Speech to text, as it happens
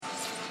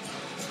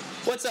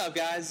What's up,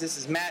 guys? This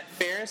is Matt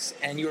Ferris,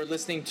 and you are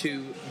listening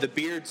to The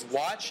Beards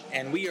Watch,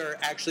 and we are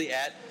actually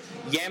at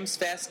YAMS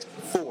Fest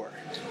 4.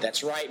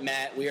 That's right,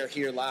 Matt. We are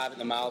here live at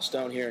the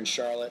Milestone here in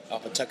Charlotte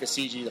off of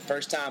Tuckasegee. The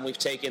first time we've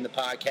taken the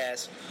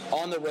podcast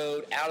on the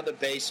road, out of the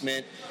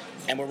basement,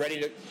 and we're ready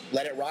to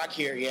let it rock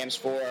here at YAMS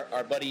 4.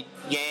 Our buddy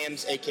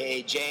Yams,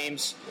 a.k.a.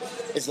 James,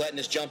 is letting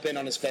us jump in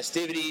on his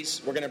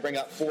festivities. We're going to bring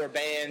up 4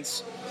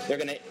 bands.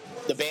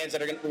 The bands that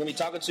we're going to be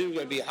talking to are going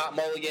to be Hot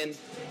Mulligan,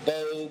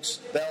 Bogues,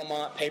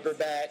 Belmont,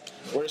 Paperback.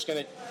 We're just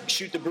going to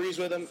shoot the breeze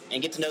with them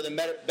and get to know them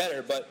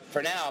better. But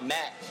for now,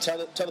 Matt, tell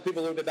the people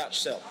a little bit about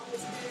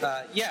yourself.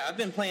 I've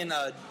been playing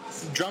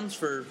drums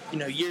for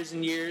years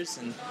and years,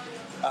 and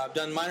I've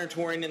done minor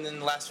touring, and then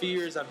the last few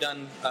years I've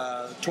done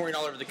touring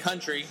all over the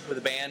country with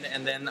a band,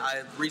 and then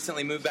I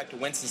recently moved back to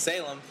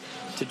Winston-Salem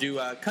to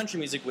do country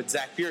music with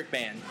Zach Burek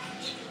Band.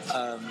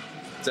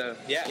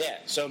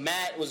 So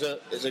Matt is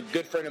a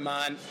good friend of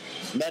mine.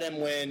 Met him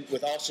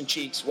with Austin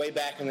Cheeks way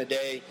back in the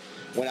day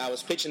when I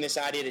was pitching this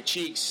idea to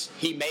Cheeks.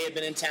 He may have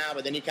been in town,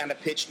 but then he kind of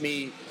pitched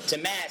me to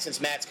Matt,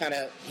 since Matt's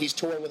he's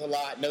toured with a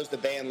lot, knows the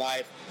band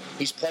life.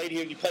 He's played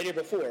here. You played here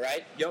before,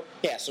 right? Yep.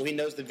 Yeah, so he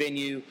knows the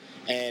venue,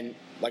 and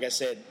like I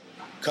said,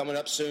 coming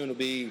up soon will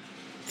be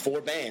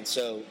 4 bands,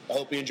 so I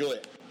hope you enjoy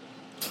it.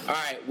 All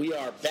right, we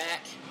are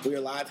back. We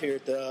are live here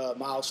at the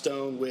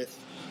Milestone with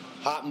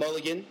Hot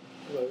Mulligan.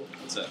 Hello.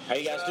 What's up? How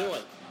you guys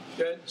doing?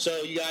 Good.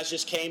 So you guys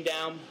just came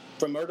down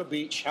from Myrtle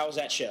Beach. How was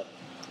that show?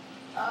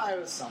 It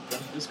was something.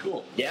 It was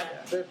cool. Yeah?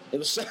 It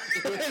was something,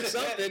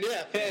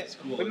 yeah. It's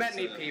cool. We met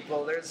neat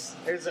people. There's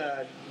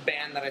a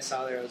band that I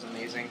saw there that was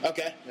amazing.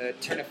 Okay. The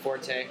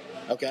Tourneforte.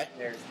 Okay.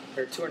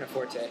 They're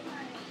Tourneforte.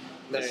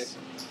 They're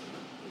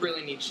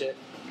really neat shit.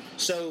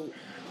 So,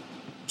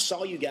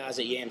 saw you guys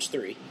at YAMS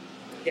 3.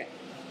 Yeah.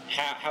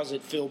 How's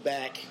it feel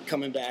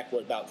coming back,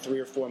 about 3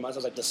 or 4 months? It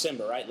was like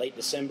December, right? Late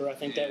December, I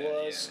think that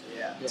was.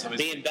 Yeah.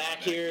 Being back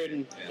here,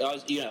 and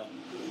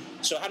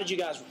so how did you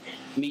guys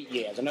meet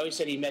Yams? I know he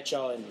said he met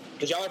y'all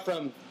because y'all are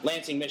from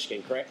Lansing,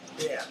 Michigan, correct?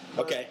 Yeah.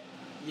 Okay.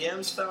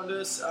 Yams found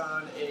us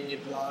on a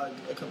blog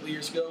a couple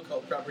years ago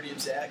called Property of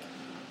Zach.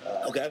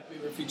 Okay. We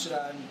were featured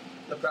on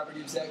the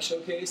Property of Zach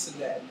showcase, and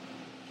then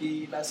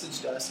he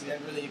messaged us. We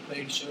hadn't really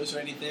played shows or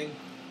anything,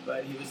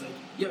 but he was like,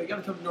 "Yo, you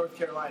gotta come to North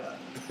Carolina."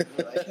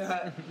 We're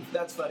like,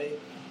 "That's funny."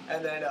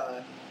 And then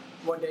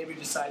one day we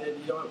decided,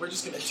 you know what, we're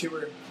just gonna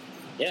tour.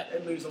 Yeah.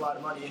 And lose a lot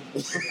of money.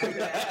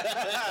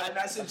 I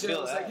messaged him. I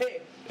was like,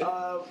 "Hey,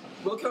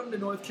 we'll come to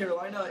North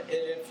Carolina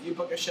if you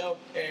book a show,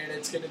 and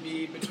it's going to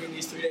be between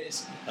these 3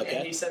 days." Okay.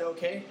 And he said,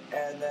 "Okay,"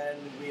 and then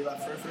we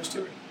left for our first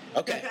tour.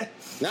 Okay.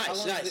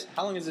 Nice.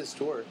 How long is this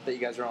tour that you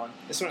guys are on?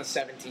 This one is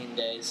 17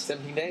 days.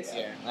 17 days?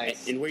 Yeah.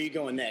 Nice. And where are you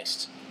going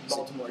next?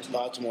 Baltimore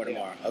tomorrow. Baltimore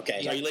tomorrow. Okay.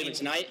 So Yeah. are you leaving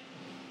tonight?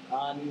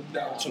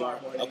 No,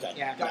 tomorrow morning. Okay.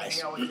 Yeah. Got to Nice.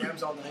 hang out with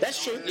Yams all night.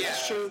 That's true. Yeah.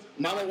 That's true.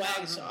 Mama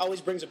Wags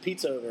always brings a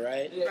pizza over,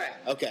 right? Yeah. Right.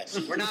 Okay.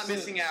 We're not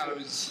missing out. It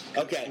was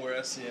Okay. for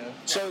us, yeah.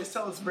 So Just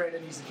tell us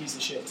Brandon he's a piece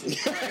of shit, too.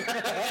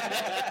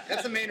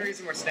 That's the main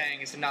reason we're staying,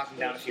 is to knock him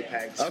down a few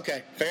pegs.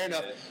 okay, fair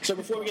enough. So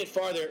before we get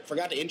farther,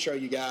 forgot to intro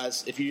you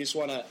guys. If you just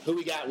want to, who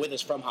we got with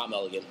us from Hot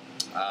Mulligan,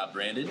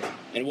 Brandon.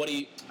 and what do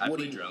you? I what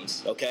do play you?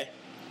 drums. Okay.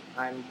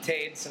 I'm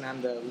Tades, and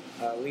I'm the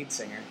lead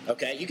singer.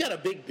 Okay. You got a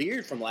big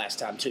beard from last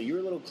time too. You were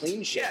a little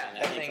clean shaven. Yeah,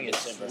 I that think thing from is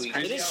December. sweet.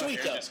 It is sweet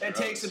though. It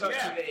takes about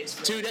 2 days.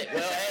 2 days.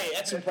 Well, hey,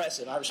 that's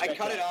impressive. I respect I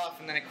cut that. it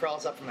off, and then it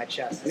crawls up from my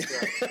chest. That's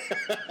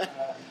good.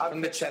 I'm From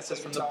the chest is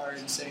from the guitar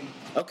and sing.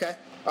 Okay.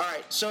 All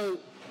right. So,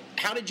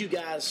 how did you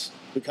guys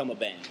become a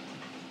band?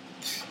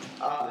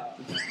 All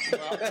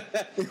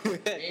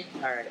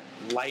right.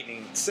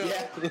 Lightning. So,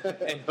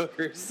 And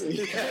hookers.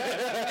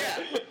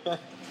 yeah.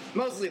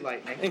 Mostly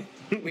lightning.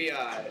 We,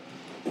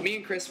 me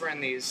and Chris were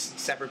in these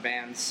separate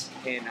bands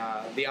in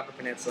the Upper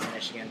Peninsula of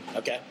Michigan,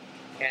 Okay.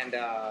 and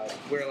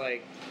we're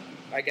like,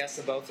 I guess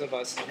the both of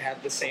us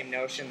had the same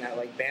notion that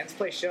like bands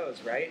play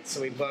shows, right?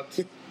 So we booked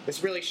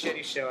this really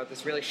shitty show at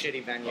this really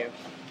shitty venue,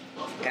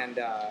 and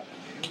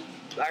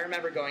I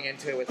remember going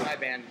into it with my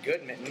band,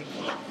 Good Mitten.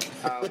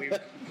 We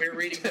were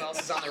reading who else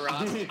is on the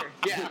roster.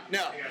 Yeah,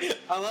 no,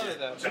 I love it,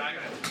 though.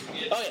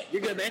 Oh yeah,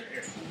 you're good, man.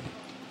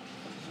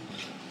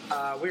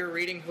 we were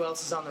reading who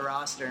else is on the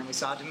roster, and we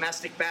saw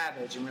Domestic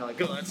Babbage, and we were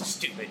like, "Oh, that's a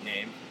stupid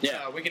name."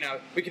 Yeah. We can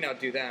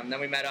outdo them. Then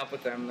we met up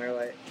with them, and they're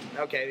like,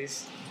 "Okay,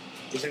 these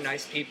are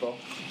nice people."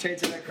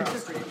 Tates and I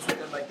cross streams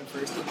within like the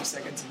first 30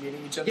 seconds of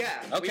meeting each other.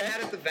 Yeah, we Okay.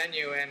 met at the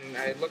venue, and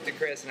I looked at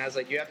Chris, and I was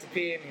like, "You have to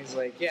pee?" And he's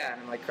like, "Yeah."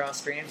 And I'm like, "Cross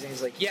streams?" And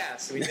he's like, "Yeah."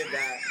 So we did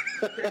that.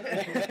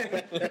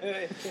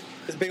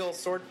 This big old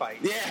sword fight.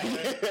 Yeah.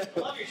 I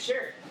love your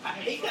shirt. I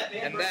hate that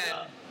band. And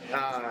then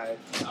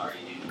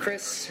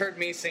Chris heard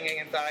me singing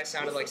and thought I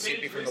sounded like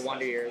Soupy from the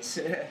Wonder Years,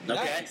 Okay.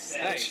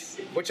 Nice.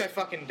 which I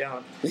fucking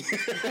don't. He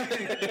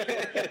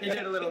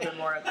did a little bit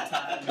more at the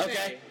time.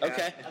 Okay.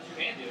 Okay. How's your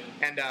band doing?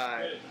 And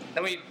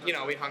then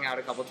we hung out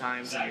a couple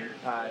times, and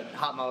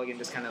Hot Mulligan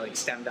just kind of like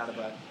stemmed out of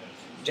a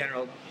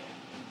general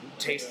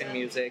taste in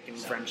music and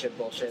friendship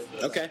bullshit.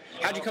 Okay.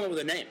 How'd you come up with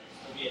a name?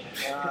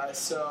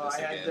 So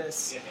I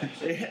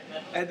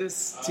had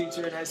this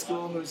teacher in high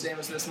school whose name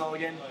was Miss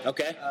Mulligan.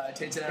 Okay.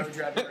 Tate and I were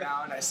driving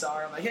around. I saw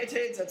her. I'm like, hey,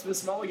 Tate, that's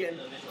Miss Mulligan,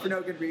 for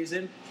no good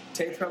reason.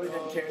 Tate probably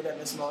didn't care that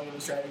Miss Mulligan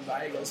was driving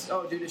by. He goes,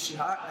 oh, dude, is she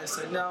hot? I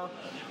said, no.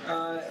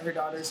 Her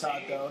daughter's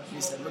hot, though. He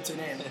said, what's her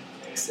name?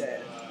 I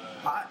said,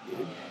 hot,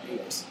 dude. He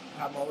goes,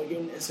 Hot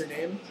Mulligan is her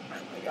name?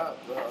 I'm like, oh,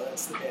 well,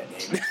 that's the band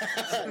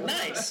name.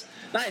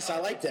 Nice. I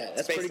like that.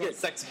 That's pretty good.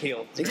 Sex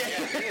appeal.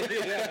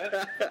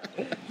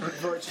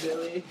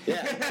 Unfortunately.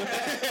 Yeah.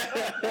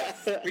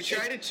 We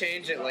tried to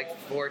change it like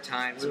 4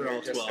 times when we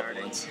were just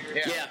starting.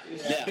 Yeah.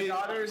 My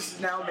daughter's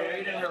now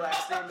married and her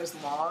last name is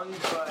Long,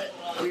 but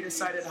we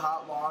decided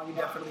Hot Long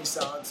definitely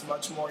sounds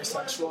much more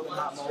sexual than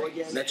Hot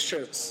Mulligan. That's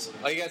true.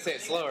 Oh, you gotta say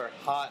it slower.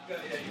 Hot,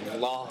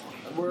 long.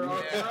 We're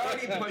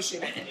already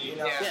pushing it, you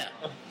know? Yeah.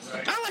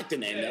 I like the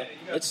name though.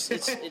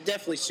 It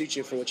definitely suits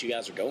you for what you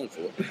guys are going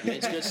for. I mean,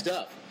 it's good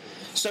stuff.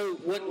 So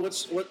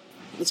let's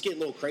get a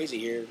little crazy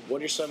here. Where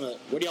do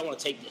y'all want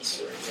to take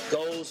this?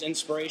 Goals,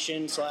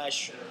 inspiration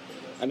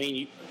 /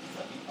 Any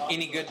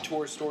good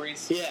tour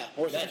stories? yeah,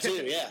 or that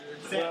too. Yeah.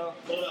 So,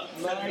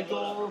 my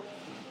goal.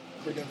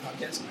 We're doing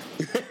podcast.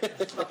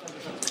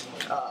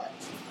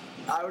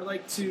 I would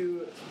like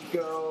to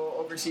go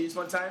overseas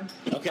one time.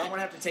 Okay. I want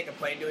to have to take a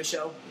plane to a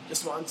show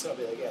just once. I'll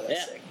be like, yeah,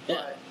 that's sick. Yeah.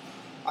 But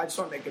I just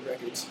want to make good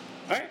records.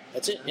 All right,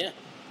 that's it. Yeah.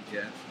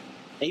 Yeah.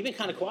 Hey, you've been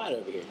kind of quiet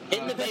over here.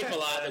 Hitting the vape a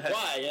lot, but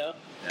quiet, yo. Yeah,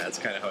 that's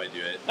kind of how I do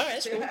it. All right,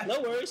 that's cool.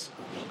 No worries.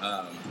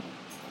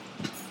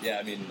 Yeah,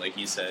 I mean, like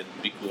he said,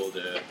 it'd be cool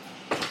to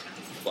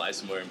fly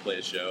somewhere and play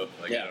a show.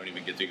 Like, Yeah. I don't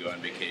even get to go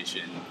on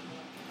vacation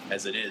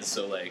as it is,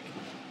 so, like,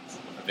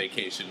 a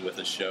vacation with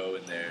a show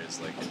in there is,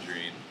 like, a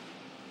dream.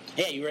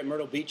 Yeah, you were at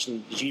Myrtle Beach,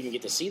 and did you even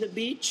get to see the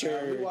beach?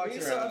 Or We walked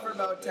around for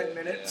about 10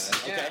 minutes.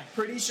 Yeah. Okay.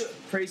 Pretty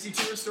crazy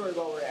tour story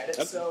while we're at it.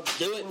 Okay. So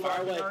Do it. we're Fire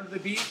walking away. around to the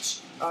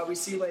beach. We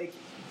see like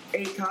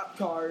 8 cop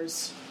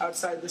cars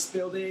outside this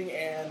building,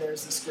 and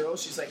there's this girl.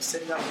 She's like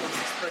sitting up against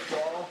this brick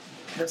wall.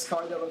 This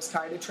car that looks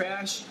kind of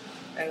trash.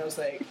 And I was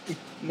like,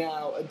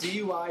 now a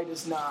DUI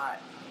does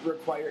not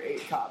require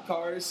 8 cop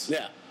cars.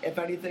 Yeah. If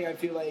anything, I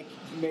feel like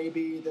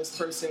maybe this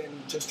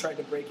person just tried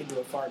to break into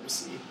a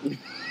pharmacy.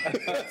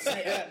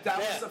 That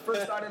was the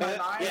first thought in my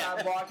mind. Yeah.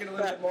 I'm walking a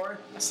little bit more,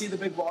 see the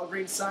big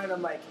Walgreens sign.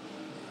 I'm like,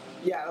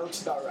 yeah, that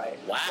looks about right.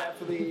 Wow.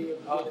 Definitely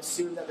would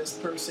assume that this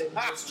person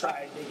just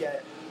tried to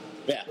get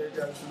Yeah. their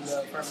drugs from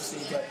the pharmacy,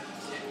 but.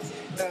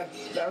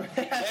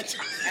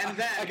 And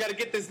then I gotta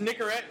get this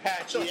Nicorette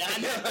patch. Yeah,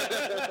 I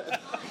know.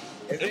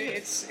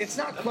 it's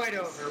not quite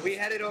over. We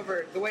headed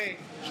over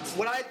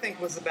what I think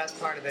was the best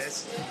part of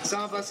this.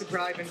 Some of us had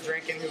probably been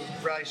drinking who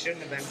probably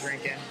shouldn't have been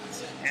drinking.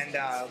 And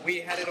we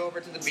headed over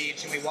to the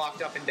beach and we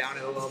walked up and down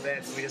it a little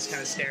bit and we just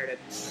kind of stared at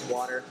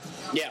water.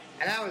 Yeah.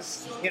 And that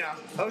was,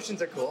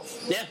 oceans are cool.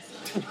 Yeah.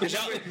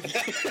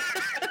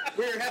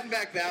 We were heading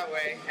back that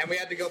way, and we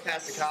had to go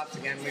past the cops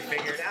again. We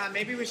figured,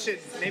 maybe we should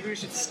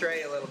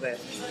stray a little bit.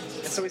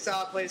 And so we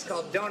saw a place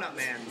called Donut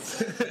Man,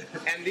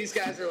 and these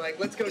guys were like,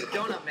 "Let's go to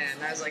Donut Man."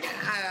 And I was like,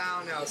 I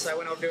don't know. So I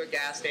went over to a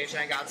gas station.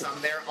 I got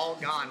some. They're all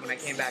gone when I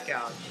came back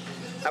out.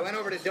 I went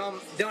over to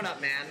Donut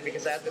Man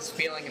because I had this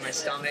feeling in my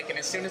stomach, and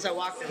as soon as I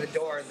walked in the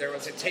door, there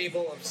was a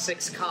table of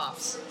 6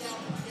 cops,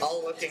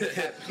 all looking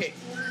at me.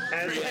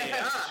 And I was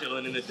like,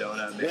 Chilling in the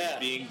donut man, Yeah.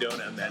 being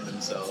donut men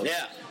themselves.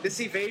 Yeah. this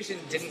evasion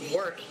didn't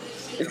work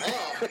at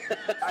all.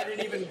 I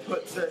didn't even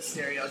put the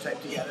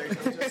stereotype together.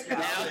 It was just,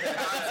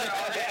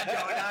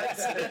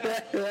 donuts.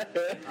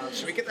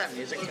 Should we get that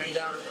music turned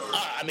down?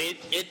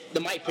 The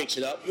mic picks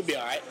it up. You'll be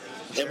all right.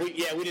 We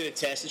did a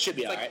test. It should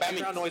be all Like right.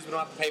 background noise, we don't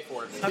have to pay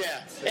for it.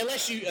 Yeah.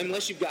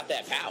 Unless you've got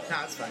that power. No,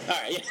 it's fine.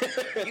 All right.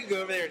 Yeah. You can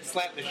go over there and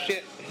slap the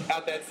shit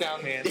out that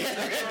sound man.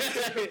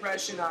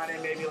 Compression on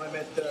it, maybe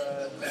limit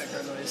the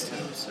background noise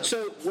too.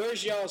 So,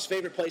 where's y'all's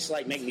favorite place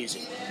to make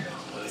music?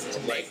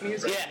 Like,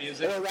 music? rap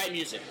music. Or write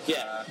music.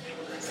 Yeah.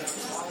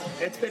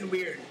 It's been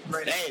weird,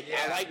 right? Hey,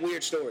 I like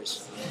weird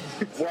stories.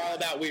 We're all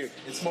about weird.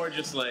 It's more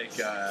just like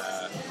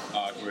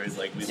awkward.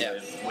 Like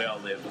we all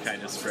live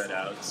kind of spread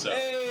out. So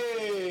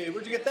Hey,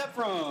 where'd you get that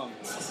from?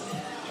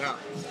 No.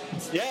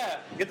 Yeah,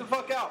 get the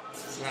fuck out.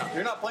 No.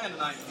 You're not playing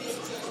tonight.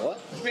 What?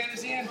 Which band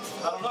is he in?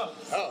 I don't know.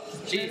 Oh,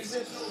 jeez.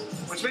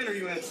 Which band are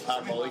you in?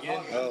 Hot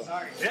Mulligan. Oh.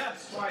 Sorry. Yeah.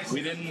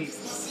 We didn't.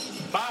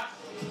 Bye.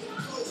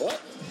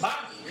 What? Bye.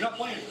 You're not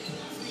playing.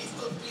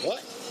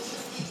 What?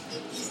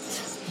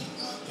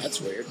 That's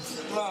weird.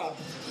 Wow.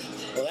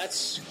 Well,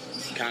 that's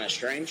kind of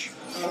strange.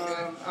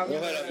 I'm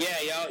Well, gonna-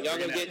 yeah,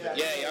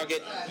 y'all go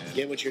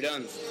get what you're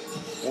done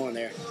on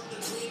there.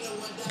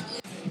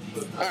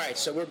 All right,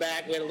 so we're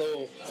back. We had a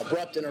little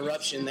abrupt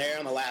interruption there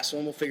on the last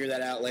one. We'll figure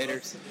that out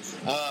later.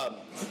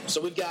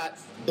 So we've got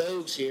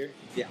Bogues here,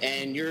 Yeah.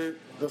 and you're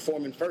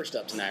performing first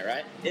up tonight,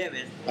 right? Yeah,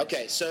 man.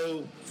 Okay,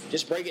 so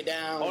just break it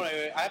down. Oh,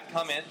 wait, I have to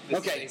comment. This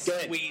Okay, is go a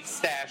ahead. sweet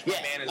stash my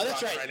man is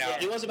that's rocking right. right now.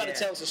 He was about to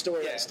tell us a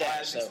story about the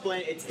stash. So.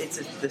 Explain. It's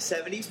the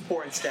 '70s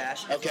porn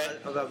stash. That's Okay.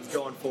 what I was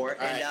going for.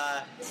 All And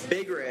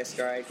big risk.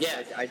 All right.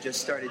 Yeah. I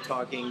just started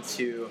talking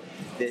to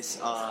this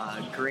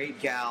great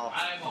gal,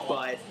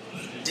 but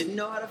didn't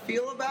know how to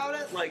feel about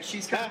it. Like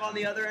she's kind of on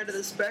the other end of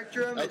the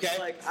spectrum. Okay. It's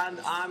like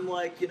I'm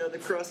like the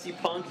crusty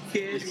punk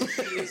kid.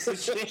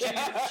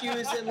 She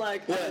was in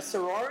like a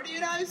sorority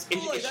in high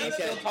school. Is she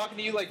still talking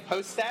to you like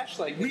post stash?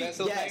 Like, is that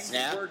still a Yes, thing?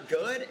 Yeah. we're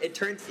good. It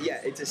turns,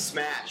 it's a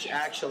smash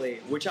actually,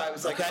 which I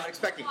was like Okay. not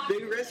expecting.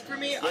 Big risk for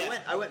me. Yeah.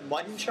 I went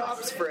mutton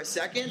chops for a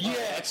second. Yeah,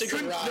 that's a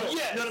good ride.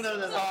 No. Could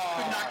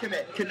not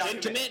commit.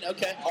 Didn't commit?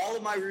 Okay. All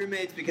of my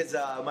roommates, because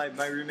my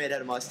roommate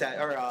had a mustache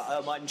or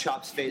a mutton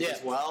chops phase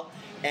as well,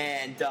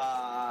 and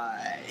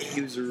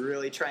he was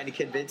really trying to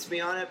convince me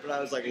on it. But I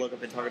was like, look,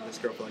 I've been talking to this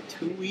girl for like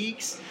 2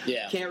 weeks.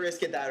 Yeah. Can't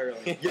risk it that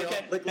early. You know,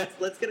 like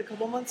let's get a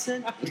couple months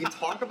in. We can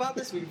talk about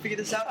this. We can figure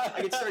this out.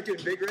 I can start doing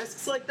big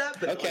risks like that.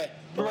 But Okay.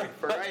 like,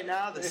 for right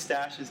now, the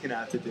stash is gonna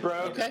have to do. Bro,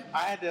 Okay. I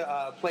had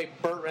to play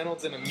Burt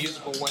Reynolds in a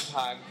musical one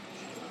time.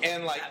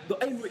 And like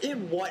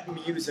In what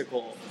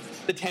musical?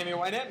 the Tammy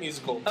Wynette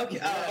musical. Okay,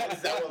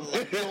 is that one,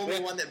 like, the only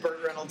one that Burt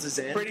Reynolds is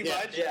in? Pretty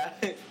much. Yeah.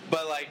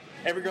 But like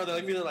every girl that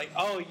like me, they're like,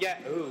 oh yeah,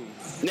 ooh.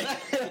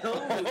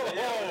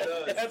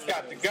 Oh, that's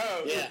got to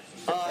go. Yeah.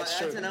 That's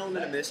true. an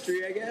element of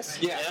mystery, I guess.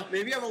 Yeah.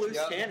 Maybe I'm a loose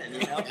Yep. cannon.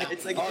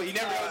 It's like Oh, you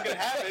never know what's gonna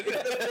happen.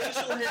 It's the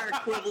facial hair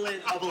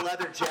equivalent of a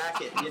leather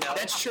jacket.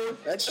 That's true.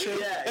 That's true.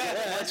 Yeah,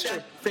 that's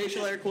true.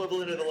 Facial hair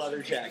equivalent of the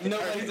leather jacket.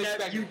 Nobody's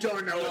expecting- You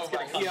don't know what's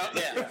gonna come.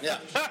 Yeah.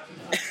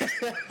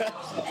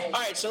 All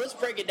right, so let's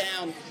break it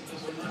down.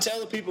 Tell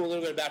the people a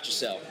little bit about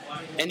yourself.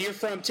 And you're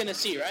from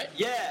Tennessee, right?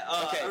 Yeah,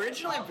 Okay.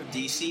 Originally I'm from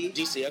DC.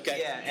 DC, okay.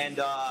 Yeah, and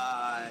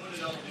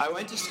I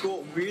went to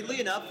school,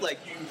 weirdly enough, like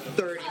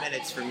 30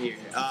 minutes from here.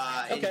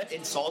 Okay.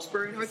 In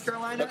Salisbury, North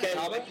Carolina. Okay.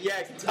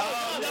 Yeah.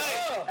 Oh,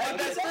 nice. My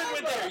best friend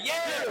went there.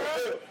 Yeah,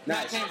 bro. Nice.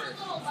 Matt Tamer.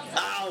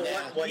 Oh,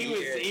 Yeah. what He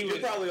year? was You're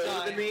probably older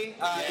done. than me.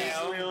 I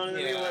You're am. older than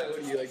me. Yeah. What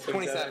are you, like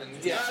 27.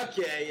 Yeah.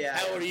 Okay, yeah.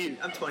 How old are you?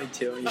 I'm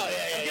 22. Oh,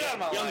 yeah. Get out of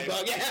my Young life.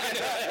 buck.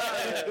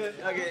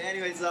 Yeah. Okay,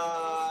 anyways,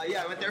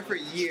 I went there for a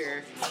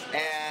year,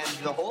 and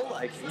the whole,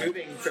 like,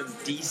 moving from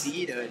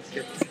DC to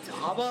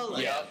Catawba,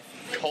 like, Yep.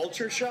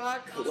 culture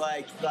shock,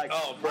 like,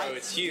 Oh, bro,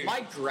 it's huge.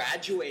 My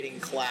graduating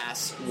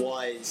class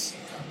was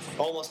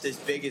almost as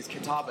big as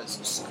Catawba's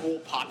school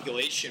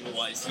population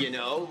was,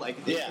 like,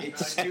 Yeah.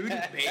 it's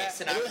student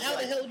based, and I Well, was how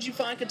like, the hell did you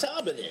find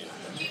Catawba then?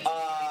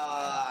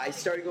 I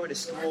started going to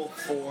school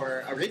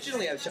for.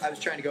 Originally, I was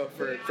trying to go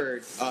for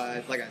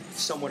like a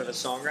somewhat of a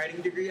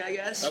songwriting degree, I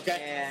guess.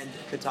 Okay. And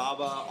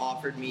Catawba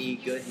offered me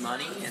good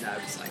money, and I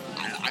was like,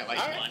 I like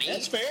All right, money.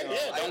 that's fair. So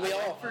Yeah, don't we I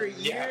all? went for a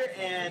year,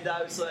 and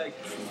I was like,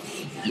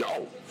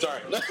 Yo. Sorry.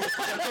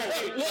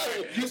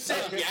 Whoa. you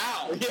said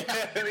yow.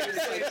 Yeah.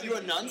 It's like you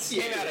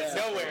enunciated. Came out of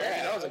nowhere.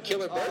 Yeah, that was a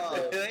killer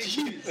birthday.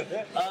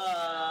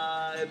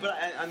 But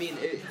I mean,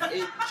 it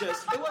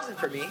wasn't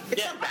for me.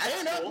 It's not a bad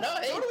fair enough. school. No,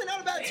 hey. Totally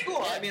not a bad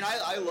school. I mean,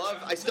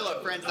 I still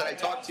have friends that I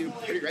talk to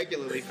pretty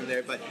regularly from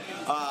there, but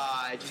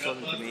it just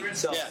wasn't for me.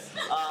 So,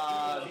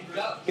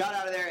 got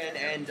out of there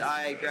and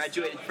I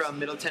graduated from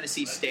Middle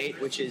Tennessee State,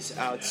 which is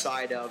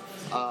outside of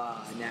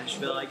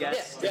Nashville, I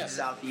guess, Yeah. in the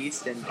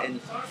southeast, and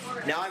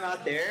now I'm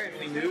out there, and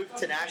we moved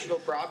to Nashville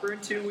proper in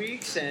 2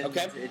 weeks, and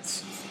Okay.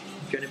 it's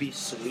gonna be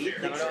sweet.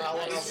 I don't know how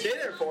long I'll stay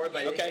there for,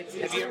 but Okay.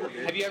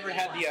 Have you ever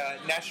had the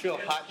Nashville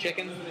hot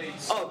chicken?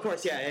 Oh, of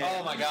course, yeah.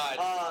 Oh my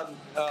God.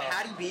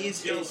 Hattie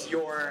B's is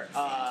your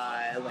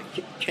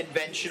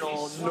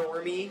conventional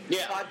normie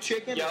hot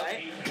chicken, Yep.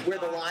 right? Where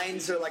the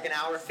lines are like an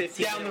hour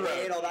 15 Down the road.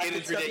 wait, all that It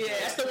good is stuff. ridiculous.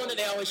 Yeah, That's the one that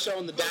they always show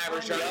in the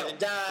divers, right? The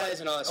dives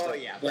and all that stuff. Oh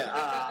yeah, but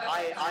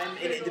I'm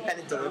an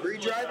independent delivery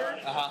driver,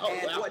 and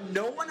wow. what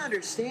no one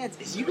understands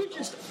is you can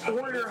just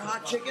order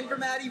hot chicken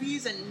from Hattie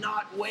B's and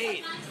not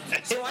wait.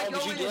 So I Oh, go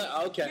but you in. do that?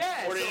 Okay.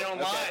 Yeah, Order it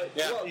online.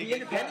 Yeah. Well, the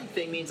independent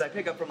thing means I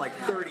pick up from like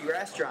 30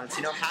 restaurants.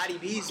 Hattie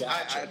B's.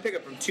 Gotcha. I pick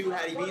up from 2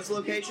 Hattie B's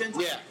locations.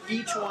 Yeah.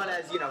 Each one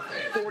has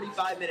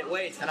 45-minute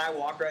waits, and I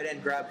walk right in,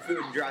 grab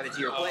food, and drive it to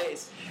your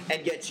place,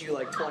 and get you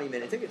like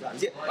 20-minute ticket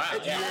times. Yeah. Wow.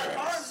 It's, Yeah.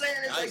 All I'm saying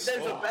is like Nice.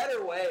 there's a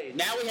better way.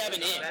 Now we have an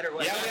There's a in. better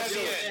way. Yeah, we have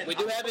an in. We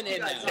do have an in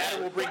now.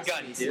 Dad will bring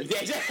guns. Dude. Yeah,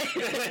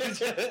 exactly.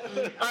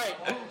 All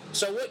right.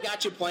 So what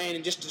got you playing,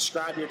 and just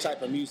describe your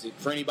type of music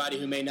for anybody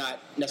who may not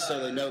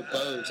necessarily know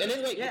Bogues. And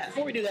then wait,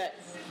 before we do that,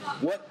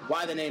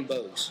 why the name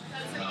Bogues?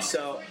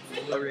 So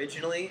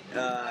originally,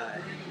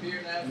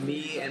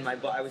 me and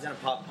I was in a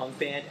pop punk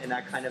band, and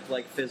that kind of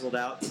like fizzled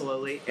out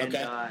slowly. And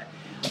Okay.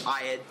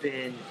 I had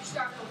been,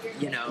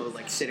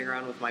 like sitting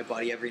around with my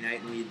buddy every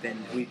night, and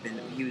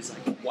he was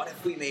like, what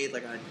if we made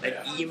like an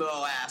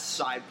emo ass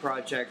side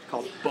project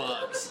called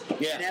Bogues?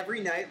 Yeah. And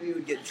every night we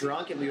would get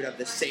drunk and we would have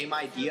the same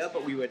idea,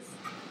 but we would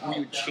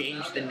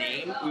change the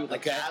name. We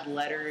would add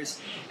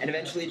letters, and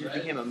eventually it just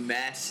became a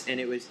mess. And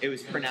it was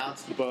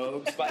pronounced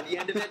Bogues by the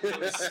end of it. It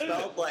was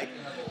spelled like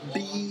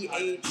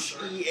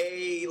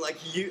BHEA, like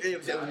you. It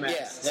was a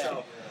mess. Yeah.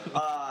 So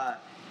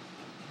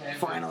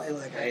finally,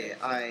 like,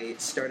 I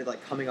started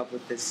like coming up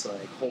with this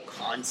like whole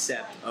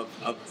concept of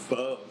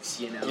Bogues,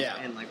 you know, Yeah.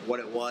 and like what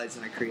it was,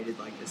 and I created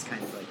like this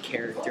kind of like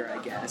character,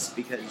 I guess,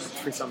 because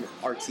for some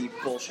artsy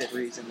bullshit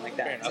reason like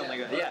that. Something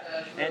like that.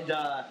 Yeah, and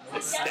I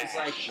was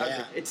like,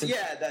 it's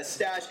the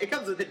stash. It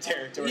comes with the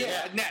territory.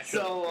 Yeah,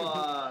 naturally.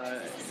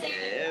 So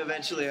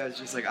eventually, I was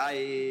just like,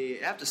 I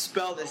have to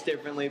spell this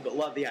differently, but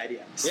love the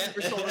idea.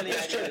 Super sold on the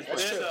idea.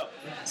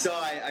 So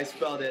I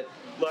spelled it.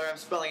 Or I'm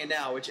spelling it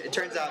now, which it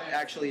turns out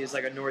actually is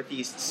like a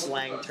Northeast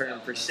slang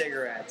term for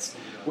cigarettes,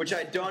 which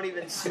I don't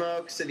even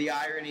smoke, so the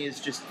irony is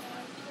just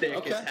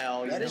thick as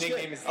hell. That is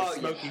nickname is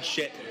smoky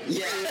shit.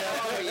 Yeah,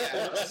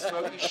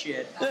 smoky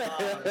shit. All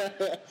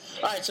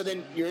right, so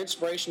then your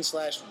inspiration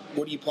 /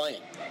 what are you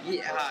playing?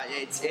 Yeah,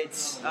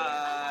 it's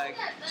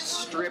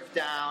stripped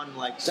down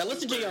like. So I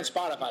listened to you on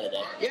Spotify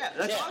today. Yeah,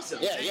 that's awesome.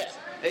 Yeah.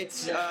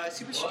 It's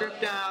super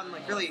stripped down,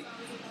 like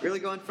really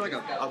going for like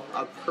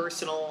a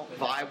personal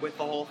vibe with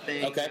the whole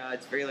thing. Okay.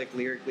 It's very like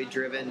lyrically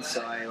driven,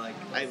 so I like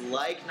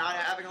not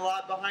having a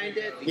lot behind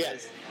it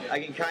because I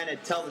can kind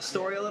of tell the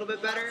story a little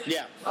bit better.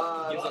 Yeah.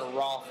 Gives it a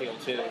raw feel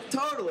too.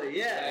 Totally,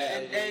 yeah.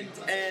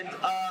 And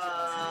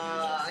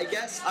I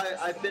guess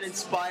I've been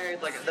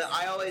inspired. Like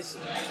I always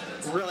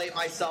relate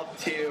myself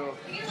to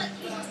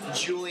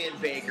Julian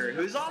Baker,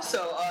 who's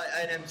also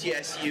an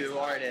MTSU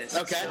artist.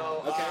 Okay.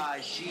 So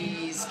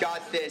she's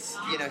got this.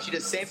 You know, she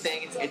does the same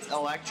thing. It's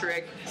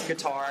electric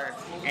guitar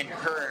and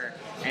her,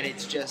 and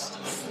it's just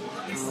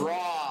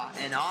raw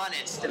and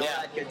honest and all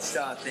that good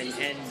stuff. And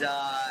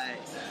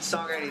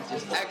songwriting is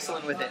just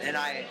excellent with it. And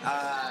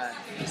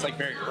It's like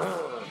very.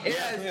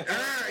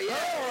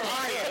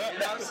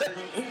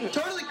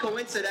 Totally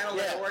coincidental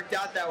that it worked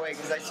out that way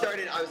because I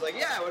was like,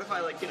 what if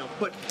I like, you know,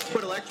 put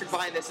electric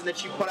behind this, and then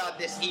she put out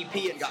this EP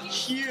and got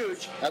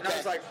huge, and I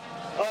was like,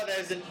 oh,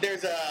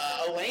 there's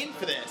a lane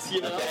for this,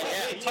 you know?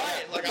 Okay, Tie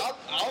it. Like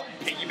I'll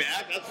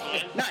piggyback.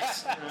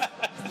 That's fine.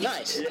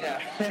 Nice.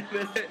 Yeah.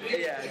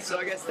 So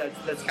I guess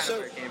that's kind of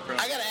where it came from.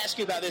 I got to ask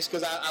you about this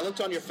because I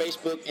looked on your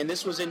Facebook, and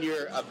this was in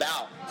your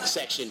About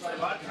section,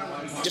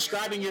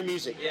 describing your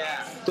music.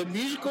 Yeah. The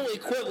musical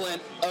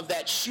equivalent of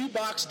that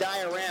shoebox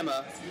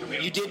diorama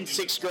you did in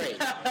 6th grade.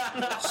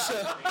 So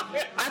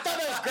I thought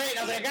that was great.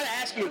 I was like, I got to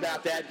ask you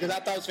about that because I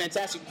thought it was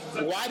fantastic.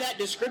 Why that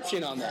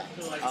description on that?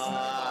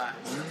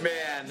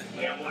 Man,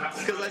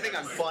 because I think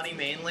I'm funny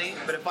mainly,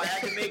 but if I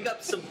had to make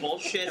up some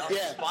bullshit on the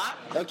spot,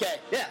 okay,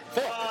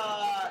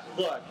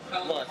 look,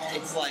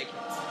 it's like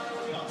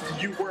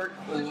you work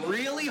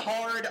really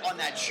hard on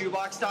that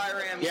shoebox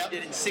diagram you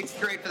did in 6th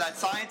grade for that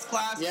science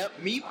class.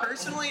 Me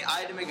personally, I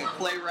had to make a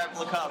clay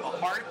replica of a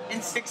heart in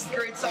 6th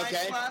grade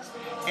science class,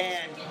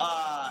 and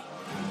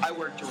I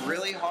worked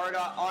really hard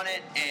on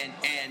it,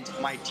 and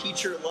my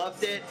teacher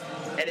loved it,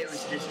 and it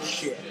was just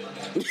shit.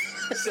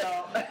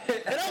 So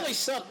it always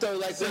sucked though.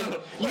 Like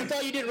when you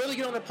thought you did really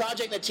good on a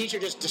project, that teacher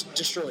just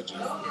destroyed you.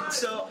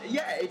 So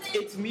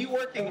it's me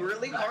working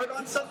really hard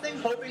on something,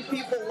 hoping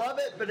people love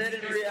it, but then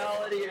in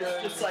reality,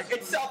 it's just like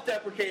it's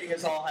self-deprecating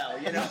as all hell,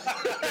 you know.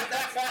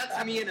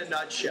 that's me in a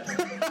nutshell.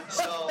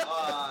 So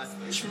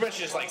she pretty much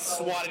just like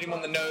swatted him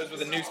on the nose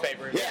with a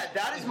newspaper. Yeah,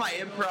 that is my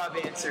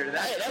improv answer to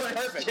that. Hey,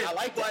 that's perfect. I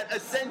like that. But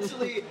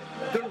essentially,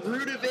 the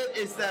root of it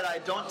is that I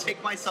don't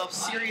take myself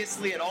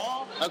seriously at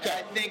all. Okay. And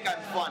I think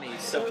I'm funny.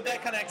 So with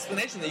that kind of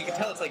explanation, that you can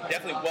tell it's like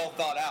definitely well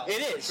thought out.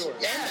 It is. For sure.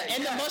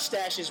 And the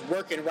mustache is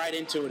working right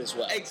into it as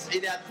well.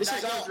 That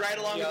goes right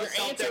along with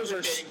your answers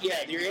are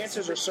your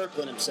answers are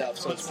circling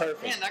themselves, so it's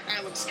perfect. Man, that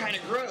guy looks kind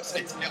of gross.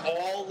 It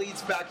all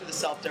leads back to the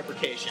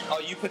self-deprecation. Oh,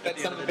 you put that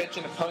son of a bitch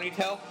in a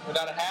ponytail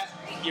without a hat,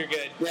 you're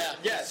good.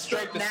 Yeah,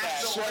 Straight the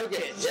Nashville art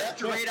kid.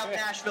 Straight up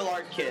Nashville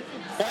art kid.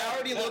 I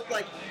already look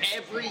like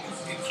every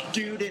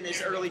dude in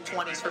his early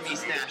 20s from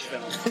East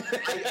Nashville.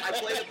 I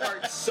play the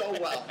part so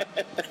well.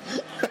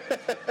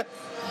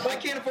 I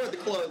can't afford the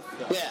clothes,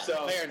 though. Yeah,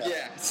 so, fair enough.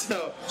 Yeah,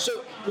 so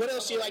what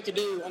else do you like to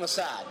do on the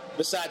side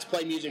besides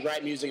play music,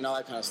 write music, and all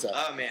that kind of stuff?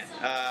 Oh man,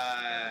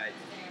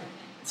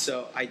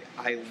 so I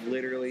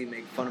literally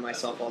make fun of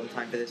myself all the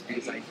time for this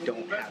because I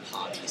don't have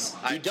hobbies.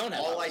 You don't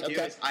have all hobbies, I do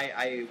is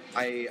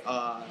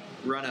I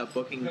run a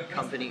booking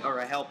company,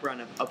 or I help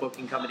run a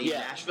booking company in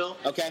Nashville.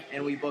 Okay.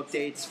 And we book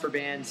dates for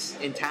bands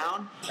in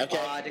town. Okay.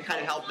 To kind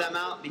of help them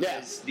out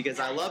because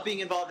I love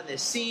being involved in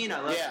this scene. I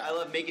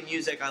love making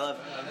music. I love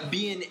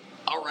being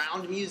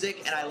around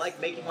music, and I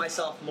like making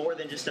myself more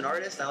than just an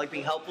artist. I like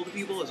being helpful to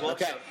people as well.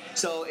 Okay.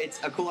 So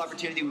it's a cool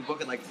opportunity. We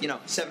book in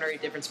 7 or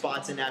 8 different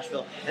spots in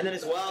Nashville, and then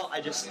as well,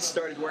 I just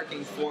started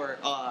working for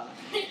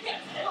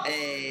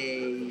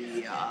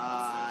You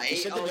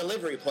said the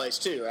delivery place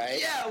too, right?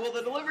 Yeah, well,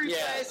 the delivery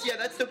place,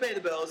 that's to pay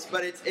the bills,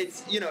 but it's fun.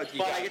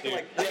 I get to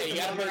you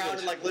gotta run around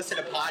and listen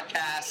to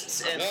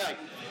podcasts and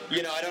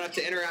you know, I don't have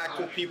to interact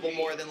with people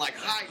more than like,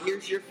 hi,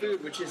 here's your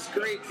food, which is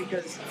great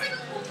because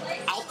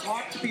I'll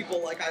talk to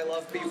people like I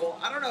love people.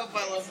 I don't know if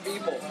I love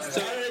people.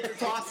 So it's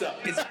a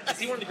toss-up. Is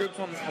he one of the groups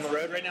on the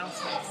road right now?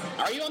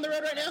 Are you on the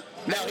road right now?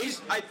 No,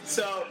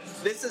 So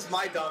this is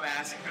my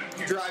dumbass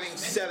driving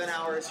 7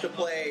 hours to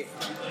play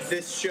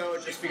this show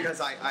just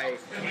because I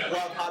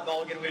love Hot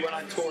Mulligan. We went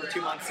on tour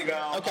 2 months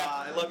ago. Okay.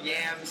 I love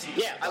Yams.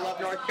 Yeah. I love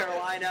North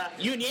Carolina.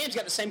 You and Yams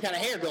got the same kind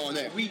of hair going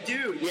there. We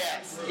do.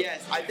 Yes.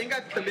 Yes. I think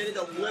I've committed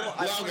a little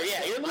Longer,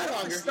 yeah. You're a little I don't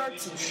longer. Start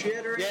some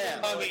shit or anything.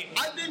 Yeah. I mean,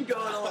 I've been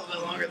going a little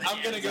bit longer than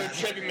I'm gonna go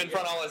trip him in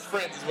front of all his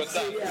friends. Is what's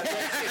up.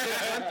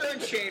 Yeah, I'm throwing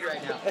shade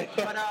right now.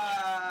 But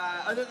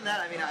other than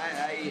that, I mean,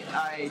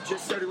 I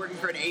just started working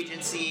for an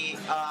agency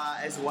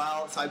as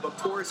well, so I book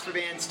tours for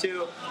bands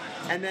too,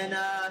 and then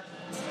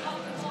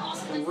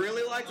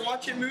really like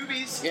watching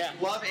movies. Yeah.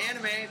 Love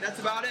anime. That's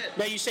about it.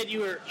 No, you said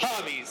you were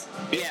Hobbies.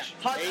 Yeah.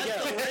 There you go.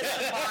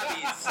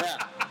 Hobbies. Yeah.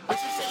 But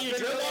you said you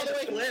drove all the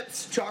way.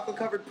 Clips, chocolate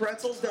covered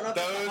pretzels. Don't know if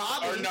that's Those a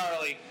hobby. are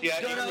gnarly.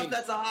 Yeah. Don't know if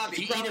that's a hobby. If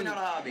you Probably eat 'em- not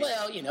a hobby.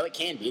 Well, you know, it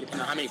can be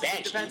depending on how many bags.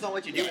 It depends you on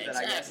what you do with it,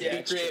 I guess. exactly. Yeah.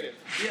 That's Be creative.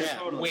 true. Yeah,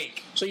 totally.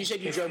 Wink. So you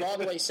said you drove all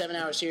the way 7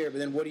 hours here, but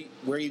then where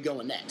are you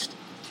going next?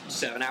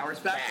 7 hours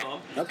back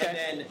home. Okay.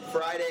 And then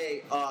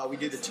Friday, we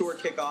do the tour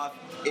kickoff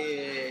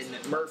in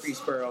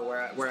Murfreesboro,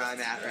 where I'm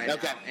at right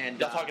Okay. now. And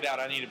Y'all talk it out.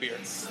 I need a beer.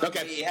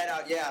 Okay. we head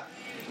out, yeah.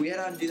 We head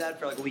out and do that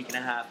for like a week and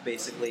a half,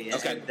 basically. And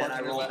Okay. then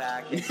I roll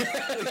back. And,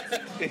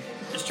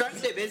 just trying to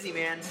stay busy,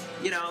 man.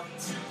 You know.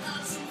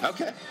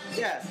 Okay.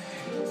 Yeah.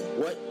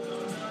 What?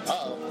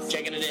 Uh-oh,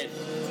 checking it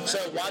in. So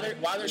while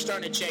they're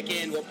starting to check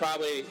in, we'll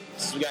probably,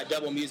 since we got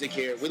double music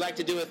here, we like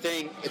to do a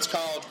thing. It's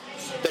called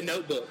the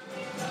Notebook.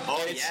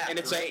 Oh, And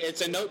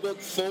it's a notebook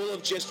full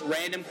of just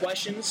random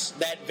questions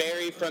that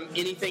vary from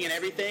anything and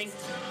everything.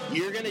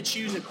 You're going to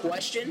choose a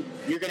question,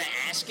 you're going to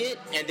ask it,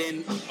 and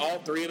then all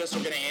three of us are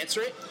going to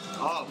answer it.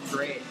 Oh,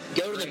 great.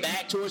 Go to the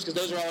back tours, because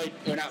those are always,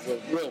 they're not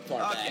real far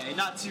back. Okay,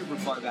 not super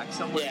far back.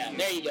 Somewhere. Yeah,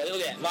 there you go.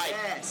 Look at that light.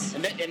 Yes.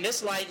 And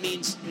this light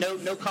means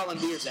no calling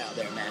beers out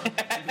there, man.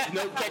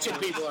 No catching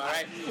people, all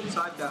right?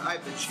 So I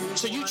have to choose.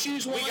 So you one.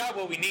 choose one. We got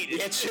what we needed.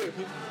 It's true.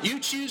 You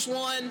choose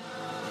one,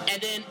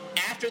 and then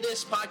after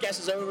this podcast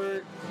is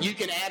over, you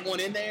can add one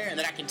in there, and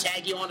then I can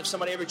tag you on if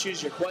somebody ever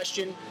chooses your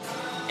question.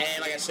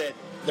 And like I said,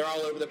 they're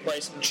all over the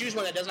place. Choose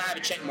one that does not have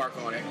a check mark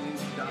on it.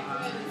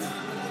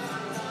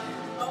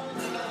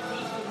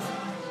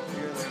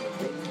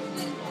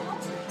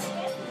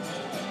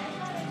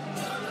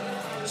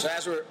 So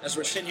as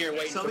we're sitting here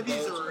waiting Some for of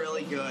these Bogues- are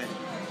really good.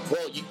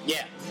 Well,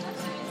 yeah.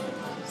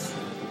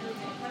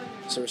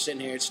 So we're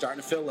sitting here, it's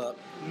starting to fill up.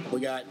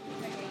 We got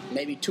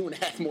maybe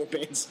 2.5 more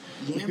bands.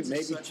 Yams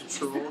maybe. is such a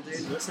troll,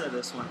 dude. Listen to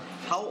this one.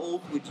 How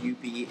old would you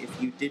be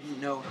if you didn't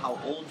know how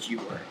old you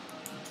were?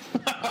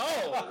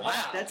 Oh,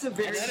 wow. That's a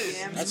very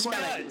Yams That's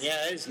question. kind of, yeah,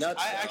 that is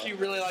nuts. I though. actually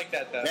really like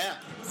that though. Yeah.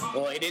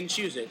 Well, he didn't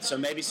choose it, so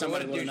maybe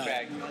somebody What a would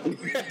have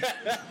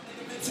douchebag.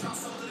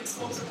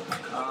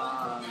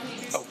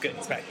 Oh, good.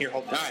 It's back here.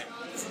 Hold on. All right.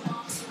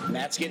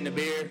 Matt's getting a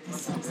beer.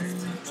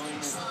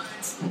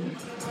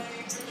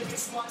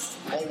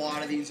 A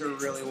lot of these are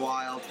really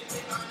wild.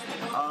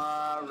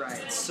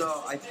 Right,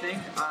 so I think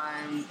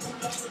I'm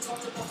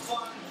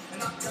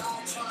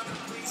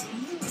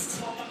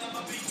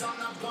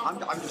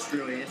just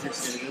really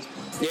interested at this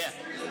point. Yeah.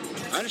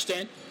 I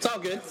understand. It's all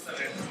good.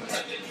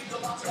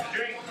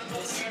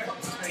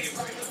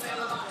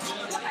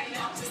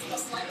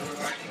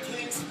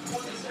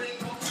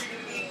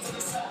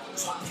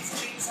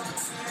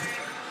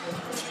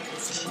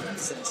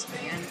 Jesus,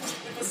 man.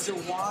 These are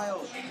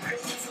wild.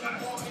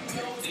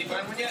 Did you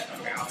find one yet?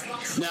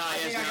 No, I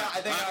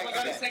think I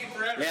got it. It's taking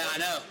forever. Yeah, I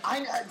know.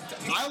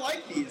 I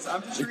like these.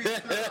 I'm just reading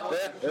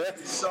through them.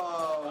 So,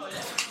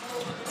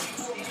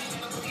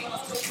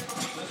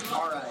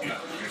 all right.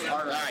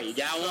 All right, you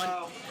got one?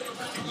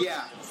 So,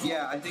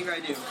 yeah, I think I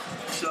do.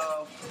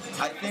 So,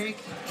 I think.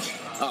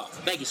 Oh,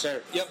 thank you,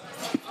 sir. Yep.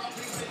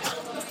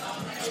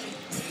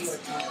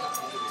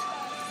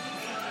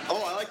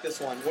 Oh, I like this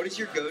one. What is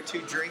your go-to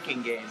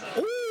drinking game? That's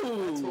what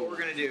Ooh. we're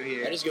gonna do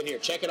here. That is good here.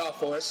 Check it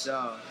off for us.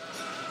 So,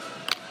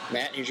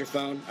 Matt, here's your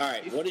phone. All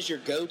right, what is your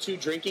go-to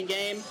drinking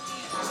game?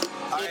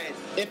 all right.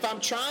 If I'm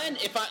trying,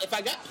 if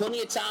I got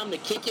plenty of time to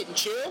kick it and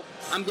chill,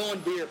 I'm going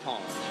beer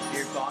pong.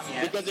 Beer pong,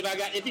 yeah. Because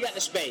if you got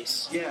the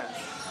space, Yeah.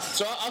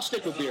 so I'll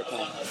stick with beer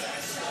pong.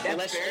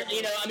 Unless fair.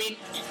 you know, I mean,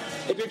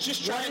 if you're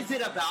just What trying. is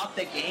it about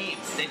the game?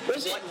 What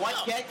is it? What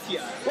No. gets you?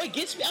 What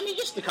gets me? I mean,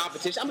 just the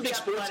competition. I'm a big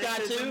sports guy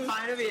too.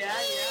 Kind of, yeah.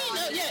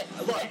 Yeah.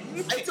 Look,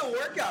 it's a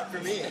workout for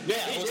me. Yeah,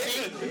 well,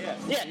 see, Yeah.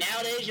 yeah.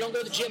 Nowadays you don't go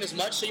to the gym as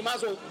much, so you might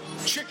as well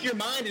trick your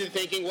mind into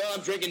thinking, well,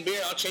 I'm drinking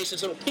beer, I'll chase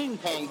this little ping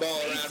pong ball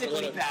around for a Basically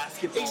little.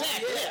 basketball.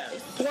 Exactly. Yeah.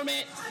 Poor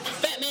man,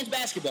 fat man's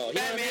basketball. You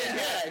know what I mean?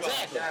 Yeah,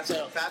 exactly.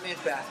 So, Fat man's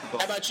basketball.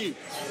 how about you?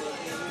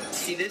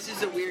 See, this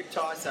is a weird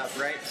toss-up,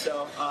 right?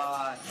 So,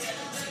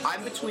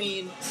 I'm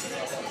between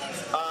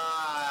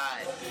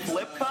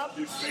Flip Cup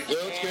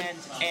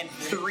and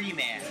Three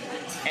Man.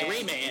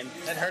 Three Man.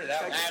 Hadn't heard of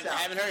that one. I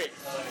haven't heard it.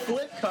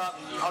 Flip Cup,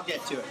 I'll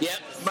get to it. Yep.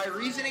 My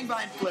reasoning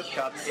behind Flip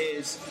Cup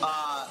is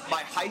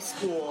my high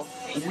school,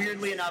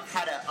 weirdly enough,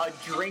 had a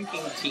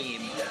drinking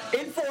team.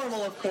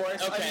 Informal, of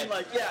course. Okay.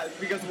 I mean,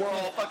 because we're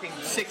all fucking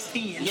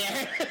 16.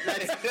 Yeah.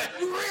 That's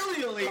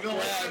really illegal.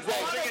 Yeah,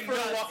 exactly.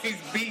 Milwaukee's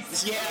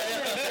Beats.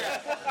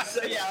 Yeah.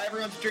 So yeah,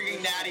 everyone's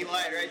drinking Natty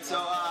Light, right?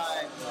 So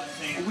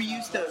we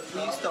used to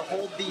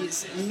hold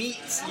these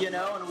meets,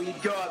 and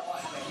we'd go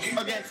up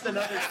against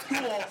another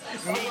school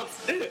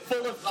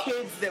full of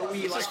kids that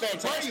we like to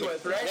party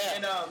with, right?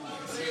 Yeah.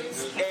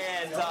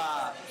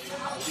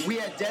 And we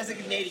had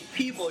designated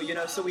people,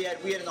 so we had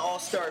an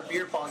all-star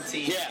beer pong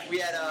team. Yeah. We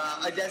had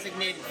a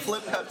designated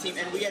Flip Cup team,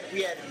 and we had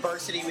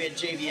varsity, we had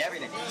JV,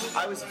 everything.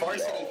 I was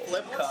varsity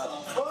Flip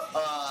Cup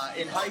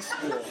in high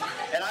school,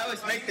 and I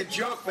always make the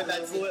joke, but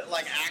that's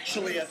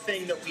actually a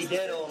thing that we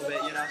did a little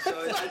bit,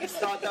 So I just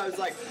thought that's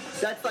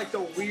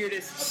the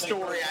weirdest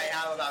story I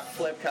have about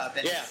Flip Cup,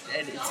 and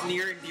it's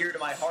near and dear to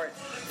my heart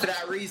for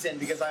that reason,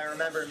 because I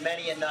remember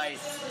many a night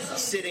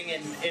sitting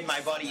in my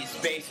buddy's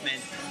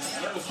basement,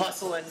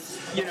 hustling,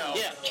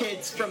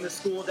 kids from the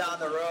school down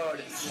the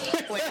road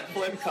playing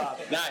Flip Cup.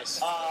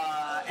 Nice.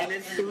 And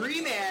then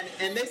Three Man,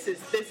 and this is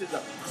a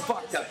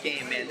fucked up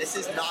game, man. This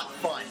is not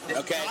fun. This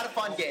is not a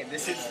fun game.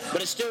 This is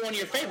But it's still one of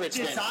your favorites,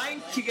 then.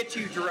 designed to get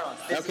you drunk.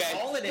 This is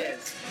all it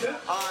is.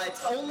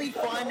 It's only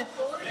fun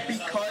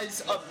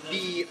because of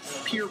the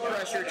peer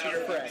pressure to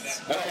your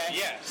friends. Okay.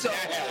 Yeah. So,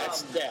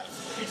 Yeah.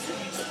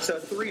 so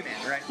Three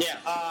Man, right? Yeah.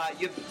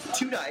 You have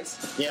 2 dice,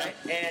 Yeah. right?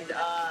 And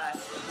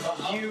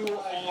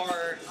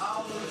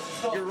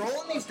you're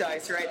rolling these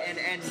dice, right?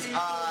 And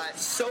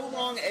so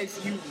long as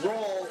you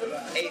roll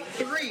a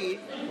 3,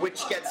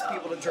 which gets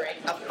people to drink,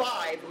 a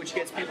 5, which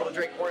gets people to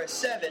drink, or a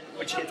 7,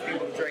 which gets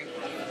people to drink,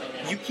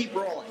 you keep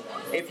rolling.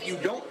 If you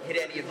don't hit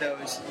any of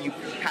those, you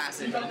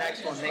pass it to the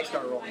next one, and they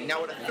start rolling.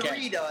 Now, what a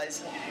 3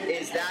 does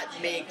is that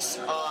makes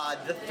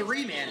the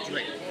 3-man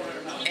drink.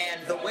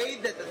 And the way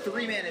that the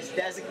 3-man is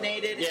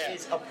designated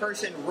is a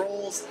person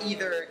rolls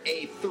either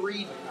a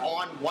 3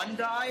 on one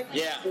die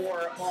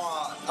or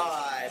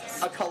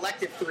a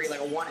collective 3, like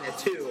a 1 and a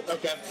 2.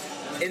 Okay.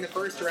 In the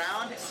first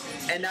round,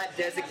 and that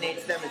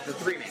designates them as the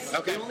 3-man.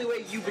 Okay. The only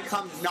way you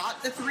become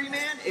not the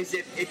 3-man is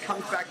if it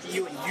comes back to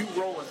you and you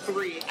roll a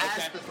 3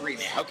 as the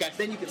 3-man. Okay.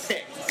 Then you can pick.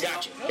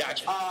 Gotcha.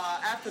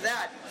 After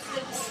that,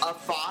 a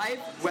 5,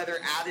 whether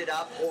added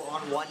up or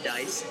on one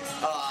dice,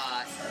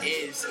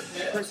 is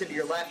the person to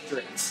your left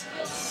drinks.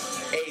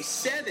 A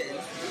 7,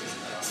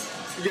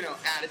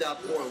 added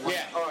up or one.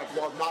 Yeah. Or,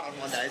 well, not on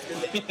one dice.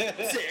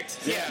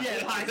 6. Yeah.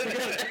 Added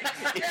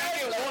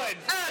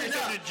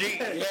up.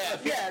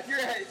 Yeah, if you're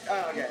ahead.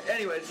 Oh, okay.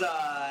 Anyways,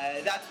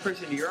 that's the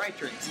person to your right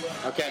drinks.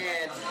 Okay.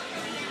 And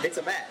it's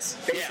a mess,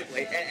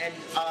 basically. And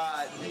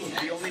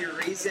the only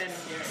reason,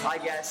 I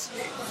guess,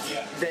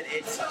 that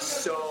it's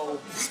so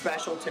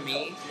special to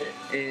me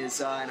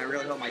is, and I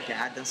really hope my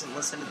dad doesn't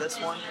listen to this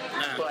one,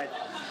 but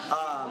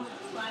I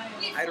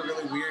had a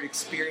really weird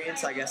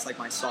experience, I guess, like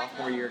my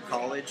sophomore year of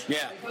college.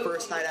 Yeah.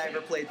 First night I ever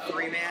played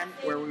 3-man,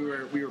 where we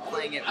were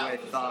playing it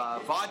with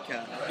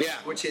vodka. Yeah.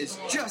 Which is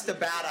just a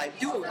bad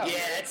idea.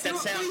 That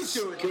sounds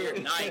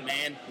good night,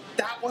 man.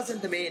 That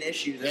wasn't the main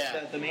issue.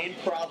 The main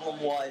problem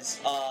was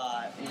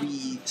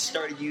we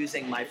started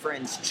using my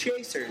friend's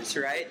chasers,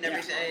 right?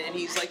 And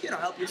he's like,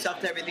 help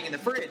yourself to everything in the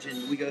fridge.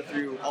 And we go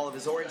through all of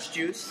his orange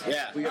juice.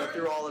 Yeah. We go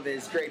through all of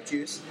his grape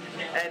juice.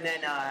 And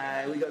then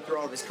we go through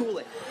all of his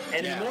Kool-Aid.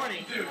 And in the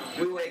morning,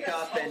 we wake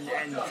up and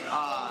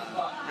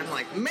I'm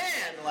like,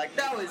 man, like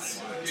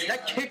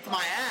that kicked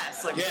my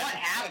ass. Like, what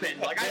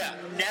happened? Like,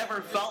 I've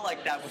never felt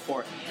like that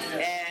before.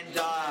 And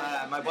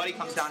my buddy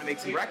comes down to make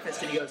some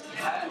breakfast and he goes,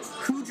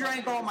 who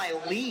drank all my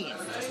lean?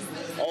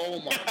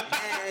 Oh my.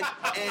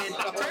 And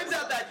it turns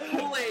out that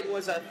Kool-Aid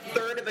was a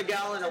third of a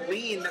gallon of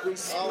lean that we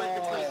split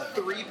between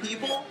 3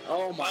 people.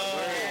 Oh my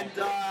word. And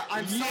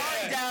I'm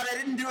sorry, Dad, I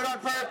didn't do it on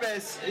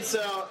purpose.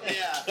 So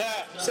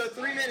So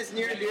 3-man is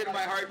near and dear to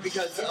my heart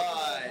because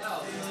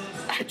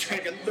I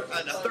drank a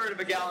third of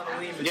a gallon of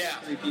lean between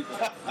 3 people.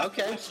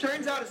 Okay. Which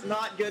turns out is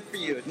not good for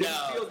you. It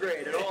didn't feel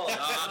great at all.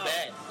 I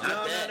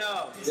bet.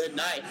 No. Good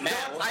night,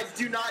 Matt. I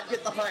do not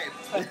get the hype.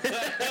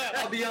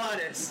 I'll be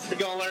honest. You're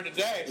gonna learn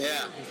today.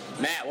 Yeah.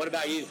 Matt, what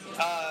about you?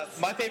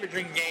 My favorite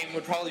drinking game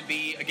would probably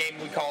be a game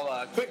we call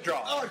Quick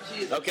Draw. Oh,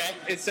 jeez. Okay.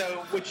 And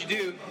so what you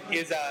do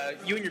is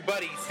you and your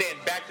buddy stand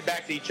back to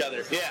back to each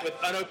other with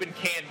unopened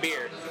canned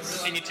beer,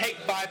 and you take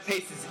 5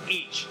 paces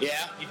each.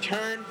 Yeah. You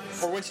turn,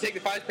 or once you take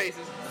the 5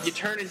 paces, you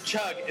turn and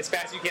chug as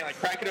fast as you can. Like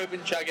crack it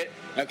open, chug it,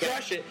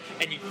 crush it,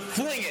 and you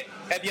fling it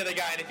at the other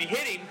guy. And if you hit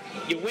him,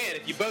 you win.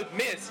 If you both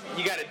miss,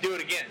 you got to do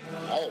it again.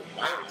 Oh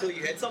wow. Until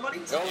you hit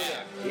somebody? Oh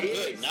yeah.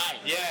 Good night.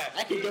 Yeah.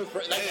 That could go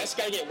for. That's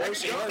gotta get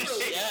worse and worse.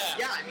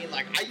 Yeah, I mean,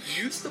 like, I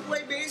used to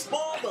play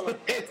baseball, but like,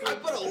 I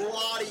put a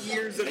lot of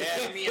years into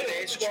me in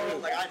baseball.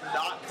 Like, I'm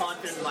not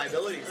confident in my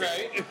abilities.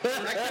 Right.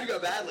 That could go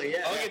badly,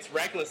 I think it's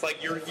reckless.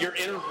 Like, your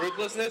inner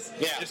ruthlessness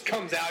just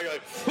comes out. You're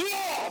like,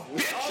 oh,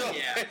 bitch. Oh,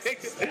 yeah.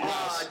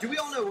 Do we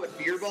all know what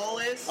beer ball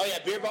is? Oh yeah,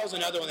 beer ball's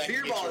another one that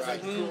Beer ball is a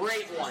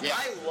great one. Yeah.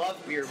 I love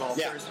beer ball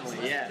personally.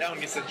 Yeah. That one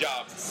gets the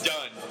job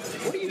done.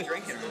 What are you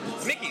drinking?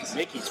 Mickey's.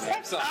 Mickey's,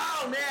 man.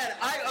 Oh man,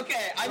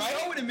 I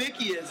know what a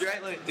Mickey is,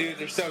 right? Like, Dude,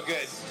 they're so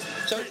good.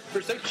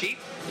 For so cheap.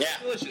 Yeah.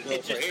 Delicious.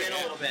 it's just been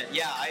a little bit.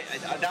 Yeah, I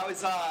that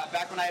was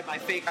back when I had my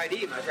fake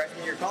ID, my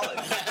freshman year of college.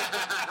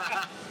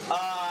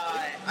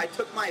 I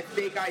took my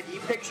fake ID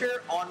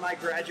picture on my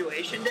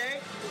graduation day,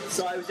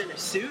 so I was in a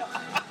suit.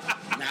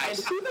 Nice.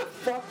 And who the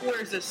fuck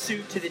wears a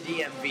suit to the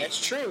DMV?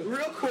 That's true.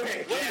 Real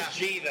quick. What is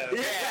G though?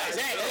 Yeah,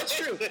 exactly. That's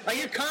true. Like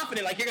you're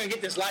confident, like you're gonna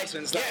get this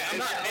license. Like, I'm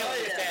not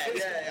failing this test.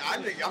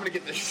 Yeah, I'm gonna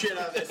get the shit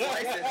out of this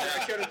license. And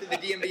I showed up to the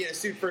DMV in a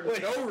suit for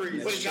no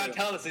reason. What he's not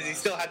telling us is he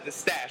still had the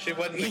stash. It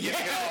wasn't the giving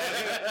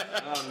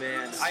Oh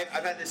man,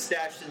 I've had this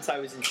stash since I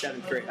was in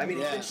 7th grade. I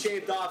mean, it's been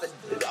shaved off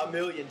a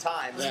million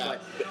times. Yeah.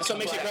 But, So it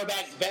makes it grow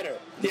back better.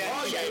 Yeah,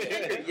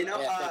 you know.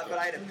 But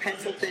I had a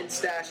pencil thin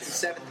stash in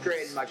 7th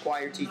grade, and my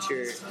choir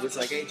teacher was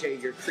like,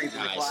 "AJ, you're creeping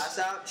the class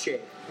out.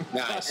 Shave."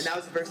 Nice. And that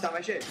was the first time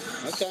I shaved.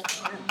 Okay.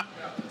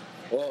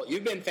 Well,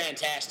 you've been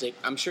fantastic.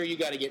 I'm sure you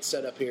got to get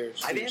set up here.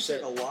 I've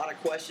answered a lot of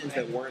questions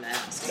that weren't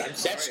asked. I'm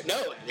sorry.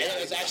 That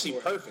was actually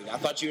perfect. I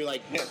thought you were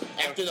like,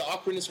 after the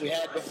awkwardness we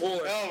had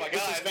before, Oh my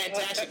this God. is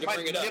fantastic to My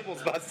bring it up.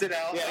 nipples busted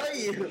out.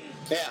 Yeah.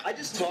 Yeah. I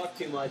just talk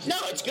too much. No,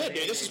 it's good,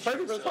 dude. This is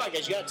perfect for the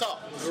podcast. You got to talk.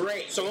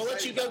 Great. So we'll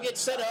let you go get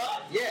set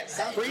up. Yeah,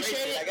 sounds Appreciate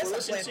great. it. I guess We'll I'm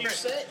listen playing to your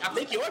first. set. I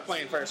think you are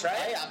playing first,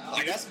 right?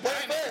 I guess play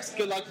first.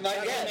 Good luck tonight.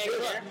 Yeah, man. good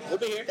Good luck. luck. We'll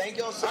be here. Thank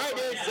you all so All right,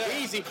 much.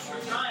 dude. Easy.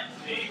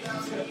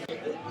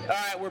 All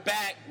right, we're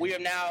back. We are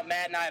now,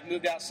 Matt and I have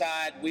moved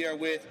outside. We are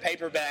with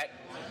Paperback.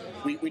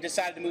 We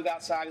decided to move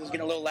outside. It was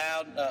getting a little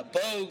loud.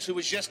 Bogues, who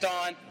was just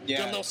on,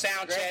 doing a little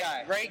sound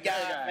check. Great guy.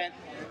 Man.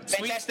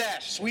 Sweet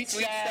stash. Sweet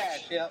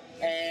stash. Yep.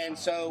 And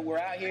so we're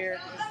out here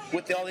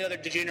with all the other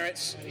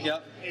degenerates.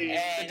 Yep.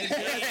 And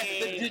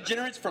The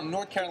degenerates from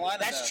North Carolina.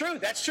 That's true.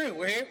 That's true.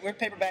 We're here. We're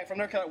Paperback from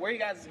North Carolina. Where are you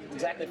guys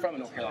exactly from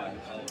in North Carolina?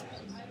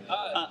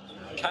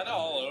 Kind of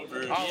all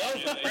over. All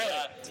over?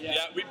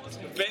 Yeah,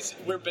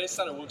 we're based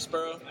out of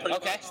Wilkesboro, pretty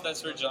Okay. much.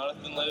 That's where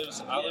Jonathan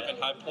lives. I live in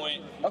High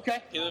Point.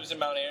 Okay. He lives in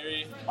Mount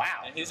Airy. Wow.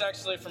 And he's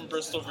actually from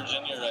Bristol,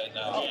 Virginia right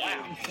now. Oh,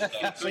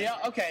 wow. So, yeah,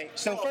 okay.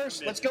 So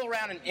first, let's go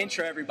around and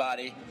intro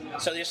everybody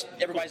so just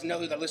everybody know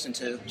who they listen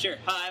to. Sure.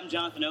 Hi, I'm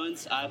Jonathan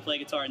Owens. I play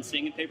guitar and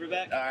sing in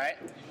Paperback. All right.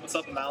 What's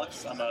up, I'm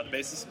Alex. I'm the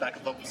bassist,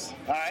 backup vocals.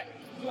 All right.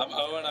 I'm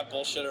Owen. I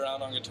bullshit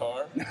around on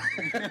guitar.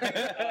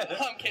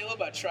 I'm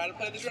Caleb. I try to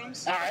play the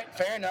drums. All right.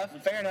 Fair enough.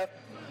 Fair enough.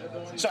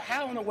 So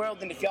how in the world,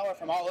 then, if y'all are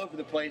from all over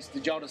the place,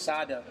 did y'all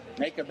decide to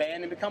make a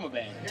band and become a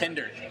band?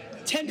 Tinder.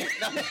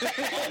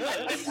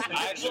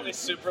 I actually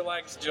super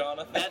liked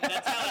Jonathan.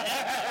 That's how it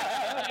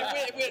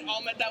happened. If we had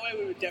all met that way,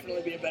 we would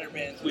definitely be a better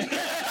band. We'd be a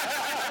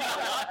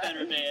lot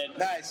better band.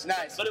 Nice.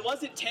 But it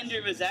wasn't Tinder.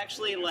 It was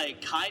actually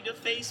like kind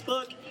of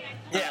Facebook.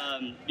 Yeah.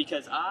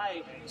 Because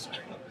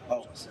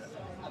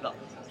about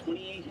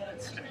 28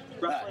 minutes,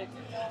 roughly.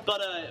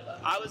 But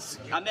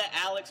I met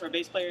Alex, our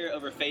bass player,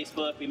 over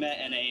Facebook. We met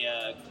in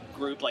a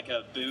group, like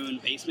a Boone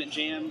basement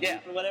jam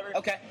group or whatever.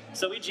 Okay.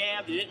 So we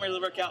jammed. It didn't really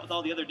work out with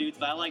all the other dudes,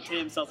 but I liked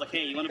him, so I was like,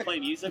 hey, you want to play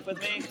music with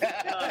me?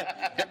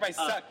 Everybody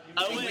sucked.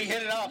 Owen, We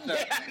hit it off, though.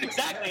 Yeah,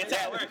 exactly. That's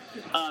how it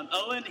worked.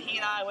 Owen, he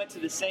and I went to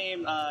the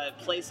same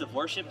place of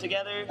worship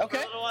together for a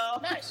little while.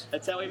 Nice.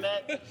 That's how we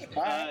met.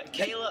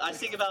 Kayla, I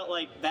sing about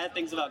like bad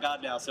things about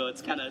God now, so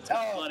it's kind of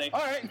funny.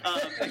 All right.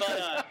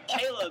 But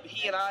Caleb,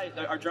 he and I,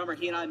 our drummer,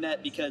 he and I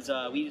met because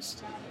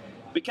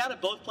we kind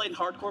of both played in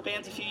hardcore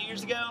bands a few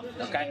years ago.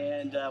 Okay.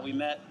 And we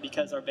met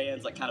because our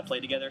bands like kind of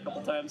played together a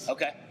couple times.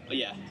 Okay. But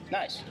yeah.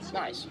 Nice.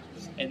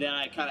 And then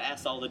I kind of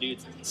asked all the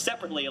dudes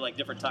separately, like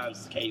different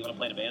times, okay, you want to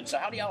play in a band? So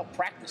how do y'all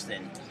practice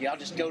then? Do y'all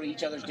just go to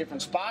each other's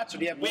different spots, or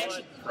do you have We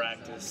actually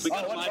practice. We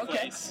go to my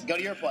place. Go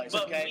to your place.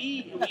 But okay.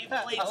 we've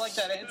played. I like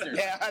that answer.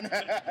 Yeah.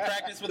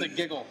 Practice with a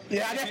giggle.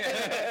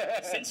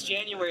 Yeah. Since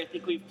January, I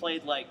think we've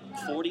played like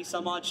 40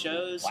 some odd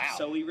shows. Wow.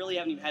 So we really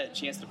haven't even had a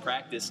chance to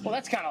practice. Well,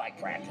 that's kind of like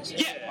practice.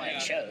 Playing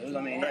shows. I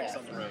mean, Practice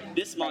on the road.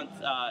 This month,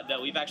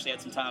 that we've actually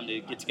had some time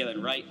to get together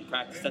and write and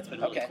practice. That's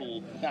been really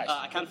cool. Nice.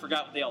 I kind of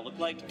forgot what they all look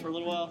like for a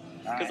little while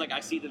because like I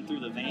see them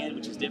through the van,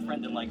 which is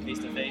different than like face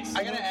to face.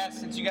 I gotta ask,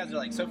 since you guys are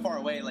like so far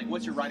away, like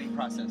what's your writing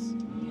process?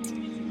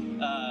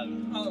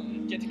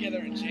 Get together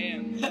and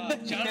jam.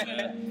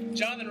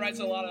 Jonathan writes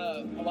a lot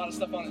of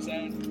stuff on his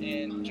own,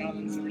 and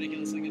Jonathan's a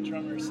ridiculously good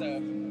drummer, so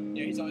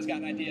he's always got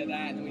an idea of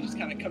that, and we just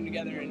kind of come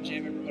together and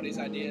jam everybody's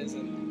ideas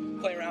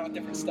and play around with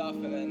different stuff,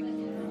 and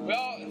then we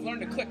all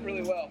learned to click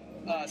really well.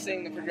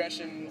 Seeing the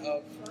progression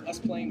of us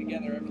playing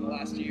together over the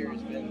last year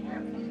has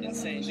been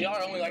insane. So y'all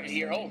are only like a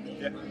year old.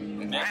 Yeah.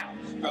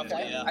 Roughly,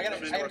 yeah. I got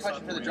a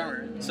question for the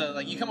drummer. So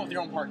like you come up with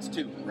your own parts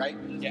too, right?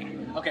 Yeah.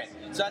 Okay.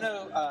 So I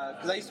know,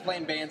 because I used to play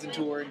in bands and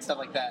tour and stuff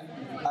like that.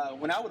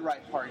 When I would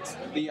write parts,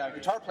 the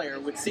guitar player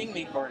would sing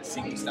me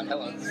stuff.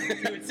 Hello.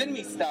 He would send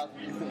me stuff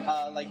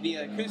like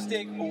via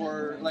acoustic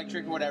or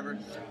electric or whatever,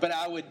 but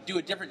I would do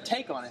a different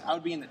take on it. I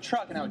would be in the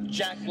truck and I would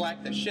jack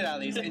black the shit out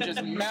of these and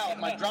just mount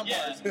my drum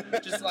parts,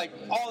 just like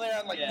all there.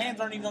 I'm like hands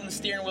aren't even on the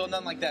steering wheel,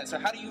 nothing like that. So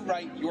how do you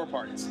write your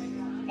parts?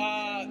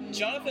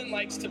 Jonathan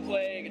likes to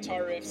play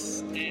guitar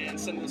riffs and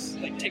send us,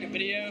 like, take a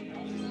video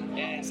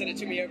and send it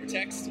to me over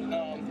text.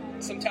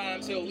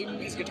 Sometimes he'll loop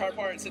his guitar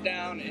part and sit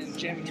down and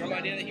jam a drum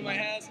idea that he might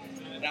have.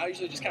 And I'll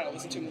usually just kind of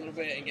listen to him a little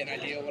bit and get an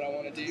idea of what I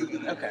want to do,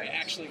 and then we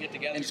actually get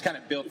together. And just kind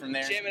of build from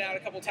there. Jam it out a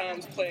couple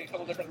times, play a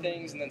couple different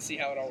things, and then see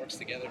how it all works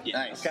together. Yeah.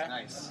 Nice. Okay.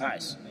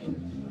 Nice.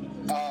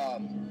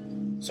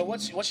 So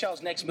what's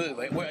y'all's next move?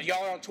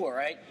 Y'all are on tour,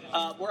 right?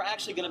 We're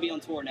actually going to be on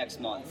tour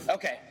next month.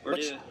 Okay.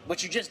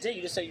 What you just did?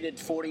 You just said you did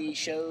 40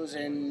 shows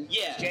in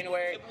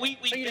January.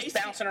 So you're just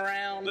bouncing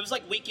around. It was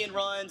like weekend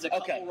runs, a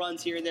couple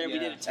runs here and there. We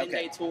did a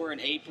 10-day tour in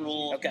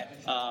April. Okay.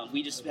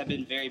 We just have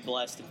been very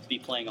blessed to be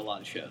playing a lot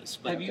of shows.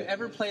 But Have you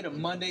ever played a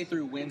Monday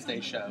through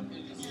Wednesday show?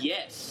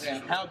 Yes.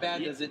 How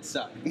bad does it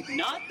suck?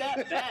 Not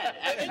that bad.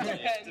 It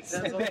depends.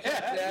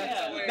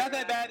 Not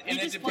that bad, and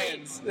it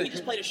depends. We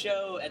just played a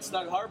show at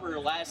Snug Harbor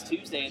last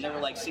Tuesday, and there were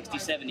like 60,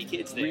 70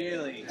 kids there.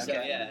 Really? So,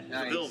 yeah.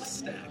 The bill was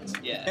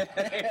stacked. Yeah.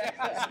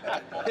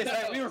 It's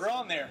like we were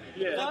on there.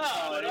 Yeah.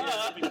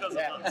 No. Because of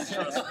us.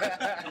 Trust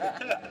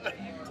me.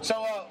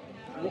 So,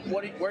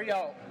 where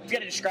y'all? If you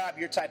had to describe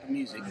your type of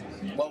music,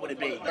 what would it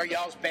be? Or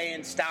y'all's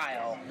band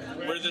style?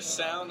 We're the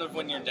sound of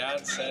when your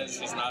dad says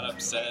he's not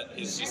upset,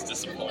 he's just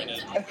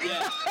disappointed.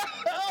 Yeah.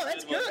 Oh,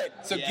 that's good.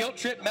 So guilt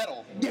trip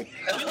metal. You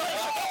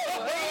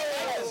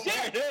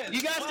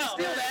guys can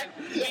steal that.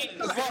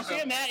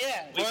 Yeah, Matt.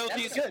 Yeah.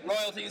 Royalties. That's good.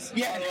 Royalties.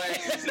 Yeah.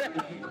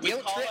 We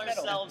call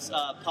ourselves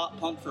pop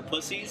punk for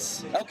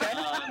pussies. Okay.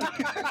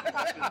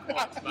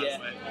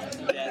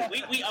 Yeah.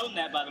 We own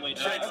that, by the way.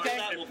 Try to steal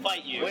that, we'll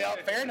fight you. Well,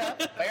 fair enough.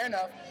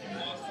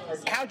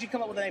 How'd you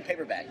come up with the name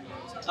Paperback?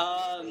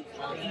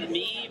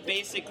 Me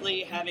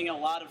basically having a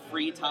lot of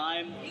free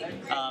time.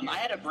 I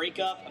had a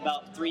breakup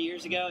about 3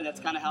 years ago, and that's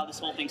kind of how this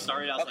whole thing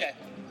started. I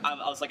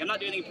was like, I'm not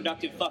doing anything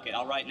productive. Fuck it,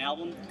 I'll write an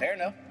album. Fair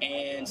enough.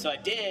 And so I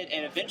did,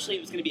 and eventually it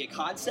was going to be a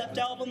concept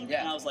album.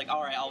 Yeah. And I was like,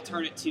 all right, I'll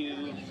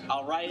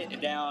write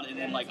it down, and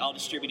then I'll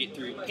distribute it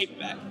through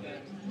Paperback.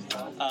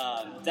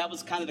 That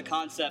was kind of the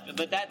concept,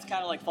 but that's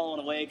kind of like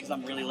falling away because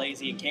I'm really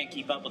lazy and can't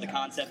keep up with a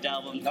concept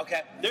album.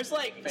 Okay. There's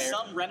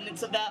some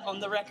remnants of that on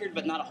the record,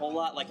 but not a whole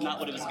lot, not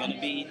what it was going to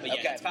be. But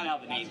yeah, that's kind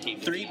of how the name came.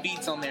 3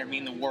 beats on there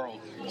mean the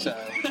world. So.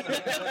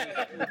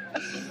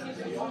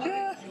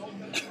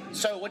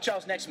 So, what's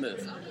y'all's next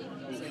move?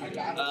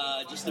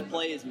 Just to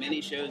play as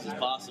many shows as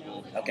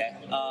possible. Okay.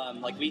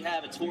 We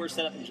have a tour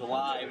set up in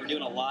July. We're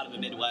doing a lot of the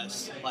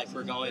Midwest.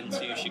 We're going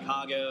to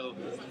Chicago,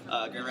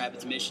 Grand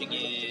Rapids,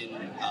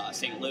 Michigan,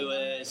 St.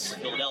 Louis,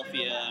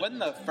 Philadelphia. Wasn't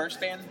the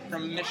first band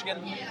from Michigan?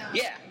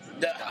 Yeah.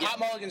 The Hot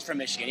Mulligan's from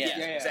Michigan. Yeah,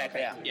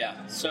 exactly.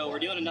 Yeah. So we're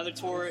doing another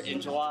tour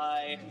in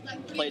July.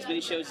 Play as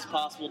many shows as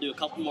possible. Do a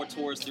couple more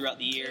tours throughout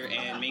the year,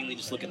 and mainly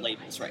just look at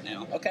labels right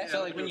now. Okay.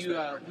 So when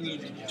you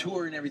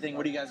tour and everything,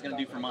 what are you guys gonna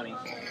do for money?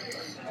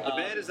 The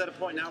band is at a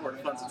point now where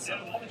it funds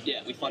itself.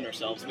 Yeah, we fund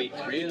ourselves.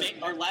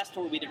 Our last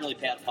tour, we didn't really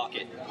pay out of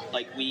pocket.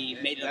 We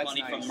made the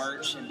money from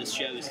merch and the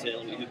shows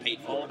who paid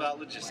for it. All about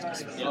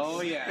logistics. Yes.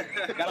 Oh yeah,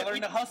 gotta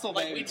learn to hustle,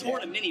 baby. We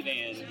toured a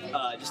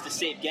minivan just to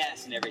save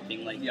gas and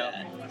everything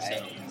that.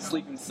 So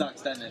sleeping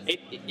sucks, doesn't it?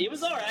 It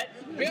was all right.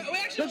 We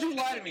actually, don't you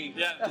lie to me.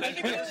 Yeah, I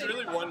think it was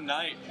really one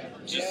night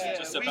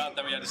just about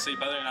that we had to sleep.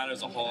 Other than that, it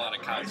was a whole lot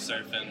of couch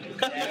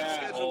surfing.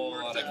 Yeah. A whole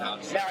lot of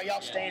couch surfing. Now, are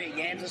y'all staying at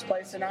YAMS'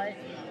 place tonight?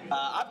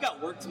 I've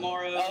got work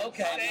tomorrow. Oh,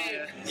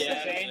 okay.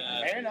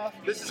 Fair enough.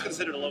 This is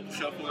considered a local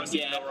show for us.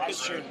 Yeah,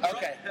 that's true.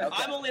 Okay.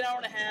 I'm only an hour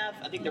and a half.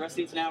 I think the rest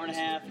of it's an hour and a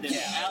half. And then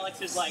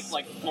Alex is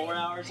like 4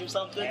 hours or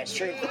something. That's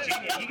true.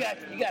 You got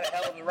a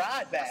hell of a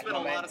ride back. I spent a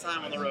lot of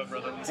time on the road,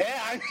 brother.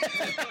 Yeah.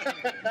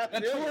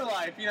 That's tour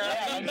life, you know.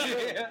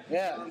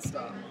 Yeah.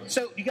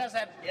 So, you guys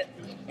have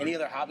any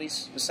other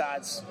hobbies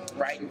besides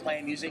writing,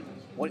 playing music?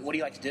 What do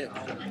you like to do?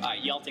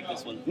 Y'all take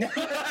this one.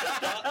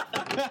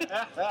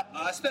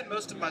 I spend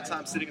most of my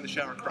time sitting in the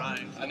shower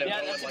crying. I know.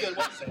 Yeah, that's a good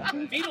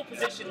one. Fetal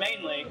position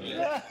mainly.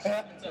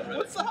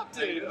 What's up,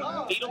 dude?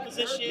 Oh, fetal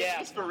position.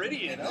 Yeah. It's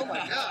Viridian. Oh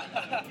my god.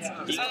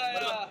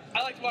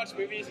 I like to watch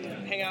movies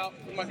and hang out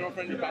with my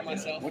girlfriend or by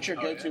myself. What's your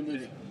go-to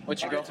movie?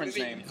 What's your girlfriend's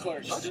name?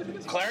 Clerks.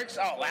 Clerks?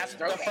 Oh, last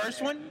the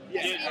first one?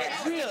 Yeah.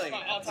 Really?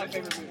 My all-time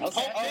favorite movie.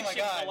 Okay. Oh my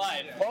god.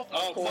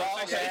 Of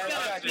course.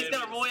 He's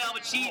got a Royale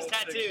with cheese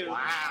tattoo.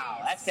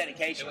 Wow, that's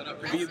dedication.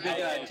 Are you a big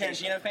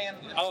Tarantino fan?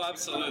 Oh,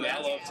 absolutely. I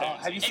love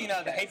Have you seen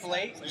The Hateful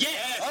Eight?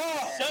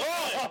 Yes! So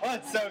good.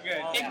 It's so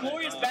good.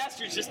 Inglourious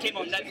Bastards just came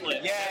on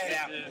Netflix.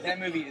 Yeah. That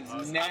movie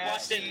is nasty. I've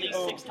watched it at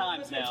least 6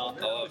 times now.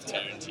 I love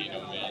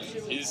Tarantino, man.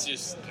 He's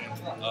just,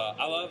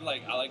 I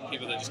like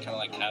people that just kind of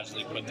like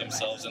casually put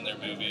themselves in their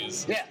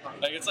movies. Yeah.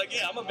 Like it's like,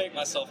 yeah, I'm gonna make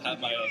myself have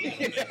my own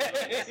movie.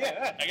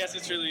 I guess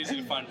it's really easy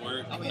to find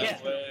work that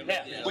way.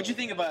 Yeah. What'd you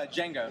think of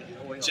Django?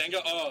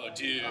 Django, oh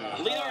dude.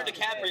 Leonardo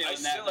DiCaprio I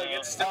in that, still like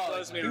it still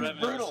blows me to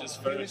reminisce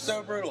He was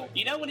so brutal.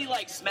 You know when he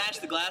like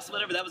smashed the glass or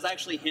whatever? That was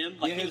actually him.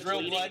 Like he his was real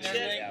bleeding blood and shit.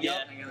 everything?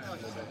 Yeah.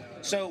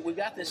 So we've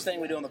got this thing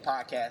we do on the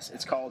podcast.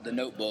 It's called The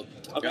Notebook.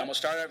 Okay. I'm going to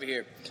start over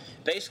here.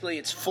 Basically,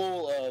 it's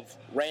full of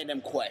random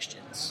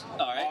questions.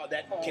 All right.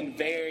 That can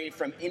vary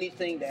from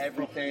anything to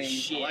everything.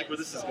 Shit. I like where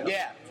this is going.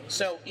 Yeah.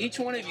 So each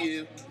one of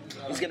you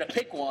is going to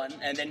pick one,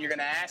 and then you're going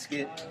to ask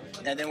it,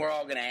 and then we're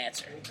all going to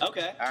answer.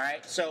 Okay. All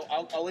right? So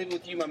I'll leave it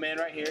with you, my man,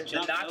 right here.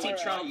 John, The Nazi no,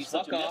 Trump, you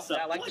such fuck a off. mess up.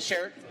 I like the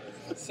shirt.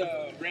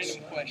 So,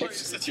 random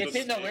questions. It's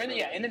in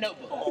the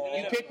notebook.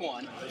 You pick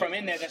one from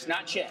in there that's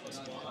not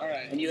checked, All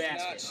right. and you It's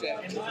ask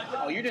not it. checked.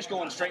 Oh, you're just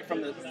going straight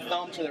from the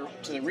thumb to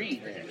the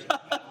reed there.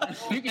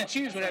 You can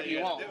choose whatever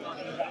you want.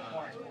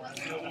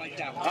 I don't like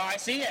that one. Oh, I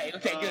see. Yeah.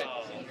 Okay, good.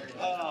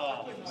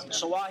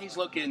 So while he's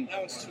looking, That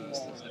one's too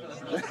long.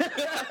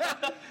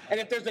 and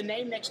if there's a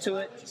name next to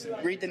it,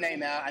 read the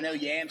name out. I know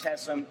Yams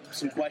has some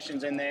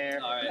questions in there.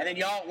 All right. And then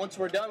y'all, once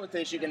we're done with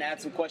this, you can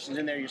add some questions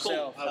in there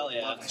yourself. Cool. Hell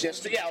yeah.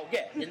 Just and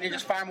then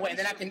just fire them away, and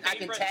then I can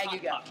Favorite tag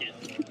you Hot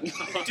guys.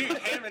 Pocket. Dude,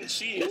 ham and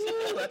cheese.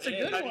 Ooh, that's a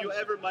good Have one. you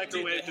ever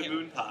microwaved a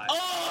moon pie?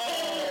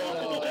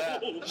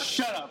 Oh!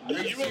 Shut up. Are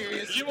you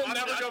serious? You will I'm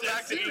never not go dead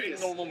back to eating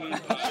serious. normal moon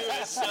pie.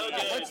 It's so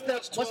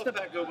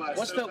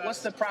good.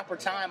 What's the proper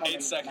time on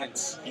 8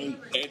 seconds. 8.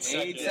 8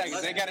 seconds. 8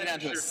 seconds. They got it down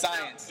to a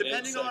science.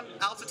 Depending on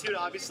altitude,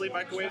 obviously,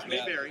 microwaves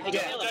may vary.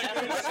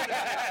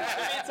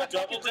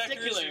 Double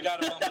deckers, you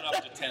gotta bump it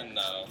up to 10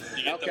 though.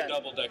 You get Okay. the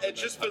double decker. And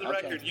just for the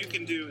record, you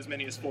can do as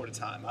many as 4 at a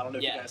time. I don't know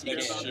if you guys care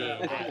That's about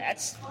true.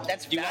 that.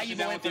 That's Do you wash it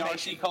valuable down with the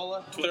information. RC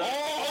Cola?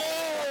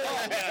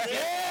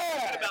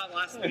 Yeah. About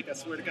last week, I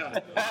swear to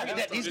God.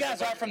 These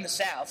guys are from the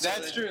South. So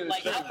That's true.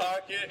 Like,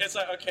 It's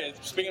like, okay,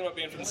 speaking about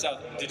being from the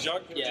South,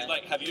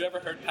 have you ever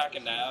heard Pack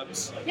of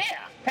Nabs? yeah,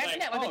 packing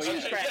that with the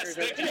cheese crackers.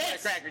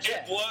 Yes, Crackers,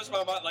 it blows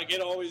my mind. Like,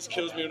 it always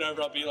kills me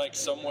whenever I'll be like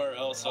somewhere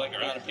else, like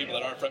around people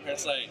that aren't from here.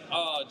 It's like,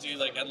 oh, dude,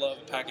 like I love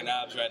a pack of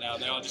Nabs right now.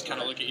 And they all just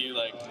kind of look at you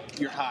like,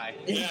 You're high.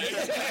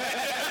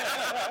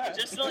 yeah.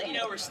 just to let you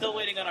know, we're still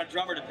waiting on our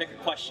drummer to pick a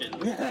question.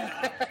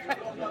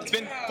 It's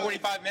been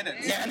 45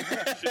 minutes.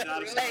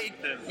 Hey,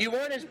 you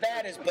weren't as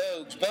bad as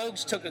Bogues.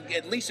 Bogues took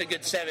at least a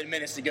good 7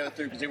 minutes to go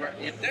through because they were.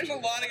 There's a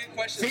lot of good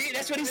questions. See,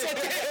 that's what he said.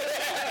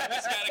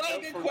 Just A gotta lot go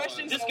of good for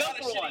questions. Just and a go lot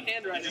of for shitty one.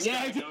 handwriting.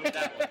 Yeah.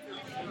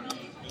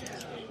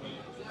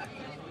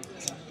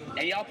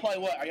 And y'all play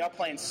what? Are y'all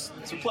playing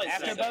after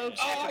second. Bogues?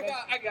 Oh,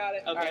 I got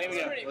it. Okay. It's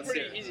here we go.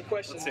 pretty easy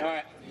question. All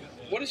right.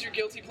 What is your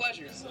guilty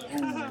pleasure?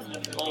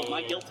 Oh,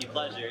 my guilty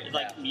pleasure.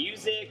 Like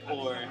music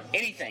or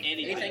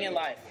Anything in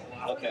life.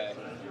 Okay.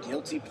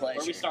 Guilty Where are we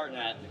pleasure. starting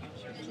at?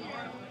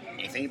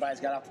 If anybody's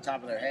got off the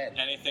top of their head.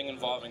 Anything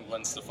involving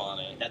Gwen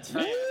Stefani. That's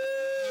fair.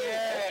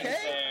 Okay.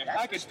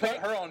 I could put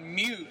her on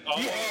mute.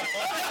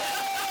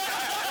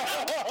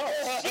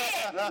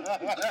 Damn!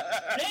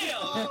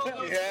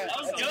 That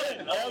was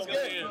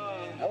good.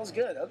 That was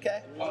good.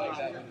 Okay. I like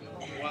that.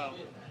 Wow.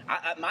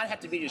 I might have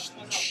to be just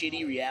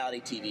shitty reality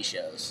TV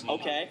shows.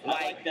 Okay, I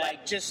like that.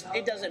 Like just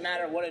it doesn't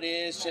matter what it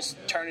is, just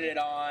turning it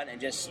on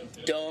and just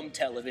dumb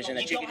television.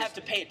 You That don't can have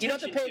just- to pay You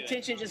don't have to attention pay to it.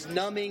 attention. Just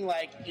numbing.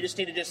 Like you just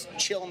need to just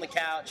chill on the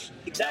couch.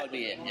 That would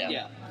be it.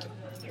 Yeah.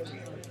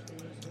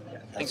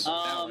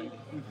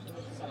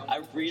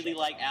 I really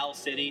like Owl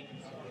City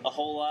a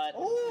whole lot.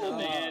 Ooh.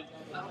 Man.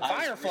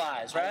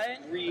 Fireflies, right?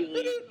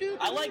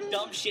 I like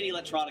dumb, shitty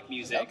electronic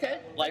music. Okay,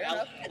 Like, fair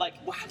enough.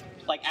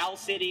 like Owl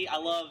City. I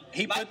love.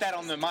 He put that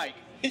on the mic.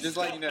 Just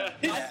letting you know.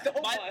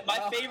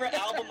 My favorite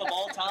album of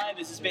all time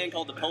is this band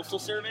called the Postal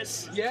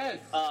Service. Yes.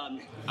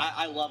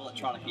 I love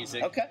electronic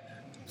music. Okay.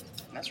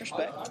 That's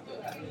respect.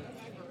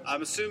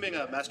 I'm assuming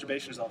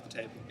masturbation is off the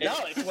table. No,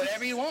 it's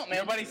whatever you want, man.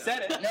 Nobody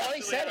said it. Nobody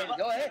said it.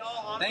 Go ahead.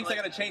 Thanks, I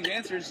gotta change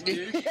answers,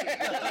 dude.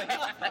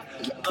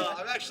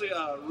 I'm actually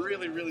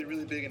really, really,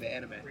 really big into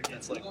anime.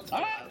 That's like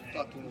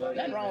fucking love it.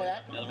 Nothing wrong with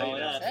that. Nothing wrong with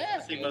that. Yeah. I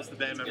think most of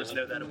the band members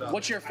know that about.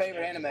 What's your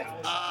favorite anime?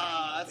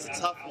 That's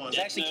a tough one. It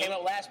actually came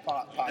up last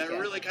podcast. That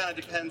really kind of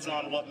depends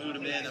on what mood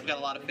I'm in. I've got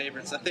a lot of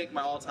favorites. I think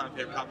my all-time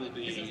favorite probably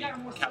be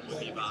Cowboy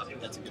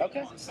Bebop. That's a good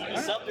Okay. one.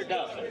 Subbed or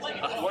dubbed?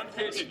 One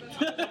page.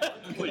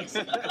 Please.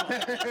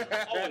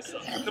 Always so.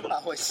 Come on.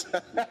 Always.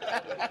 All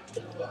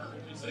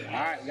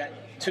right, we got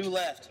 2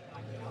 left.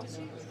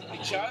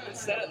 Like Jonathan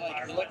said it,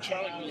 like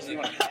electronic music.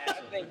 I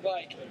think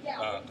like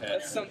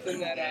that's something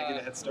that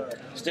head start.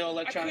 Still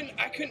electronic.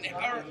 I couldn't,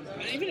 or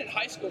even in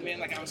high school, man.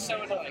 Like I was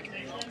so into like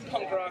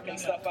punk rock and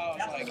stuff. I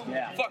was like,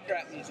 fuck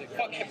rap music,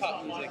 fuck hip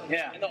hop music.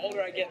 Yeah. And the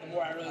older I get, the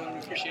more I really learn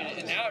to appreciate it.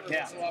 And now every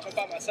once in a while, if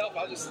I'm by myself,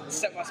 I'll just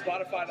set my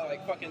Spotify to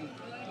like fucking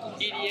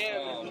EDM.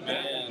 Oh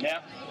man.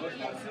 Yeah.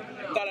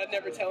 Thought I'd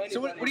never tell anybody.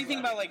 So what do you think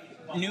about like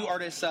new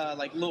artists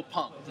like Lil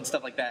Pump and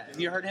stuff like that? Have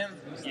you heard him?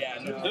 Yeah.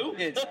 No. Who?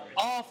 It's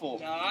awful.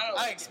 No,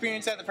 I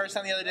experienced that the first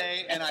time the other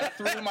day, and I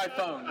threw my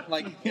phone.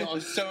 Like, I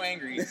was so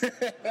angry.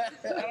 I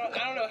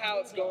don't know how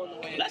it's going the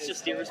way That's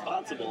just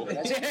irresponsible.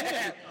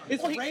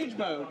 It's range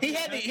mode. He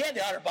had the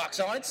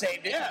OtterBox on it,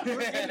 saved it. Yeah, we're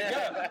good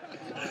to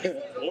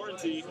go.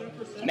 Warranty.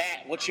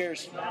 Matt, what's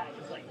yours?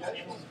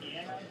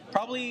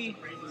 Probably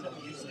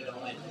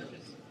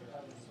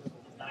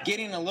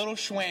getting a little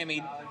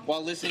schwammied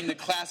while listening to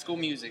classical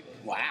music.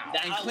 Wow.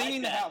 And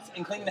cleaning the house.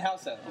 And cleaning the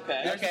house up.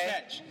 Okay. There's a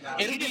catch.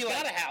 It'll be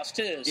got a house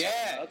too. So.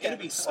 Yeah. Okay. It'll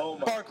be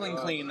sparkling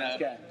clean though.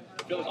 Okay.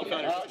 Got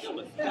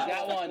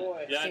one.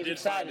 Yeah, I Seems did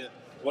find it.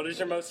 What is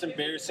your most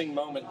embarrassing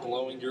moment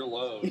blowing your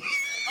load?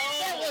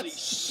 Holy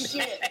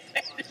shit.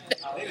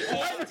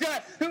 I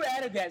forgot who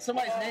added that.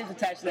 Somebody's name's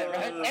attached to that,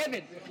 right?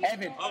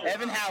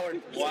 Evan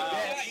Howard. Wow.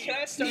 Can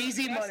I start?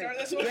 Easy can I money. start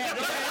this one?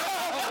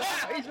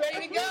 Yeah. He's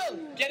ready to go.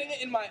 Getting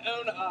it in my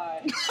own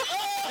eye.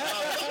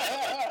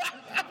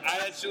 I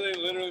actually,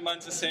 literally,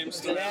 mine's the same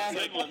story. Yeah.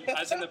 I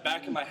was in the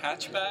back of my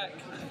hatchback,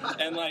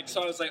 and like,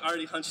 so I was like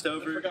already hunched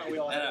over, and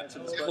I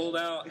pulled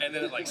out, and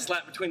then it like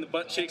slapped between the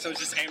butt cheeks. I was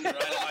just aiming right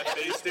at my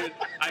face, dude.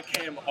 I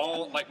came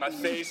all like my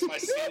face, my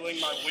ceiling,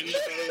 my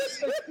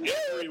windows,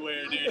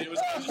 everywhere, dude. I was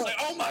just like,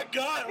 oh my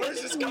god,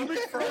 where's this coming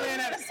from?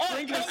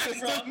 Sprinkler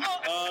system.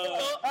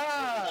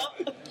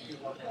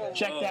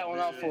 Check that one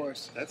out for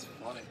us. That's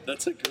funny.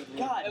 That's a good one.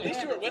 God, At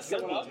least you were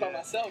whistling when I was by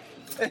myself.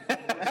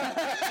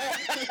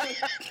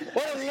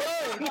 What a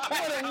load!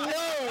 What a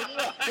load!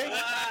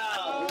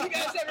 Wow. You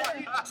guys ever?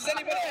 Does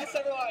anybody else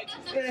ever like?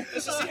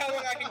 Let's just see how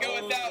long I can go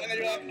without, and then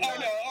you're like,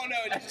 oh no,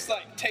 and you just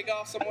like take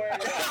off somewhere.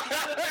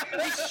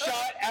 And He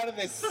shot out of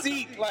the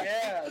seat. Like,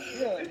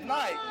 good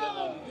night.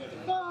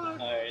 All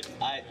right,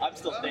 I'm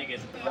still thinking.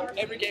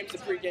 every game's a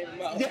pre-game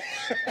amount.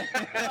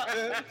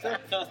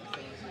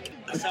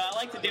 So I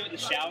like to do it in the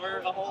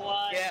shower a whole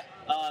lot. Yeah.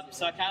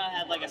 So I kind of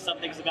had like a "Some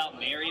Things About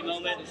Mary"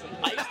 moment.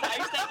 I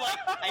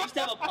used to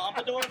have a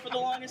pompadour for the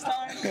longest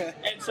time,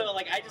 and so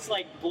like I just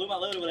like blew my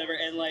load or whatever,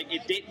 and like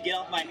it didn't get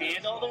off my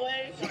hand all the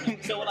way.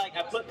 So when like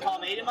I put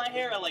pomade in my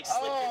hair, I like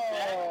slipped it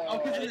back.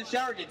 Oh, because in the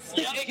shower gets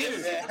sticky.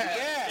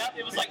 Yep,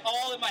 it was like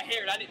all in my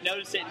hair, and I didn't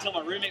notice it until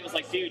my roommate was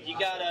like, "Dude, you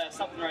got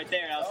something right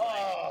there," and I was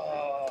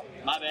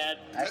like, "My bad."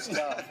 That's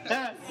tough.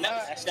 That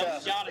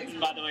was Jonathan,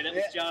 by the way. That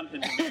was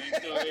Jonathan's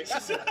Mary story.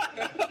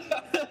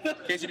 In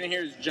case you didn't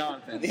hear, it's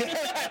Jonathan.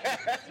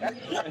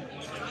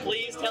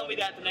 Please tell me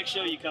that the next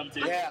show you come to.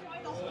 Yeah.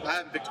 I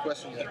haven't picked a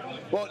question yet.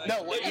 Well,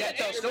 no, you got to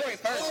tell a story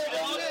first.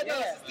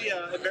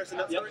 The embarrassing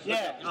nut story?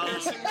 Yeah.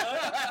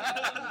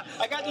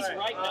 I got this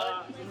right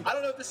nut. I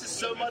don't know if this is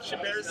so much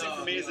embarrassing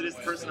for me as it is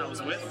the person I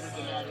was with.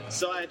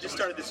 So I just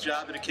started this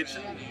job in a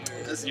kitchen.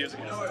 This is years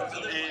ago.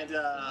 And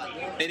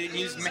they didn't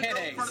use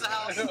mayonnaise. In front of the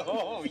house.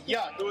 Oh,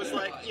 yuck. It was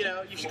like,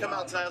 you should come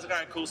out tonight. I was like, all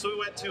right, cool. So we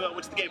went to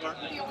the gay bar.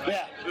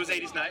 Yeah. It was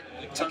 80s night.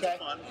 Tons of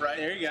fun, right?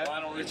 There you go.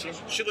 Lionel Richie.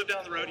 She lived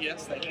down the road,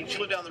 yes. Thank you. She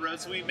lived down the road,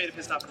 so we made a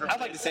pit stop at her I'd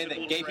like to say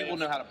that gay people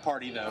know how to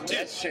party, though.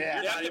 Yes.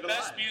 Yeah, the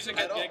best music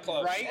at gay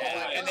clubs. Right?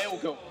 And they will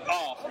go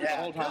off the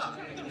whole time.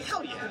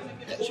 Hell yeah.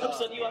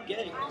 Joke's on you, I'm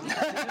gay.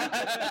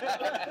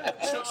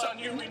 Joke's on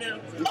you, we knew.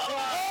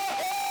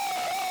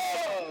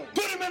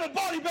 Put him in a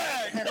body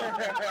bag!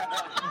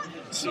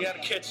 She got a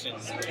kitchen. All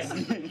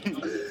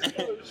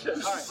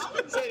right.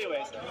 So,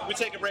 anyways, we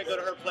take a break, go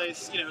to her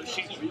place.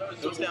 She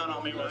goes down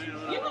on me, blow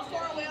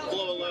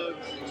a load,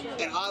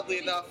 and oddly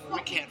enough, we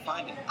can't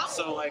find it.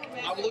 So,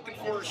 I'm looking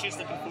for her, she's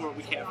looking for it.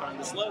 We can't find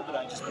this load that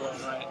I just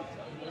blown, right?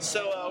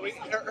 So,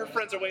 her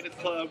friends are waiting at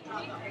the club.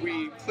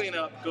 We clean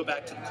up, go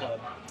back to the club,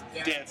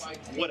 dance,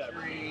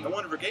 whatever. And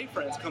one of her gay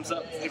friends comes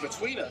up in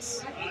between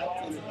us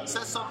and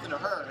says something to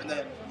her, and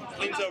then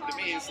leans over to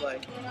me and is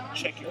like,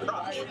 "Check your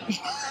crotch."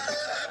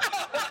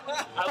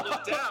 I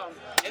look down,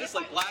 and it's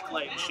like black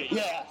light and shit.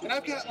 Yeah. And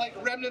I've got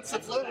remnants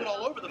of fluid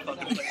all over the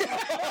fucking place.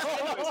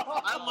 Anyways,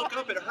 I look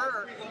up at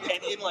her,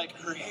 and in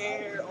her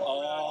hair,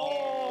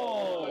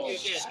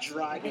 it's just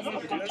dry, and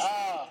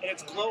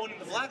it's glowing in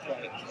the black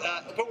light.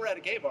 But we're at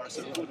a gay bar,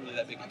 so it wasn't really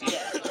that big a deal.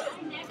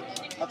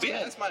 But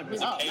yeah, that's my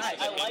reason. Oh, nice.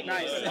 I like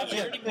it. I'm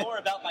learning more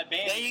about my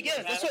band. There you go.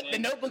 That's what the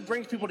Notebook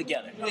brings people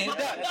together. It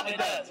does. It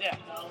does. Yeah.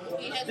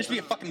 There should be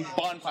a fucking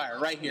bonfire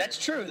right here. That's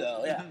true,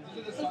 though. Yeah.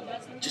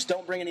 Just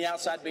don't bring any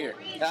outside beer.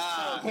 We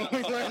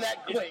learned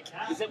that quick.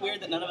 Is it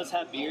weird that none of us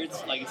have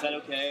beards? Like, is that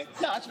okay?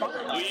 No, that's fine.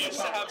 We used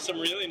to have some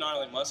really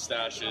gnarly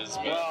mustaches.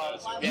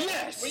 But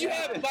Yes. When you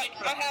have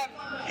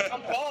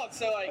I'm bald,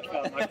 so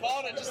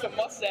bald and just a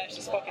mustache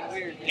is fucking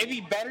weird. It'd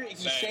be better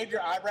if you shaved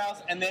your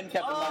eyebrows and then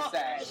kept a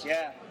mustache.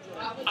 Yeah.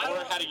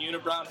 Or had a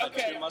unibrow and had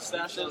Okay. 2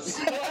 mustaches.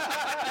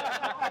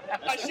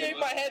 I shaved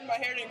my head and my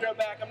hair didn't grow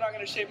back. I'm not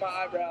going to shave my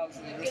eyebrows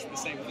and risk the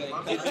same thing.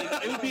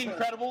 It would be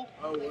incredible.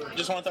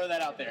 Just want to throw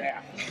that out there.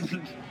 Yeah.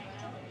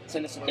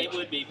 Send us a It picture.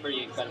 would be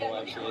pretty incredible,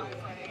 actually.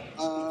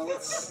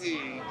 Let's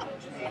see.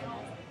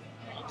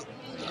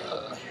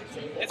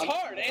 It's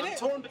hard, ain't I'm it?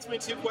 torn between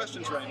 2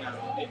 questions right now.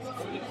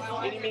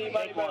 Itty, meeny,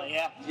 miny, Well, moe.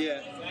 yeah.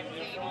 Yeah.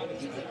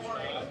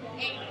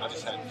 I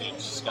just had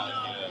pubes.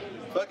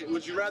 Fuck it.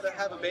 Would you rather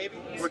have a baby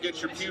or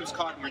get your pubes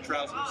caught in your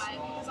trousers?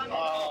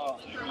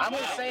 I'm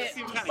going to say it.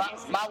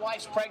 My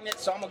wife's pregnant,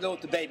 so I'm going to go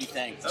with the baby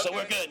thing. So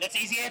we're good. That's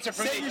an easy answer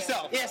for me. Save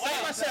yourself. Yeah,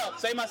 save myself.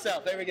 Save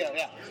myself. There we go.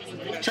 Yeah.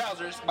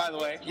 Trousers, by the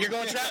way. You're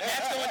going trousers.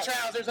 That's going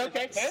trousers.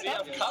 Okay. See,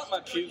 I've caught my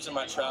pubes in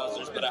my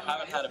trousers, but I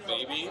haven't had a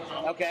baby.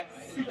 Okay.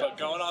 But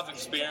going off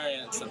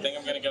experience, I think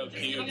I'm going to go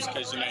pubes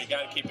because, you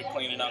got to keep it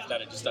clean enough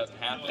that it just doesn't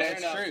happen. Fair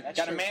That's enough. true. That's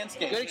Got a true.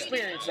 manscape. Good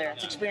experience there.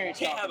 It's experience.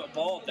 You can't talking. have a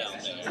ball down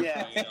there.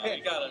 Yeah.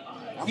 You got to...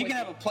 You can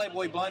have a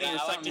Playboy bunny Yeah, or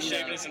I like something. to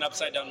shave it as an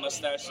upside-down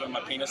mustache so when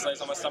my penis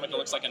lays on my stomach, it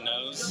looks like a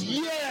nose.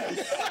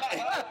 Yes.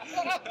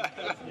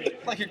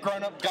 Like a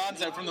grown-up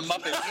Gonzo from the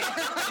Muppets.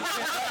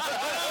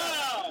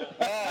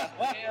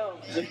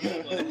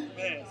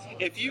 Man,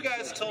 if you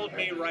guys told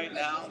me right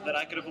now that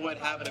I could avoid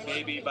having a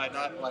baby by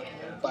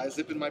by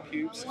zipping my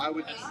pubes, I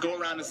would go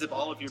around and zip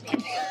all of your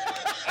pubes.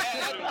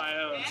 I do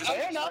my own. Just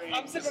Fair enough. straight.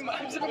 I'm zipping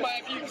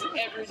my pubes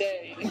every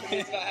day.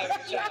 It's not having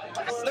a child.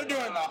 They're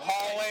doing the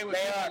hallway with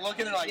people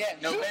looking. They're like,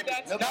 no baby.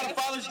 that's- Not on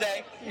Father's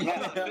Day.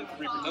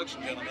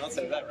 Reproduction, gentlemen. I'll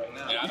say that right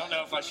now. Yeah, I don't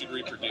know if I should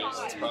reproduce.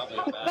 It's probably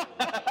bad.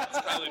 It's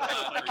probably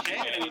bad for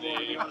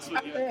humanity. I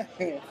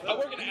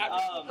work in an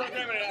after-school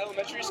program at an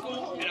elementary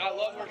school, and I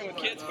love working with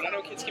kids, but I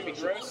know kids can be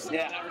gross.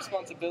 Yeah. That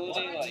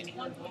responsibility, like,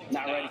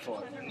 Not ready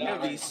for it. You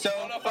would be so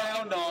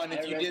frowned on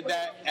if you did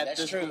that at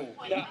That's this true. school.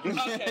 no,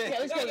 okay. Yeah,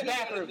 let's go to the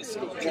Not bathroom. at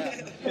school.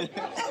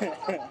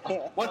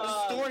 What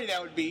the story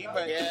that would be,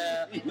 but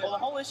Yeah. Well, the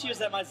whole issue is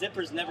that my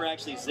zippers never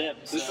actually zip.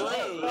 So, so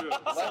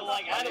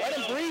like, I Let him don't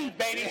know. breathe,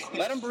 baby.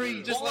 let him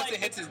breathe. Just Well, once it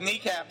hits his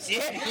kneecaps. We've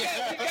got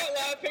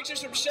live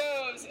pictures from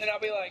shows, and I'll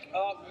be like,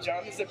 oh,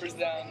 John, the zipper's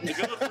down. If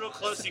you look real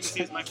close, you can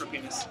see his micro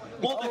penis.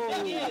 Well, the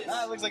thing is,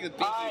 That looks like a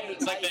pinky.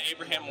 It's like the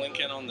Abraham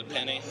Lincoln on the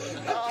penny.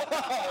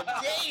 Oh,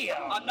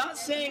 damn. I'm not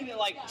saying that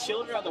like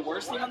children are the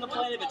worst thing on the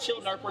planet, but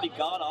children are pretty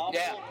god awful.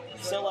 Yeah.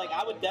 So like,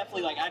 I would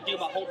definitely like, I'd do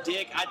my whole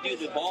dick, I'd do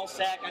the ball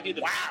sack, I'd do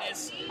the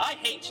penis. I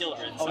hate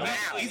children. So. Oh,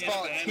 now he's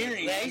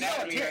volunteering. Yeah, he's Now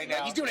volunteering. right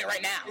now. He's doing it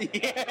right now.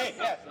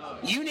 Yeah.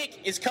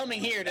 Eunuch is coming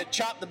here to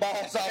chop the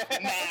balls off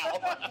now.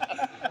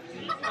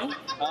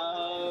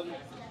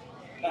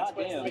 God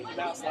damn. Mickey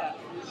Mouse laugh.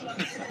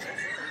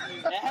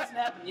 That hasn't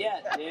happened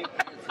yet, Dick.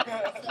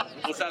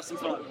 Let's have some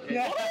fun.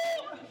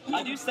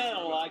 I do say that a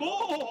lot.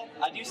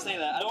 I do say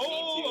that. I don't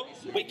mean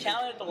to. We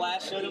counted the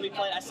last show that we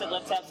played. I said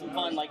let's have some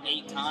fun like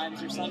 8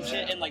 times or some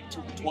shit in like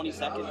 20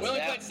 seconds. We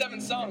only played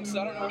 7 songs, so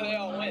I don't know where they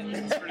all went.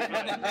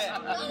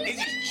 He's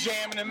just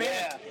jamming them in.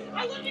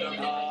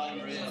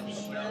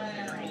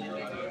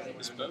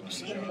 Is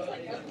Bogues?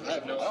 I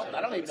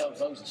don't even know if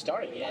Bogues has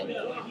started yet.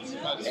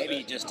 Maybe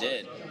he just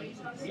did.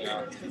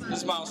 Yeah. This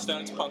is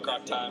Milestone. It's punk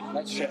rock time.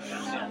 That's true.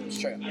 That's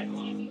true.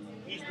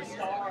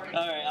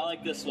 All right, I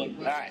like this one.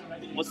 All right.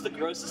 What's the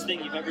grossest thing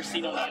you've ever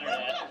seen on the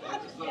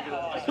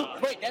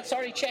internet? Wait, that's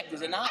already checked,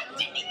 is it not?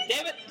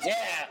 Damn it! Yeah.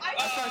 I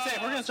was going to say,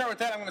 if we're going to start with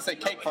that, I'm going to say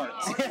cake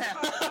farts. Yeah,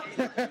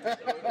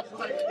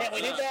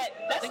 we did that. I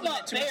That's think we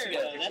not did 2 weeks fair,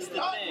 ago. though. That's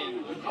the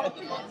thing.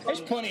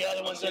 There's plenty of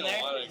other ones in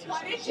there.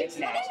 It's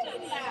nasty.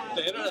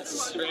 The internet's a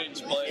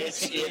strange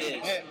place. It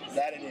is.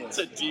 That it It's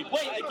is. a deep.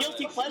 Wait, the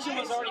guilty pleasure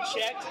was already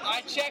checked.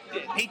 I checked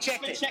it. He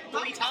checked It's it. been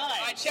checked 3 times.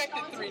 I checked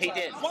it 3 He times.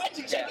 did. Why'd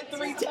you check it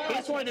 3 He times?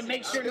 just wanted to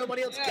make sure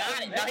nobody else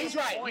got it. No, he's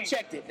right. He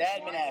checked it. That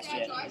hadn't been asked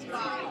yet.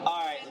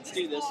 All right, let's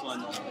do this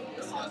one.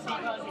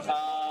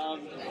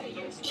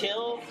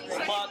 Kill,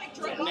 fuck,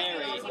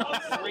 marry.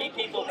 3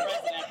 people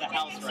present at the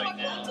house right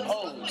now.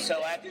 Oh, so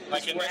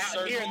Like in we're this out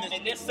circle? here in the.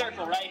 In this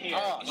circle right here.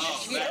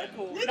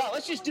 No,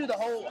 let's just do the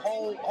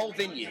whole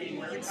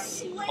venue.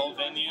 Whole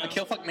venue. A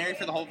kill, fuck, marry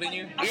for the whole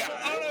venue? Yeah.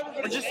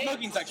 Or just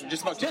smoking section?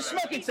 Just smoking Just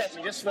smoking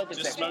section. Just smoking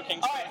Just section. smoking.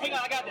 All right, hang on,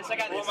 I got this.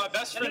 Well, my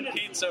best friend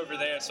Pete's over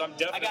there, so I'm I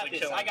definitely got this.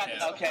 killing I got him.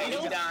 this. Okay,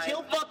 Kill, he's dying.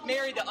 kill, fuck,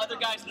 marry the other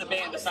guys in the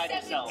band besides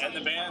yourself. And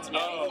the band's The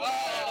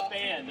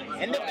band.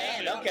 In the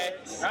band. Okay.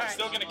 All I'm right.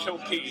 still gonna kill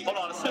Pete. Hold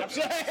on a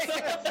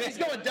second. He's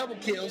going double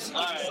kills.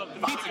 All right.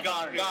 Pete's a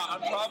goner. No,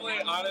 I'm probably,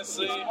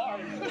 honestly,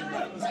 probably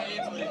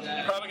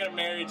gonna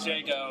marry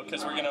Jago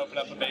because we're gonna open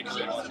up a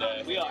bakery one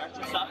day. We are.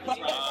 Stop. I'm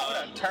going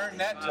to turn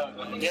that jug.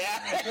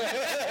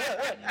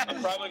 Yeah. I'm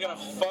probably gonna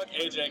fuck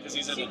AJ because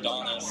he's an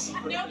Adonis.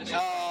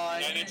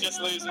 And it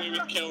just leaves me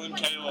with killing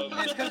Caleb.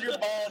 It's because you're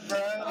bald, bro.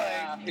 Like,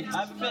 I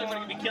have a feeling we're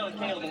gonna be killing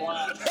Caleb a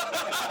lot. It's not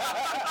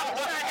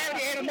having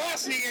the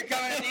animosity you're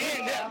coming at the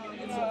end.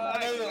 I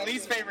know who the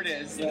least favorite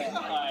is.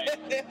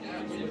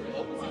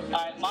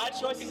 Alright, my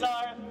choices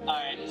are,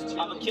 alright, I'm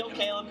gonna kill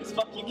Caleb because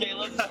fuck you,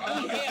 Caleb.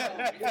 I'm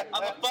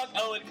gonna fuck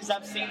Owen because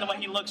I've seen the way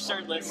he looks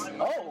shirtless.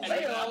 Oh, and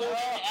then I'm gonna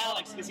kill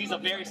Alex because he's a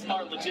very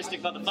smart,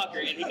 logistic motherfucker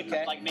and he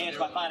can like manage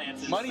my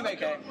finances.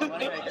 Moneymaker.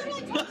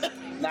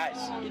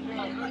 Nice.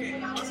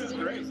 This is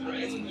great.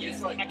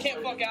 I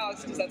can't fuck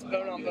Alex because that's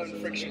bone-on-bone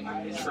friction.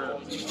 True.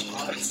 Need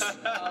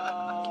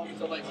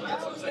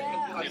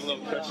a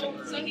little cushion.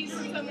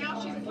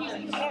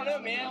 I don't know,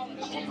 man.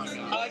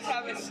 I like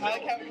having a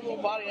little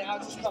body, and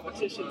Alex is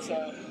competition,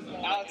 so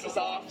Alex is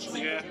off.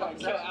 Yeah. I'm gonna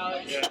kill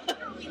Alex. Yeah.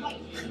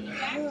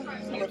 I'm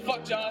gonna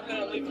fuck Jonathan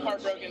and leave him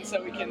heartbroken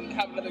so we can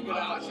have another good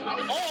Alex.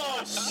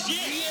 Oh,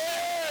 shit!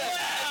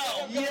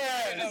 Wow!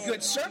 Yeah,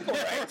 good circle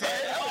right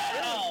there.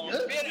 Wow.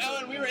 Me and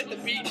Owen, we were at the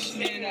beach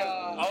in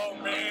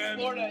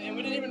Florida, and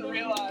we didn't even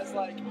realize,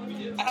 like,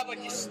 I have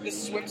like this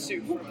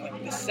swimsuit from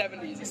like the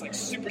 70s. It's like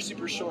super,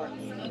 super short.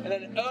 And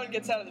then Owen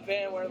gets out of the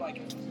van wearing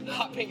like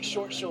hot pink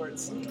short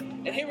shorts.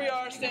 And here we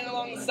are standing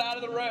along the side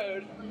of the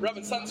road,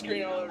 rubbing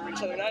sunscreen all over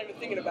each other, not even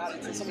thinking about it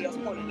until somebody else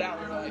pointed it out.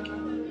 We were like,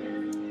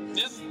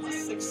 this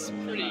looks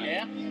pretty.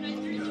 Yeah.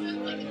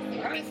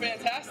 Pretty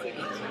fantastic.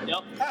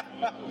 Yep.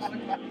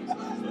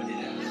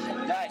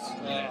 Nice.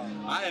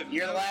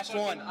 You're the last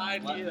one.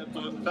 Idea,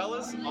 but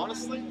fellas,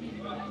 honestly,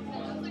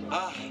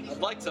 I'd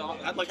like to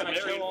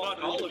marry and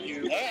fuck all of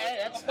you.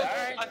 Yeah, that's all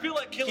right. I feel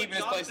like killing Keeping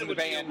his place Jonathan in the would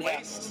be a band.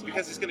 waste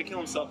because he's gonna kill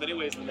himself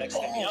anyways in the next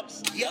 10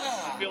 years. Yeah.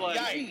 I feel like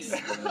Yep,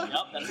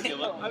 that's a good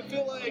one. I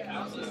feel like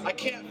I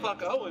can't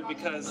fuck Owen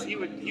because he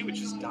would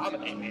just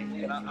dominate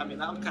me. And I mean,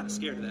 I'm kind of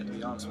scared of that, to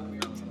be honest with you.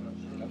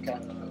 Okay.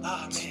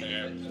 Oh,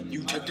 man.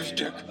 You take this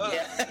dick.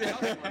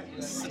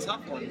 This is a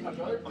tough one. I'm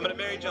gonna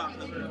marry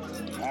Jonathan.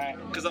 All right.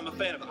 Because I'm a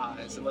fan of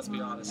eyes, and let's be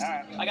honest. All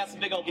right. I got some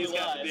big old blue He's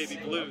got the eyes. baby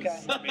blues.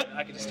 I mean,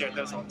 I can just stare at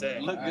those all day.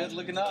 Look good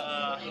looking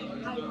up.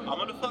 I'm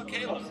gonna fuck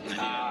Caleb. Because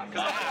I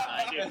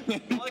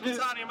like the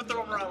tiny, I'm gonna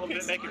throw him around a little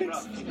bit, make it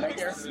rough. Make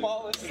it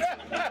smallest.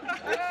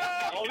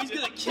 Oh, he's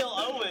gonna kill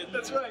Owen.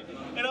 That's right.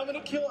 And I'm gonna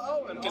kill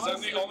Owen. Because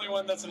I'm the only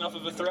one that's enough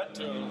of a threat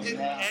to him.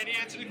 And he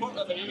answered the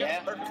question. There you go.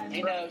 Yeah. Perfect.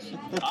 He knows.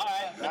 All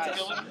right, that's a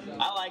good one.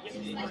 I like it.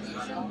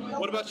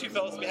 What about you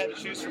fellas if you had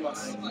to choose from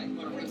us?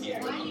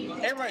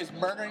 Everybody's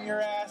murdering your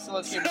ass, so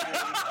let's get married.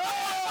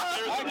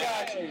 I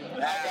got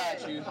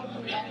you.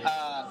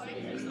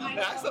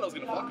 I said I was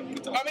gonna fuck him.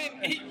 I mean,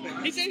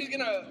 he said he's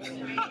gonna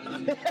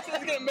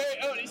marry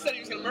Owen. He said he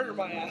was gonna murder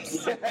my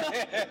ass.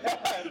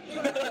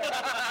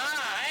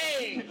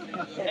 Hey!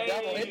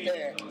 Double hit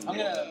there. I'm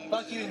gonna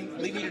fuck you and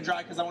leave you to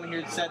dry because I want to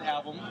hear said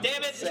album.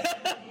 Damn it!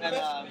 And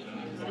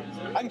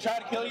I can try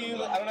to kill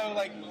you. I don't know,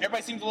 like,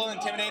 everybody seems a little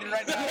intimidated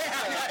right now.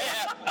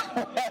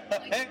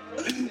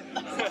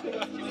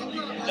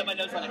 Nobody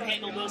knows how to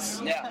handle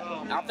this.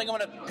 Yeah, I think I'm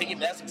gonna pick it.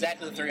 That's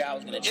exactly the 3 I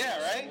was gonna choose.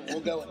 Yeah, right?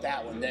 We'll go with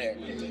that one there.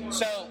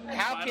 So,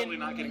 how Finally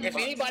not getting can if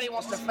fucked. anybody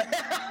wants to?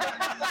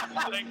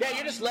 Yeah,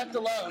 you're just left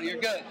alone. You're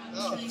good.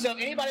 So, if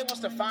anybody wants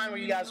to find where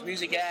you guys'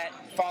 music at,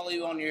 follow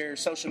you on your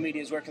social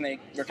medias, where can they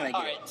get All it?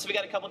 right, so we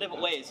got a couple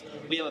different ways.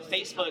 We have a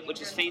Facebook,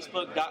 which is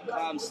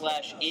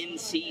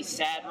facebook.com/NC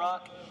Sad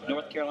Rock,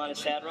 North Carolina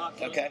Sad Rock.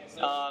 Okay.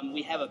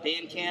 We have a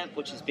Bandcamp,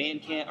 which is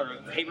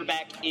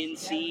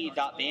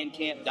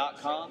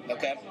paperbacknc.bandcamp.com.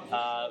 Okay.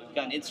 We've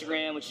got an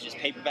Instagram, which is just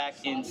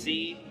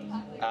paperbacknc.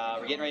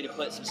 We're getting ready to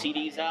put some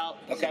CDs out.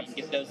 So Okay. you can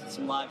get those at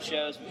some live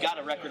shows. We've got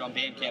a record on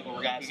Bandcamp, but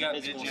we're gonna have some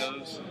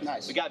physicals.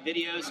 Nice. We got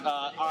videos.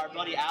 Our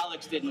buddy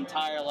Alex did an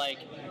entire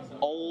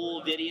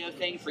old video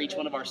thing for each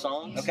one of our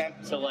songs. Okay.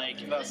 So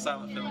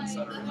Silent film,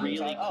 etc.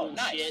 really Oh, cool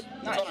nice. shit.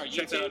 Nice. It's on our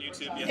Check that out on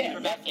YouTube. YouTube. Yeah.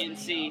 Paperback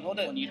NC We'll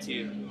do. on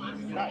YouTube.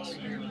 Nice. All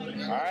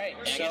right.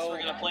 And I guess So. we're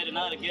gonna play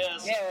tonight, I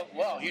guess. Yeah,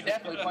 well, you're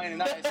definitely playing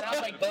tonight. It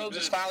sounds like Bogues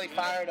is finally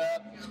fired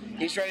up.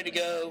 He's ready to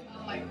go.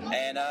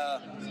 And I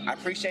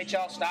appreciate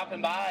y'all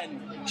stopping by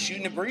and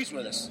shooting the breeze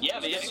with us. Yeah,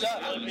 man. Good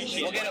stuff. Really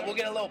appreciate We'll it. we'll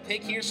get a little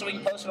pic here so we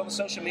can post it on the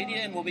social media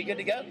and we'll be good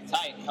to go.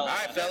 Tight. All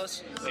right,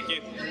 fellas. Thank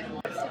you.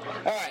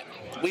 All right,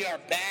 we are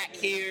back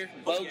here.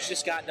 Bogues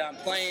just got done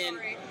playing.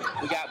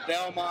 We got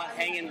Belmont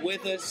hanging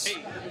with us.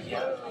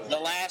 The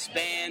last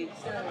band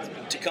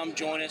to come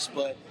join us,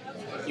 but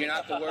you're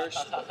not the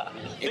worst.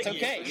 It's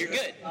okay. You're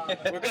good.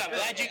 We're good.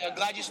 I'm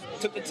glad you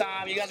took the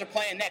time. You guys are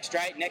playing next,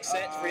 right? Next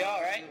set for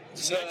y'all, right?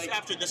 So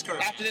after this curve.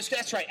 After this,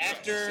 that's right.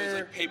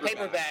 After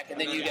paperback, and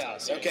then you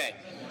guys. Okay.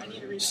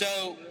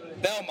 So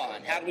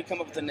Belmont, how did we come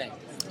up with the name?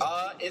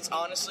 It's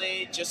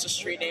honestly just a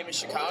street name in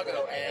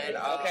Chicago, and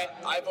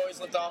I've always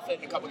lived off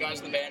it, and a couple guys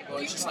in the band have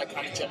always just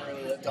kind of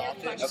generally lived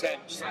off it. Okay.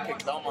 So just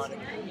picked Belmont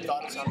and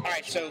thought it sounded. All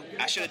right, so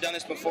I should have done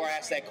this before I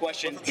asked that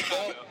question.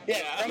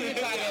 From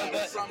Chicago,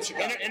 but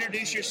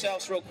introduce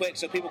yourselves real quick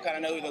so people kind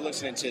of know who they're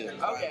listening to.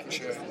 Okay, for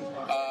sure.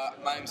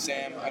 My name's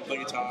Sam. I play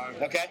guitar.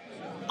 Okay.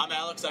 I'm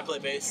Alex, I play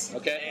bass.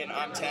 Okay. And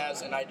I'm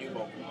Taz, and I do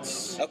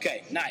vocals.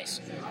 Okay, nice.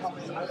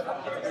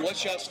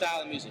 What's your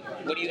style of music?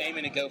 What are you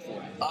aiming to go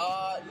for?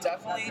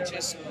 Definitely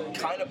just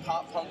kind of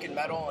pop, punk, and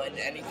metal, and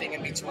anything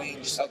in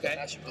between. Just Okay.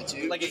 mash up the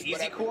two. Like an easy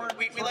Whatever. core?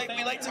 We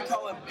like to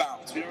call it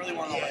bounce. We don't really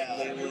want to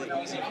label it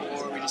easy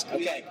core.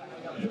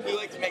 We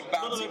like to make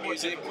bouncy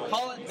music.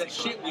 Call it the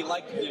shit we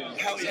like to do.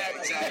 Hell yeah,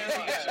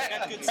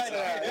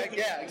 exactly.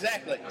 Yeah,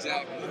 exactly.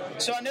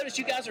 So I noticed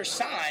you guys are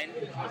signed.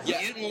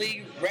 Mutant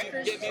League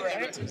Records. Yeah, Mutant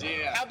League Records,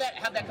 yeah. How'd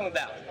that come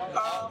about?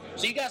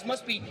 So you guys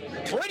must be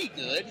pretty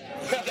good.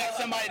 You got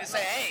somebody to say,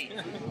 hey,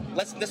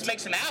 let's make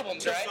some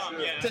albums, right?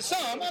 To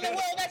some, I mean,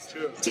 well, that's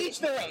teach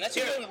their own. That's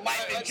your own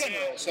life in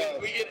general. So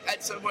we could,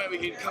 at some point, we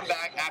could come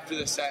back after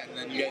the set, and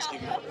then you guys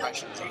give me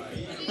impressions on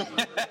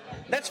it.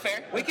 that's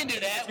fair. We can do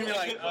that. You're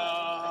like,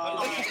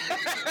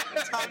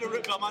 time to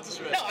rip Belmont to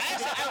shreds. No,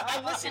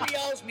 I listened to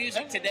y'all's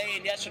music today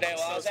and yesterday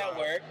while I was at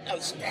work. I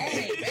was,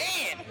 hey,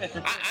 man.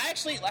 I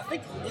think,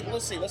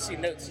 let's see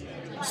notes.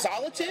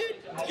 Solitude?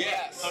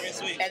 Yes. Okay,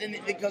 sweet. And then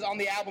it goes on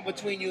the album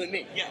Between You and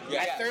Me.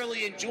 Yeah. I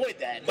thoroughly enjoyed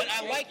that. But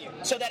I like,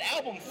 so that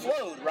album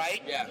flowed,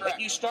 right? Yeah. Like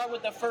you start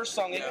with the first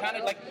song, it kind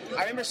of like,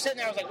 I remember sitting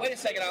there, I was like, wait a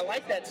second, I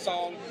like that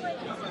song.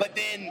 But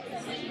then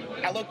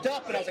I looked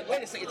up and I was like,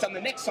 wait a second, it's on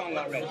the next song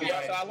already.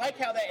 Yeah. So I like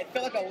how that, it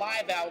felt like a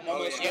live album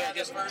almost. Yeah,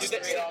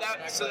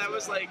 so that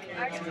was like,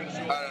 I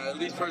don't know, at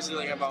least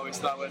personally, like I've always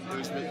thought it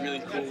was really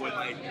cool when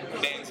like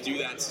bands do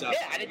that stuff.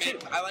 Yeah, I did too.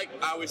 I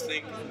always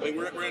think like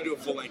we're gonna do a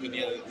full length at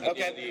the end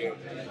of the year,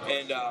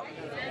 and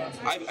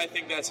I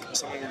think that's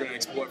something we're gonna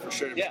explore for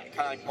sure. Yeah,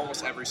 kind of like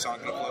almost every song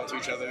gonna flow into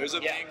each other. There's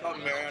a band called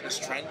Mariana's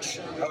Trench.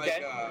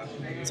 Okay.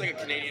 It's like a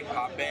Canadian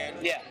pop band.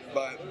 Yeah.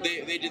 But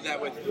they did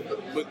that with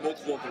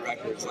multiple of the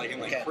records, like in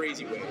like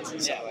crazy ways.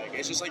 And so like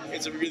it's just like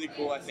it's a really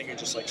cool. I think it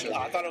just like shows.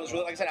 I thought it was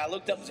really, like I said, I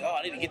looked up and said,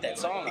 I need to get that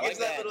song. It gives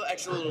that little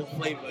extra little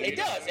flavor. It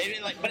does.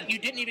 But you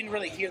didn't even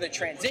really hear the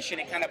transition.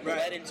 It kind of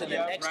bled into the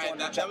next one.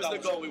 That was the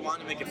goal. We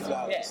wanted to make it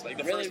flawless. Yeah. Like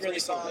the really, first really three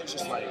songs,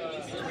 just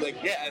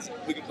as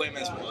we can play them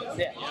as one.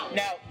 Yeah.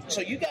 Now,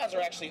 so you guys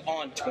are actually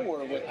on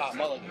tour with Hot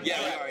Mulligan. Yeah,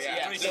 we are.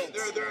 Yeah. So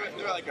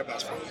they're like our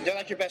best friends. They're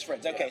like your best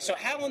friends. Okay. So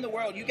how in the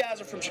world? You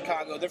guys are from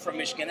Chicago. They're from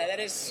Michigan. That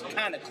is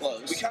kind of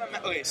close. We kind of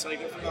met. Okay, so like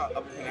we're from the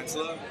Upper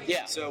Peninsula.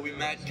 Yeah. So we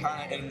met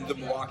kind of in the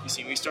Milwaukee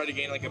scene. We started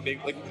getting like a big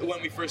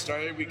when we first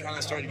started. We kind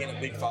of started getting a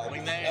big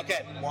following there. Okay.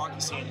 In the Milwaukee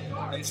scene,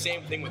 and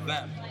same thing with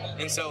them.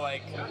 And so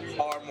like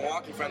our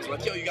Milwaukee friends were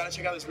like, "Yo, you gotta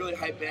check out this really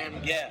hype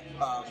band." Yeah.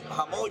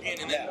 Hot Mulligan,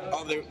 and then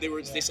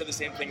they said the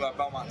same thing about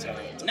Belmont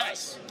today.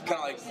 Nice.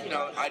 Kind of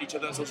like eyed each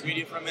other on social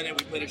media for a minute.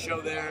 We played a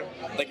show there,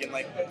 like in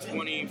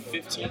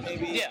 2015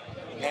 maybe. Yeah.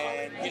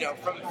 And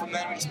from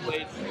then we just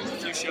played a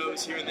few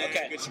shows here and there,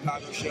 good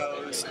Chicago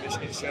shows,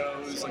 Michigan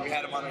shows. Like we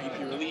had them on our EP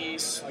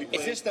release.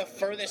 Is this the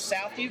furthest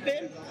south you've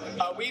been?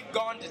 We've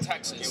gone to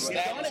Texas. You've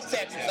gone to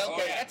Texas.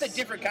 Okay, that's a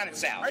different kind of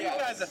south. Are you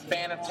guys a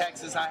fan of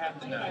Texas? I have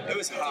to know. It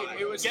was hot.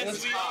 It was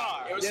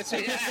hot.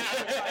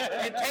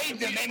 It paid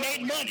them. They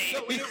made money.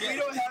 No, we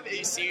don't have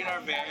AC in our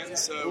van,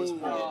 so it was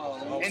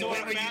cool. And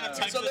when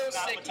Texas, so those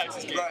not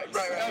Texas games. Right.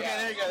 Okay,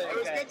 there you go. It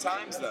was good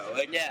times though.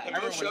 Like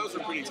those shows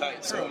were pretty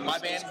tight. So My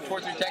band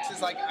toured through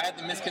Texas. Like I had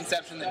the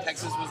misconception that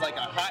Texas was like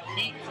a hot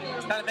heat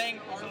kind of thing.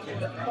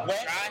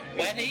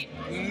 Wet heat,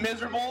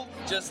 miserable.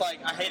 Just like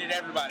I hated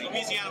everybody.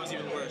 Louisiana was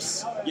even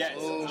worse. Yes.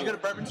 Did you go to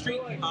Bourbon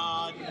Street?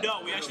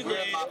 No, we actually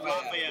did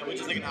Lafayette,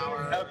 which is like an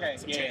hour. Okay.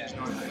 Change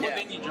north. What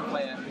venue did you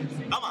play at?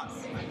 Belmont.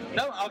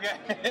 No. Okay.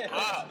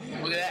 Wow.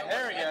 Look at that.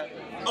 There we go.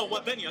 Oh,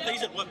 what venue? I thought you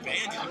said what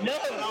band. No,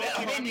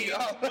 venue.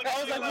 I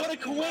was like, what a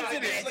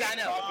coincidence. I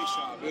know. Coffee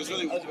shop. It was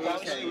really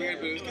weird,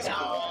 but it was good.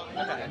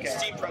 Okay.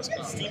 Steam Press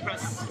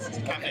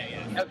Cafe.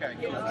 Yeah. Okay.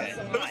 Cool. Okay.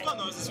 But it's fun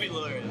though. It's a sweet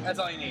little area. That's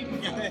all you need.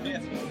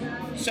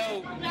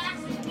 So,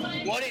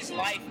 what is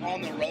life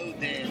on the road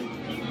then?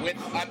 With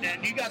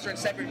you guys are in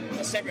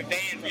a separate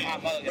band from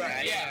Hot Mulligan,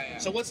 right? Yeah.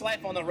 So what's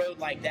life on the road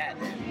like that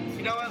then?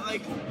 You know what?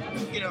 Like,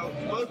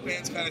 both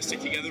bands kind of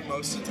stick together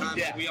most of the time.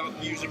 Yeah. Like, we all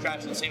usually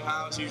crash in the same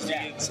house, usually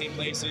at the same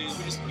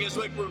places.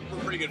 We're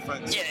pretty good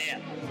friends. Yeah.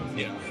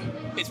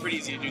 It's pretty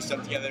easy to do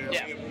stuff together.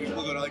 Yeah.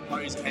 We'll go to like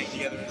parties and hang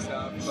together and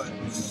stuff. But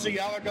so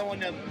y'all are going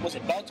to, was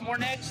it Baltimore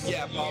next?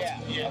 Yeah,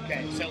 Baltimore. Yeah.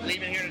 Okay, so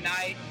leaving here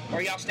tonight,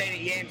 or y'all staying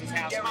at Yams'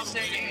 house? Yeah, we're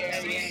staying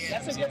at Yams'.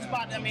 That's a good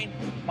spot. I mean,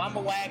 Mama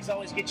Wags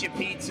always get you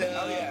pizza.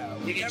 Oh yeah.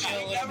 You can chill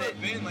a little bit.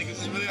 We've never been. Like,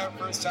 this is really our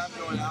first time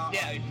going out.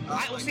 Yeah.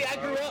 I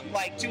grew up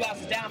like 2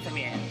 houses down from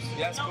Yams.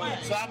 Yeah, that's cool.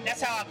 So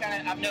that's how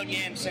I've known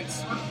Yams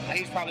since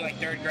he was probably like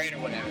 3rd grade or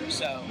whatever.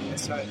 So.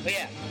 That's right. But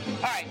yeah.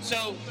 All right.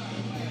 So.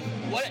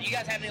 What you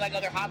guys have any like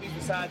other hobbies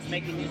besides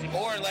making music,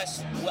 or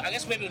less? Well, I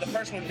guess maybe the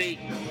first one would be,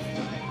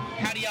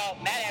 how do y'all?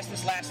 Matt asked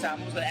this last time.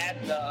 What was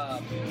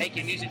the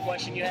making music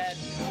question you had?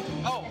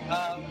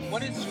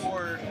 What is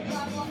your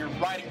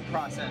writing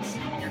process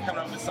when you're coming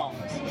up with songs?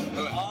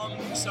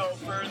 So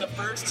for the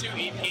first 2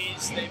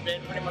 EPs, they've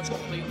been pretty much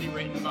completely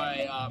written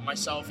by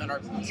myself and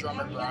our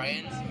drummer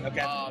Brian.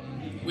 Okay.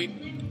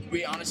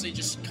 we honestly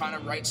just kind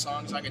of write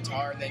songs on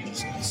guitar and then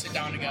just sit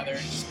down together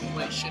and just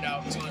play shit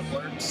out until it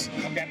works.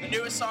 Okay. The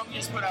newest song we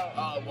just put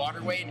out,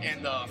 Water Weight,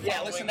 and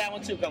yeah, listen to that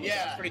one too.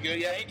 Yeah, pretty good.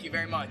 Yeah, thank you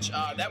very much.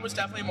 That was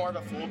definitely more of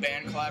a full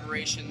band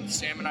collaboration.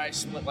 Sam and I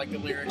split like the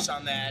lyrics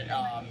on that,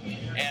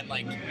 and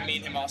like me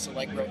and him also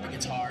like wrote the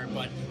guitar.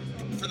 But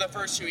for the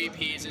first 2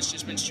 EPs, it's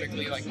just been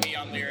strictly like me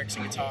on lyrics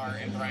and guitar,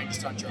 and Brian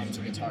just on drums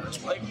and guitar.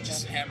 It's like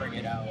just hammering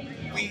it out.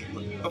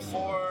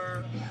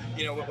 Before,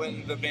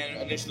 when the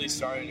band initially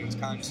started, it was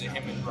kind of just a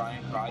him and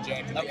Brian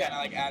project. And they kind of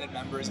like added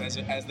members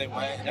as they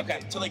went. Okay.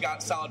 Until they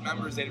got solid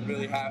members, they didn't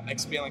really have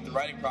expand like the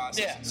writing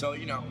process. Yeah. So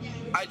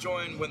I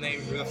joined when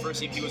the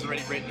first EP was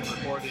already written and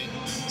recorded.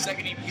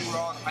 Second EP, we were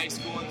all in high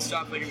school and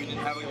stuff. Like we didn't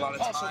have like a lot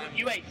of time. So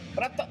you wait,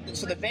 but I thought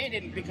so. The band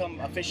didn't become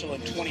official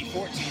in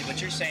 2014,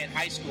 but you're saying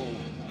high school.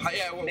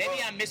 Yeah. Well,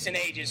 maybe I'm missing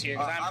ages here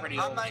because I'm pretty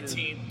old. I'm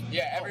 19. Too.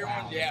 Yeah, everyone.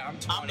 Wow. Yeah, I'm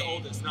 20. I'm the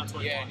oldest, not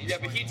 21. Yeah,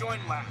 but he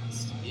joined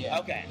last. Yeah.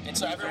 Okay. And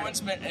so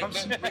everyone's been we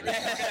recorded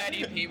that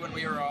EP when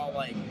we were all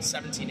like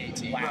 17,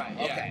 18. Wow. Right,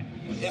 yeah.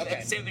 Okay.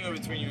 And same thing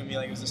between you and me.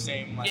 Like it was the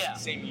same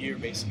same year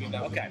basically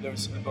that there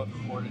was both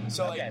recorded.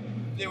 So like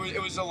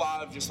it was a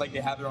lot of just like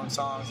they have their own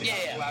songs. They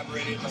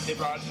collaborated. Like they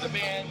brought it to the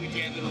band. We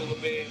jammed it a little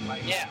bit.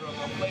 Like threw a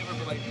little flavor,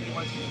 but like pretty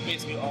much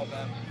basically all of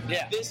them.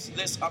 Yeah.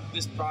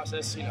 This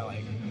process,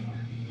 like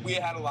we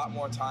had a lot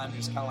more time to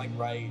just kind of like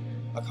write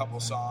a couple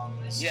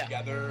songs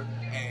together,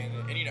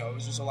 and it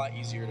was just a lot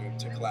easier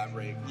to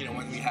collaborate.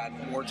 When we had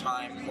more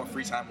time, more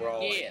free time, we're all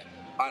like,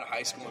 out of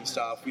high school and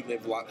stuff. We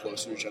lived a lot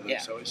closer to each other,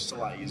 so it's just a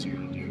lot easier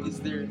to do. Is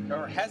there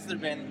or has there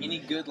been any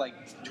good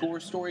like tour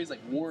stories,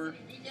 like war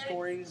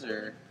stories,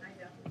 or?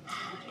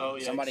 Oh,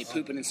 yeah. Somebody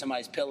pooping in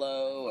somebody's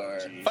pillow,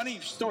 or funny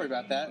story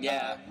about that.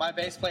 Yeah, my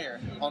bass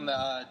player on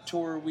the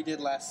tour we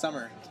did last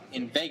summer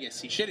in Vegas,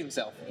 he shit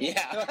himself.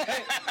 Yeah,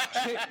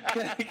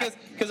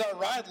 because our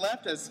ride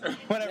left us or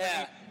whatever,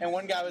 and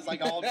one guy was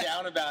like all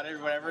down about it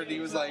or whatever. And he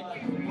was like,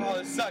 "Oh,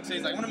 this sucks." So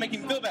he's like, "I want to make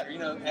him feel better,"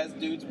 as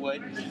dudes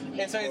would.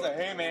 And so he's like,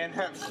 "Hey, man,"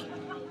 but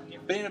it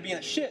ended up being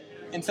a shit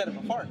instead of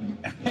a fart.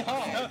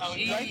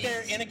 Right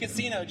there in a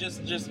casino,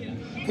 just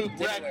pooped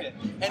wrecked it.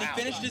 And he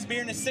finished his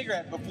beer and his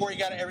cigarette before he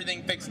got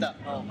everything fixed up.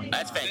 Oh,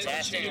 that's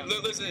fantastic.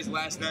 Listen to this.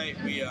 Last night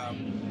we I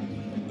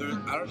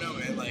don't know,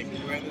 man. Like we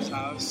were at this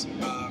house.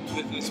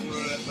 This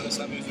crew that put us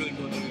up. It was really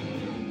cool,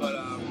 dude. But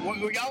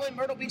were y'all in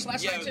Myrtle Beach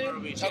last night too? Yeah,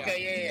 Myrtle Beach.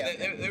 Okay,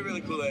 yeah. They're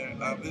really cool there.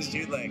 This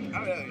dude, like,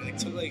 I don't know, like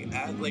took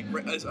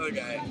this other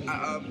guy,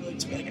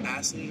 took like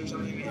acid or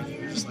something, and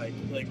he was just like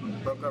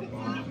broke our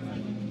bone.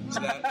 So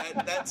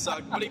that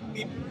sucked, but he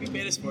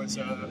paid us for it,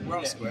 so we're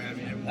all square. I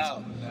mean,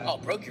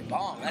 broke your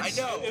bomb. I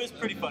know. It was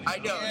pretty funny. I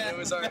know. Yeah. It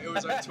was our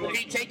tour. Did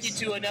he take you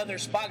to another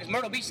spot? Because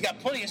Myrtle Beach has got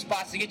plenty of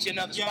spots to get you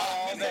another spot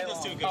all day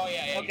long.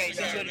 Okay,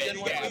 so you did a good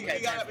one.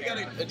 Okay, we got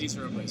a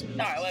decent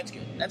replacement. All right, well, that's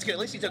good. That's good. At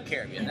least he took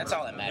care of you. That's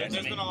all that matters.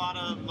 There's been a lot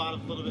of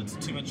little bits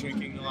too much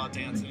drinking, a lot of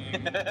dancing.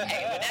 Hey, but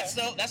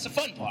that's the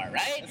fun part,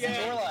 right? It's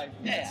store life.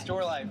 Yeah. It's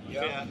store life.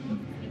 Yeah.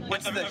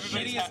 What's the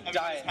shittiest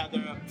diet? Had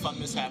their fun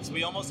mishaps.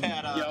 We almost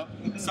had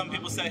some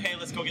people say, "Hey,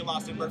 let's go get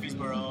lost in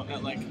Murfreesboro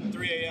at like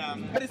 3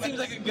 a.m." But it seems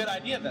like a good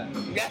idea then.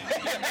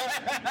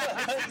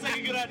 It seems like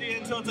a good idea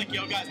until it's like,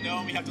 "Yo, guys,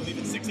 no, we have to leave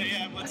at 6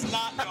 a.m. Let's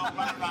not go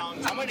run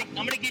around." I'm gonna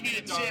give you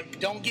the tip.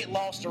 Don't get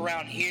lost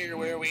around here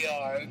where we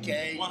are.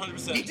 Okay.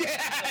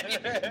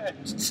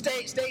 100%.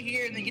 Stay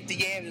here and then get to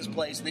Yams'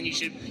 place, and then you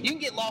can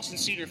get lost in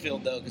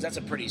Cedarfield though, because that's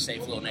a pretty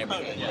safe little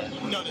neighborhood. Okay, yeah.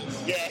 No, it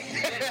is. Yeah.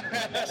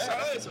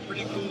 Charlotte's a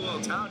pretty cool little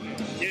town.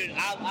 Dude,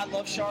 I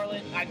love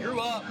Charlotte. I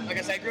grew up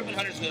in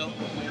Huntersville.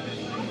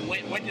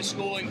 Went to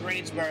school in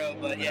Greensboro,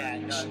 but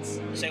yeah.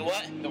 Say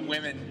what? The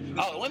women.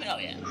 Oh, the women. Oh,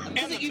 yeah.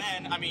 And the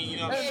men. I mean,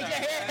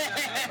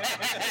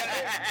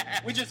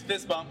 We just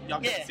fist bump.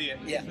 Y'all can't see it.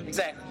 Yeah,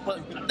 exactly.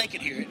 But they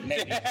could hear it.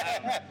 Maybe.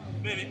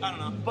 Maybe, I don't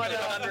know. But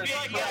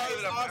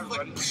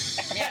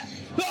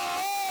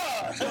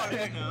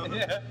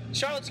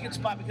Charlotte's a good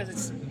spot because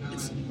it's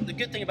the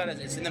good thing about it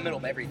is it's in the middle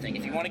of everything.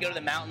 If you want to go to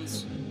the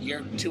mountains,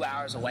 you're 2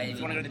 hours away. If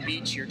you want to go to the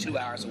beach, you're 2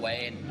 hours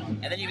away.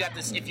 And then you got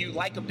this. If you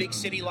like a big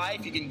city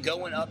life, you can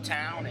go in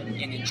uptown and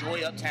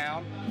enjoy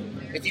uptown.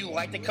 If you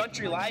like the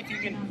country life, you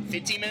can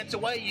 15 minutes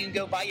away. You can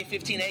go buy you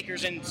 15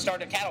 acres and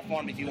start a cattle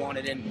farm if you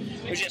wanted. And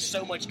there's just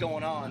so much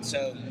going on.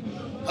 So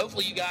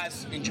hopefully you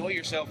guys enjoy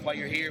yourself while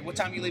you're here. What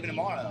time are you leaving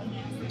tomorrow?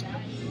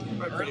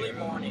 Early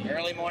morning.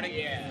 Early morning?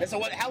 Yeah. And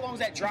so how long is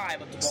that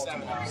drive up to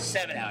Baltimore?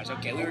 7 hours.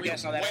 Okay, we were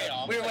guessing on that. Way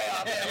off. We were way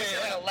off. Yeah, we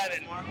were at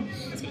 11.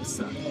 It's gonna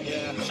suck.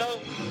 Yeah. So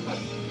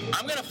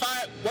I'm going to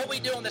find what we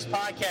do on this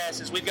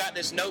podcast is we've got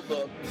this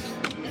notebook.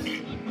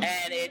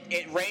 And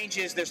it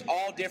ranges. There's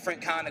all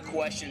different kind of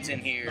questions in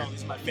here. Oh,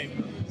 this is my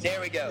favorite. There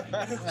we go.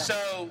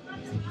 So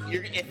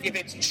if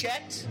it's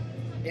checked,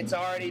 it's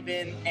already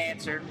been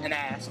answered and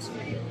asked.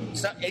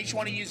 So each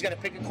one of you is going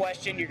to pick a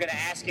question. You're going to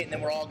ask it, and then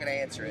we're all going to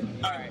answer it.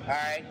 All right. All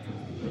right.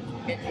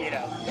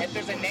 If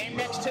there's a name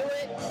next to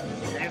it,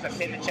 there's a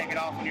pin to check it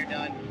off when you're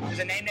done. There's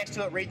a name next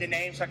to it. Read the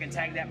name so I can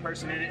tag that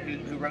person in it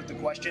who wrote the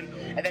question.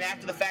 And then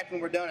after the fact,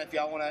 when we're done, if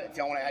y'all want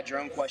to add your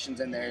own questions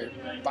in there,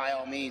 by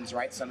all means,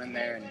 write some in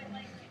there. And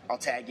I'll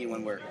tag you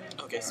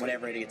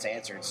whenever it gets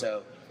answered.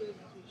 So.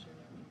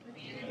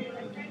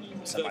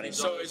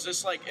 So is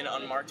this like an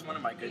unmarked one?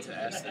 Am I good to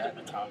ask that?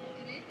 The top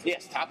one?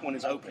 Yes, top one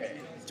is open. Okay.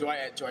 Do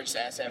I just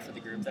ask that for the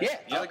group? Then? Yeah,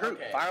 for the group.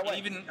 Okay. Fire away.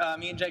 Even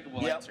me and Jacob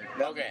will answer.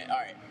 Okay, all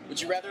right.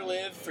 Would you rather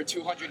live for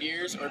 200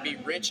 years or be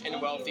rich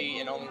and wealthy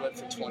and only live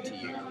for 20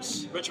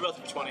 years? Rich and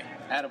wealthy for 20.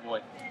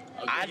 Attaboy.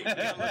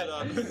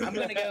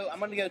 I'm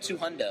gonna go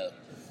 200.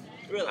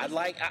 Really?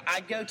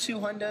 I'd go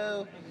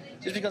 200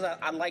 just because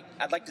I'd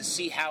like to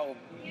see how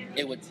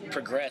it would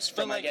progress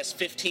from But, I guess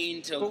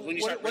 15 to when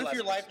you what start. if your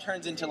realizing- life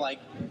turns into like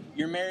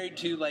you're married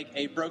to like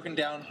a broken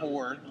down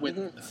whore with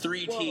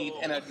 3 teeth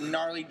and a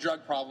gnarly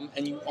drug problem,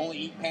 and you only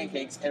eat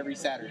pancakes every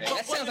Saturday?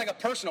 That sounds like a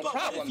personal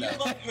problem, though.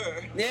 Love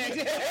her.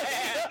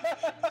 Yeah,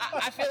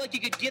 I feel like you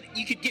could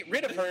get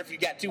rid of her if you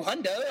got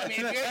 200. I mean,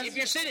 if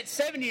you're sitting at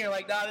 70, you're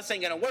like, nah, this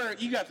ain't gonna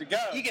work. You got to go.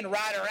 You can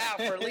ride her out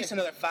for at least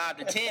another 5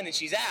 to 10, and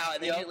she's out,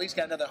 and then you at least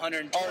got another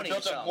 120. Or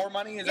built up more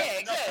money? Is that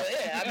exactly.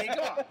 Yeah, I mean,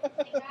 come on.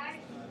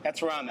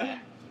 That's where I'm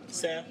at.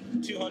 Sam,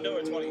 200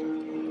 or 20?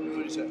 What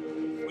do you say?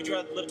 Would you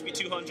rather live to be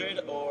 200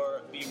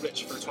 or be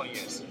rich for 20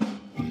 years?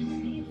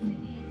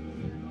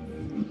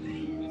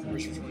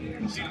 Rich for 20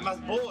 years. Dude, my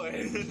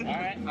boy. All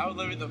right. I would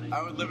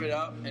live it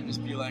up and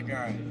just be like, all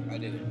right, I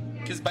did it.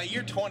 Because by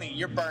year 20,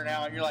 you're burnt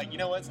out, and you're like, you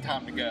know what? It's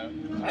time to go.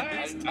 All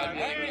right.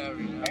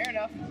 Fair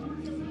enough.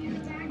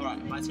 All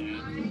right, my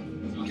turn.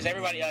 Because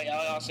everybody,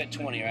 y'all said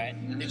 20,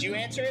 right? Did you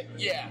answer it?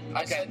 Yeah,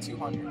 I said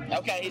 200.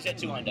 Okay, he said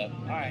 200.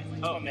 All right.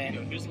 Oh, man.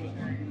 Here's the good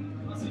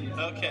one.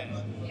 Okay.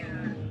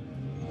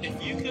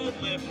 If you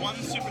could live one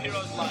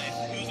superhero's life,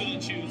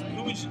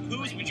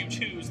 whose would you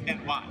choose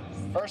and why?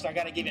 First, I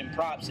got to give him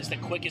props. It's the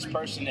quickest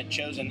person that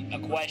chose a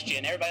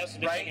question. Everybody else has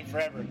been taking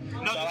forever.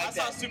 No, so I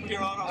saw a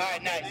superhero. All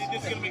right, nice.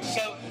 This is gonna be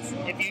so.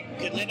 If you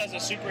could live as a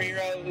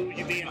superhero, who would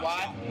you be and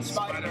why?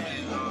 Spider-Man.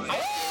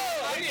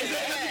 Oh,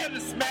 yeah. To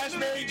smash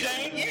Mary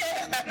Jane?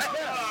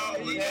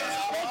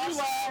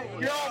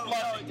 You're all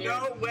bluffing, dude.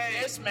 No way.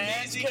 This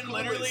man can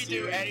literally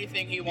do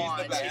anything he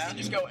wants. He can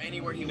just go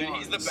anywhere he wants.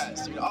 He's the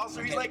best, dude.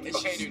 Also, he's like,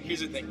 okay, dude, here's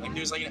the thing. Like,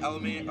 there's like an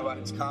element about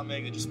his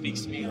comic that just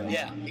speaks to me. Like,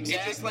 yeah, exactly.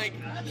 It's just like,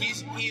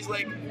 he's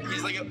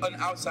like an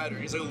outsider.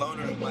 He's like a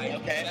loner. Like,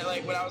 okay. And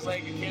like, when I was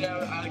like a kid,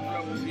 I grew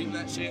up reading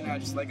that shit, and I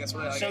just like, that's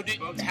what I like. So,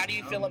 how do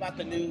you feel about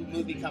the new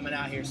movie coming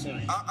out here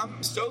soon?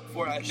 I'm stoked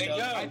for it. I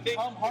think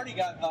Tom Hardy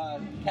got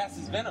cast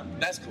as Venom.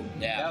 That's cool.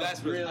 Yeah,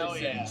 that's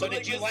really sick. So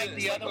did you like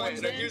the other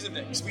ones? Here's the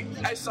thing.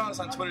 I saw this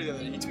on Twitter the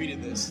other day. He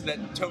tweeted this,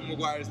 that Tobey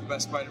Maguire is the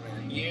best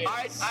Spider-Man.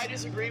 Yes. I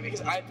disagree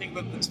because I think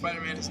that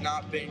Spider-Man has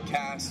not been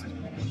cast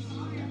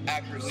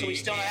accurately. So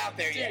he's still not out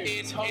there yet.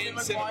 Tobey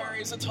Maguire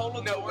is a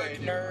total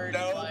nerd.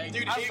 No, like,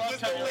 dude, I he love was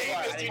the Tobey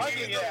lamest. Dude, Maguire. he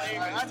was the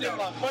lamest. I did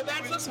love him. But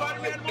that's what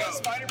Spider-Man was.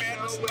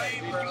 Spider-Man was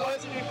lame, bro. He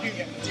wasn't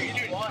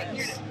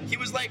Dude, he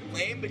was like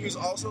lame, but he was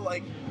also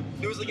like,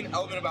 there was like an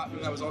element about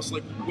him that was also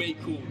like way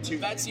cool too.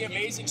 That's the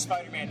Amazing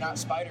Spider-Man, not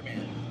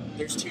Spider-Man.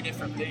 There's two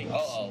different things.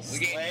 We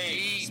get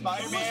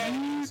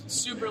Spider-Man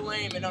super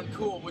lame and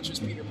uncool, which was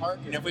Peter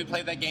Parker. And if we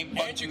play that game,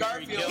 Andrew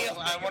Garfield,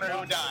 I wonder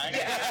who died.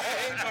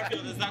 Andrew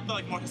Garfield is not the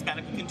like more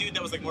Hispanic looking dude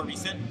that was like more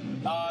recent.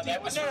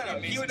 That was no.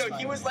 He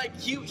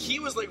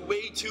was like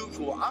way too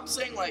cool. I'm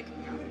saying like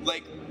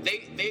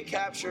they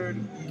captured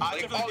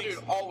like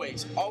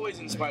always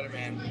in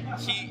Spider-Man.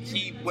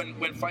 He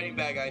when fighting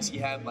bad guys, he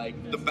had like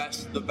the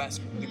best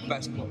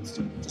quotes.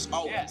 Just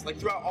always like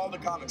throughout all the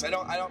comics. I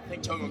don't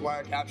think Tobey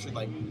Maguire captured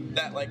like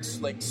that like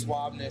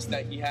suaveness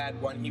that he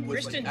had when he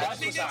was. I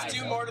think that's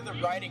due more to the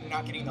writing,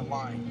 not getting the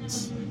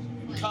lines.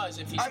 Because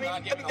if he's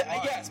not getting the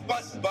lines, yes,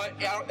 but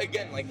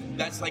again, like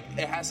that's like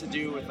it has to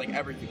do with like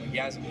everything. Like, he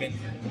hasn't been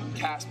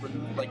cast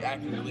like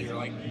accurately or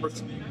like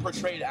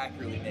portrayed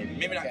accurately.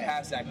 Maybe not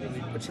cast accurately,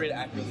 portrayed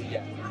accurately.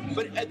 Yeah,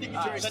 but I think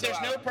so.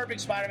 There's no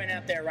perfect Spider-Man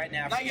out there right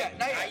now. Not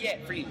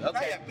yet for you. Okay,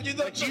 not yet.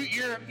 But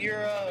you're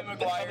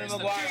Maguire all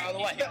the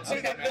way. The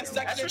second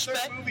and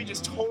third movie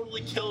just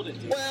totally killed it.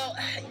 Dude. Well,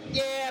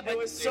 yeah, but it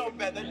was so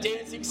bad. The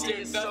dancing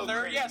scene is so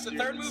third. Yes, the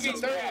third movie.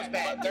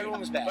 Third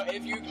one was bad. But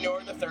if you ignore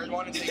the third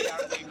one and take it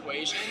out of the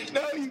equation,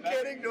 no, you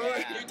can't ignore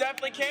it. You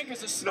definitely can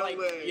because it's no like,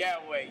 way. Yeah,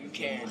 wait, you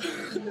can.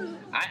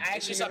 I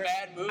actually it's a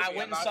bad movie. I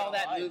went and saw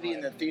that movie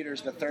in the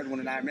theaters, the third one,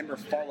 and I remember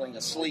falling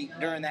asleep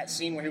during that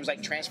scene where he was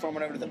like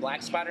transforming over to the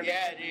Black Spider-Man.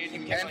 Yeah, dude.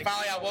 And then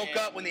finally I woke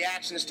up when the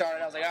action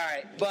started. I was like, all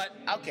right. But,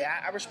 okay,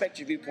 I respect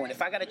your viewpoint.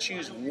 If I got to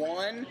choose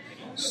one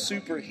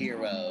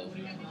superhero,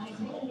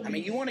 I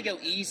mean, you want to go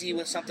easy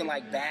with something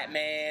like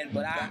Batman,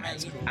 but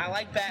I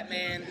like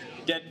Batman.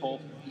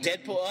 Deadpool.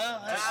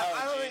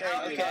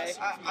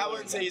 I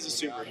wouldn't say he's a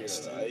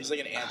superhero. He's like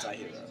an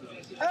anti-hero.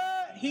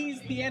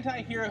 He's the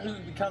anti-hero who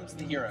becomes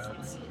the hero.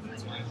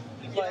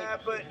 Yeah,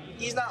 but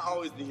he's not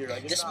always the hero.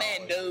 Like, this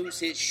man knows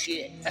his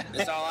shit.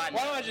 That's all I know.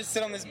 Why don't I just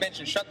sit on this bench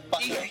and shut the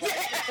fuck up?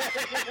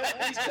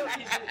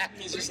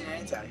 He's just an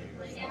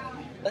anti-hero.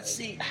 Let's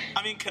see.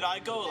 I mean, could I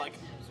go like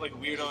like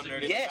weirdo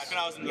nerdy Yes. back when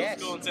I was in middle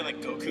school and say like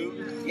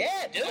Goku?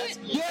 Yeah, do it.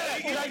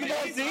 Yeah, Dragon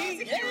Ball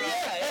Z. Yeah,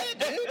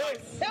 dude.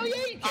 Hell yeah,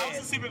 you I can. was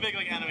a super big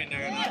like anime nerd.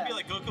 And I feel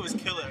like Goku was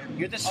killer.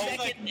 You're the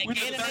second with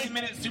the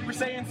 30-minute Super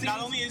Saiyan scene.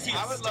 Not only is he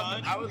a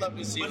stud, I would love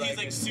to see. but he's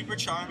like super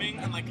charming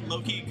and like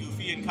low-key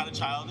goofy and kind of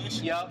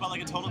childish. Yep. But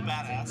like a total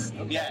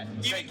badass. Yeah.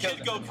 Even Kid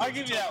Goku. I'll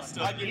give you that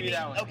one. I'll give you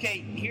that one.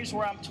 Okay, here's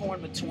where I'm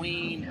torn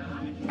between.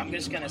 I'm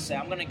just gonna say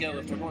I'm gonna go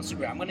if we're going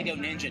super. I'm gonna go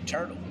Ninja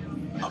Turtle.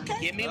 Okay.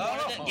 Give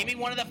me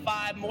one of the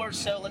five more.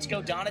 So let's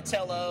go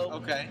Donatello.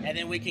 Okay. And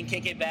then we can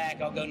kick it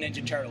back. I'll go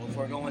Ninja Turtle. If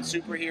we're going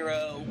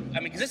superhero, I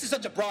mean, because this is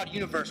such a broad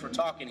universe we're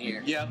talking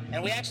here. Yeah.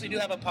 And we actually do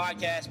have a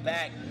podcast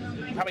back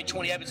probably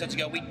 20 episodes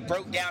ago. We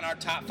broke down our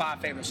top 5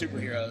 favorite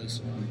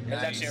superheroes. It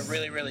was actually a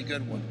really, really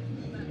good one.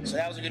 So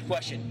that was a good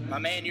question. My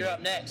man, you're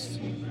up next.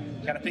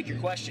 Gotta pick your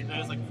question.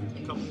 There's like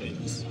a couple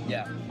pages.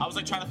 Yeah. I was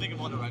like trying to think of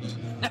One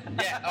Direction.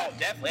 Yeah. Oh,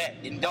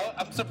 definitely. Yeah.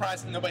 I'm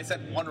surprised nobody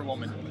said Wonder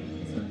Woman.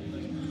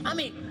 I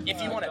mean,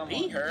 if you want to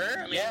be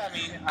her,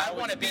 I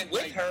want to be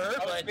with her,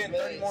 I would but spend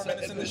 30 more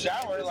minutes in the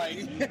shower, like,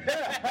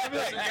 I'd be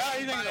like, God,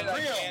 you think it's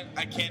real?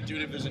 I can't do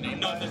it if there's a name.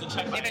 No, if there's a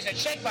check by if it's a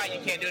check by,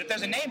 you can't do it. If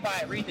there's a name by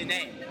it, read the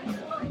name.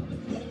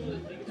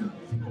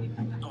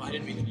 Oh, I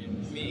didn't mean to be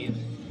mean.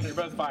 You're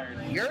both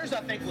fired. Yours, I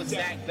think, was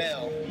Zach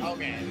Bell.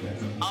 Okay.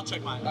 I'll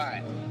check mine. All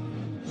right.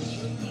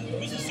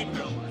 Who's the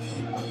superhero?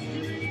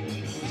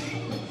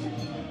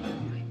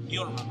 You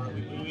don't remember.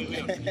 We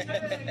don't.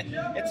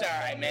 It's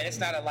all right, man. It's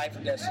not a life or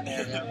death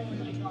scenario.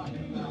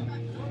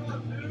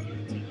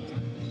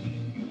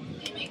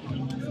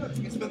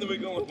 Spend the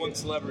week going with one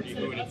celebrity.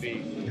 Who would it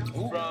be?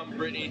 From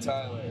Brittany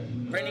Tyler.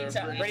 Brittany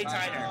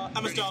Tyner.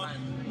 Emma Stone.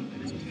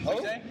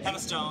 Oh, Emma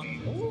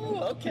Stone. Ooh,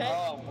 okay.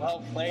 Oh,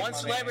 well played. One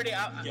celebrity.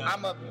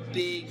 I'm a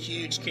big,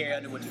 huge Carrie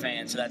Underwood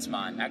fan, so that's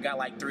mine. I got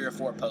like 3 or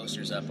 4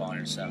 posters up on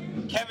her. So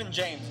Kevin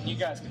James. You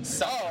guys can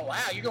suck. Oh wow,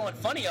 you're going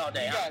funny all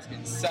day. You guys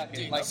can suck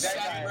it. Like Seth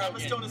that guy. Emma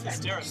Stone is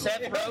hysterical.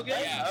 Seth Rogen.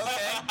 Yeah.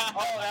 Okay.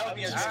 Oh, that would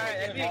be a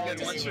That'd be a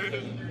good one.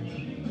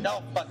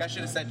 No, fuck. I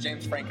should have said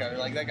James Franco.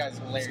 Like that guy's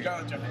hilarious.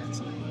 Scarlett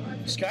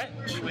Johansson. Scott.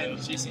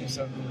 She seems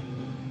so cool.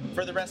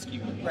 For the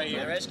rescue, right For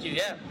here. the rescue,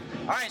 yeah.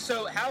 All right,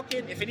 so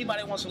if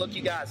anybody wants to look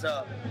you guys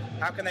up,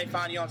 how can they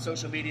find you on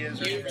social medias?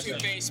 Or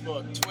YouTube,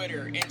 Facebook,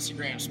 Twitter,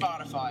 Instagram,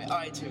 Spotify,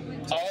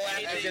 iTunes.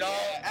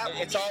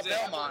 It's all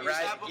Belmont,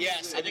 right?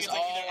 Yes, I think it's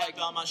like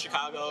Belmont,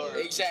 Chicago. Or...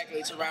 Exactly,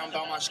 it's around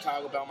Belmont,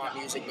 Chicago, Belmont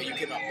Music, but you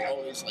can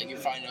always you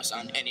find us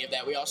on any of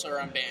that. We also are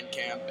on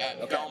Bandcamp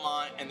at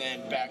Belmont and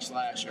then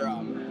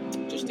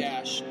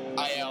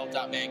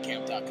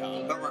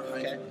 /il.bandcamp.com.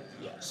 Okay.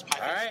 Yes.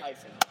 All right.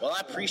 Well,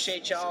 I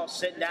appreciate y'all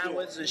sitting down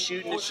with us and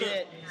shooting the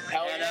shit.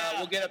 And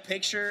we'll get a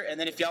picture. And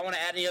then if y'all want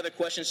to add any other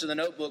questions to the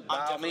notebook,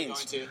 by all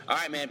means. All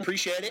right, man.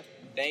 Appreciate it.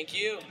 Thank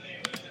you.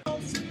 All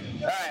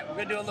right, we're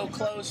going to do a little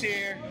close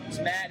here. It's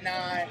Matt and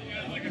I.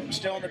 We're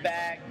still in the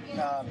back.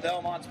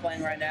 Belmont's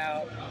playing right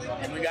now.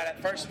 And we got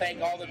to first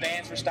thank all the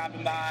bands for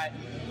stopping by.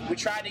 We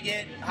tried to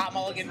get Hot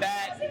Mulligan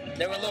back.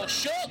 They were a little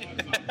shook,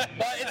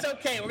 but it's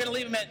okay. We're going to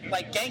leave them at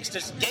like gangsta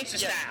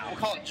style. We'll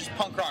call it just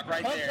punk rock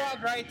right there. Punk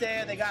rock right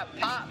there. They got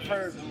pop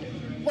for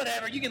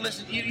whatever. You can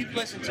listen. You can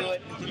listen to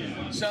it.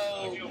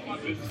 So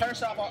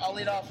first off, I'll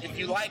lead off. If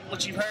you like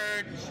what you've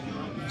heard,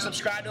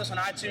 subscribe to us on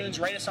iTunes.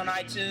 Rate us on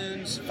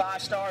iTunes.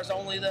 5 stars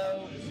only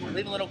though.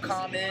 Leave a little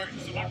comment.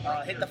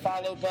 Hit the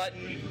follow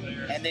button.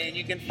 And then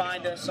you can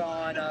find us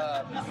on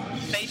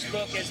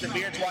Facebook as the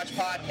Beards Watch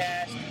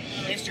Podcast,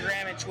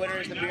 Instagram and Twitter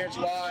as the Beards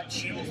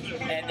Watch,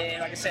 and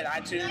then, like I said,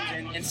 iTunes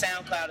and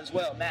SoundCloud as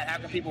well. Matt, how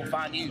can people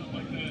find you?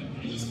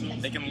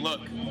 They can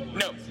look.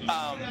 No.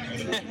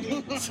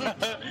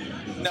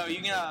 No,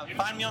 you can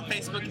find me on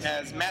Facebook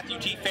as Matthew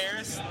T.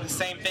 Ferris. The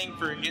same thing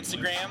for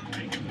Instagram.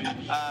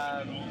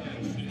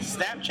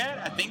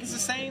 Snapchat, I think it's the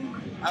same.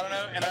 I don't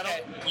know, and I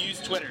don't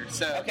use Twitter.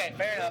 So okay,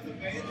 fair enough.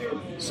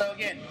 So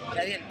again,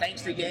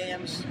 thanks to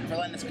YAMS for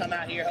letting us come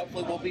out here.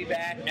 Hopefully we'll be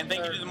back. And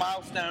thank you to the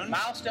Milestone.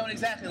 Milestone,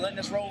 exactly, letting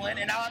us roll in.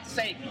 And I'll have to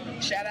say,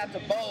 shout out to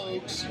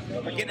Bogues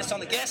for getting us on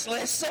the guest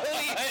list. So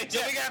we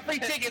got free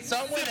tickets, so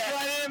I'm with that.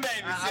 Right in,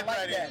 baby. I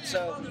like that.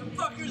 So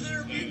Fuckers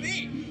interview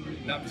me.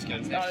 No, I'm just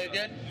kidding. Oh, you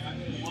good?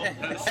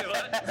 Say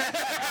what?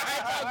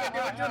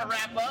 We're doing a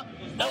wrap up.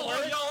 No,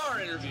 y'all are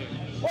interviewing.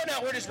 Well,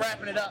 no, we're just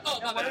wrapping it up. Oh,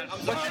 my bad.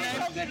 What's your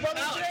name? Good,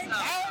 brother James.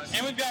 Alex.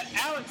 And we've got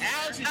Alex.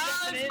 Alex is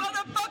jumping in.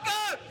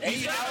 Motherfucker!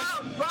 Hey,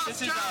 Alex.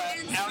 This is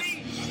Alex.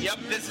 Yep,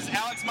 this is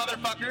Alex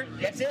Motherfucker.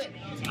 That's it.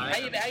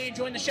 How you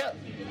enjoying the show?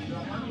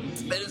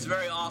 It is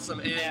very awesome.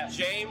 And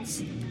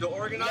James, the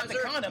organizer, the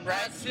condom,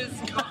 right? has his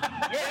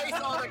face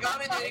on the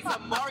gun, and he's a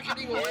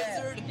marketing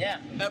wizard. Yeah.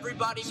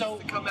 Everybody needs to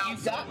come out.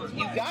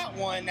 You got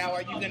one. Now,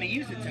 are you going to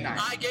use it tonight?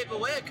 I gave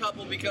away a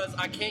couple because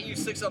I can't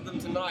use 6 of them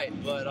tonight.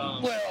 But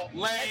well,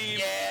 lame.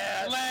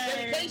 Yeah.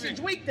 Lame. Patience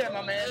weak there,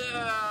 my man.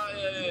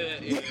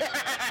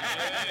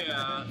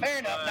 Yeah. Fair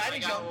enough. I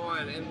got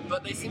one,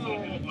 but they seem a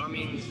little, I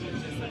mean,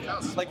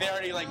 like they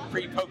already like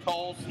pre-poked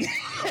holes.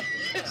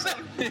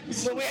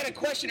 So we had a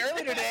question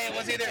earlier today. It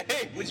was either,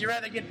 hey, would you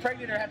rather get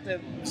pregnant or have to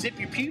zip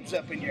your pubes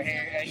up in your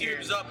hair?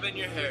 Pubes up in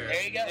your hair.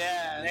 There you go.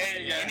 Yeah,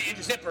 there you go. In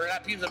your zipper,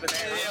 not pubes up in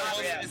there.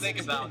 Yeah, we'll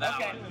think about that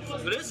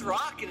one. But it's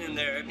rocking in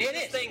there. If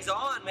this thing's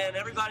on, man,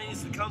 everybody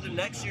needs to come to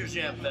next year's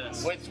Jam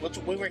Fest.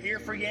 We were here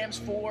for YAMS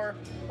 4.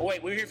 Oh,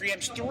 wait, we were here for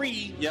YAMS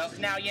 3. Yep.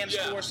 Now YAMS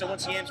 4, so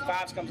once YAMS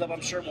 5 comes up,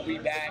 I'm sure we'll be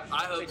back.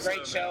 I hope it's a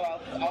great show.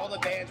 All the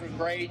bands were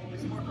great.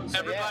 So,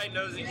 everybody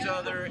knows each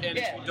other, and if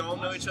you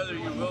don't know each other,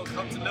 you will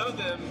come to know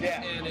them.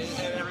 Yeah. And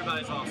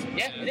everybody's awesome.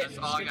 Yeah, and that's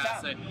all I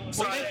gotta say.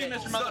 Well, thank you,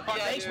 Mr. Motherfucker.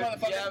 Thanks,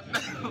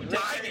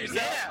 motherfucker.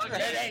 Yeah.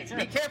 Hey,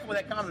 be careful with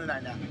that condom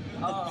tonight now.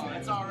 Oh,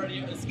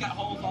 it's got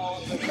holes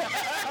all up there.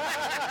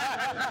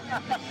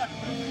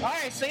 All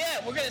right, so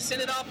yeah, we're gonna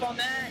send it off on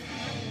that,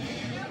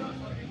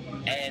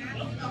 and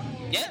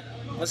yeah,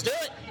 let's do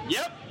it.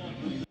 Yep.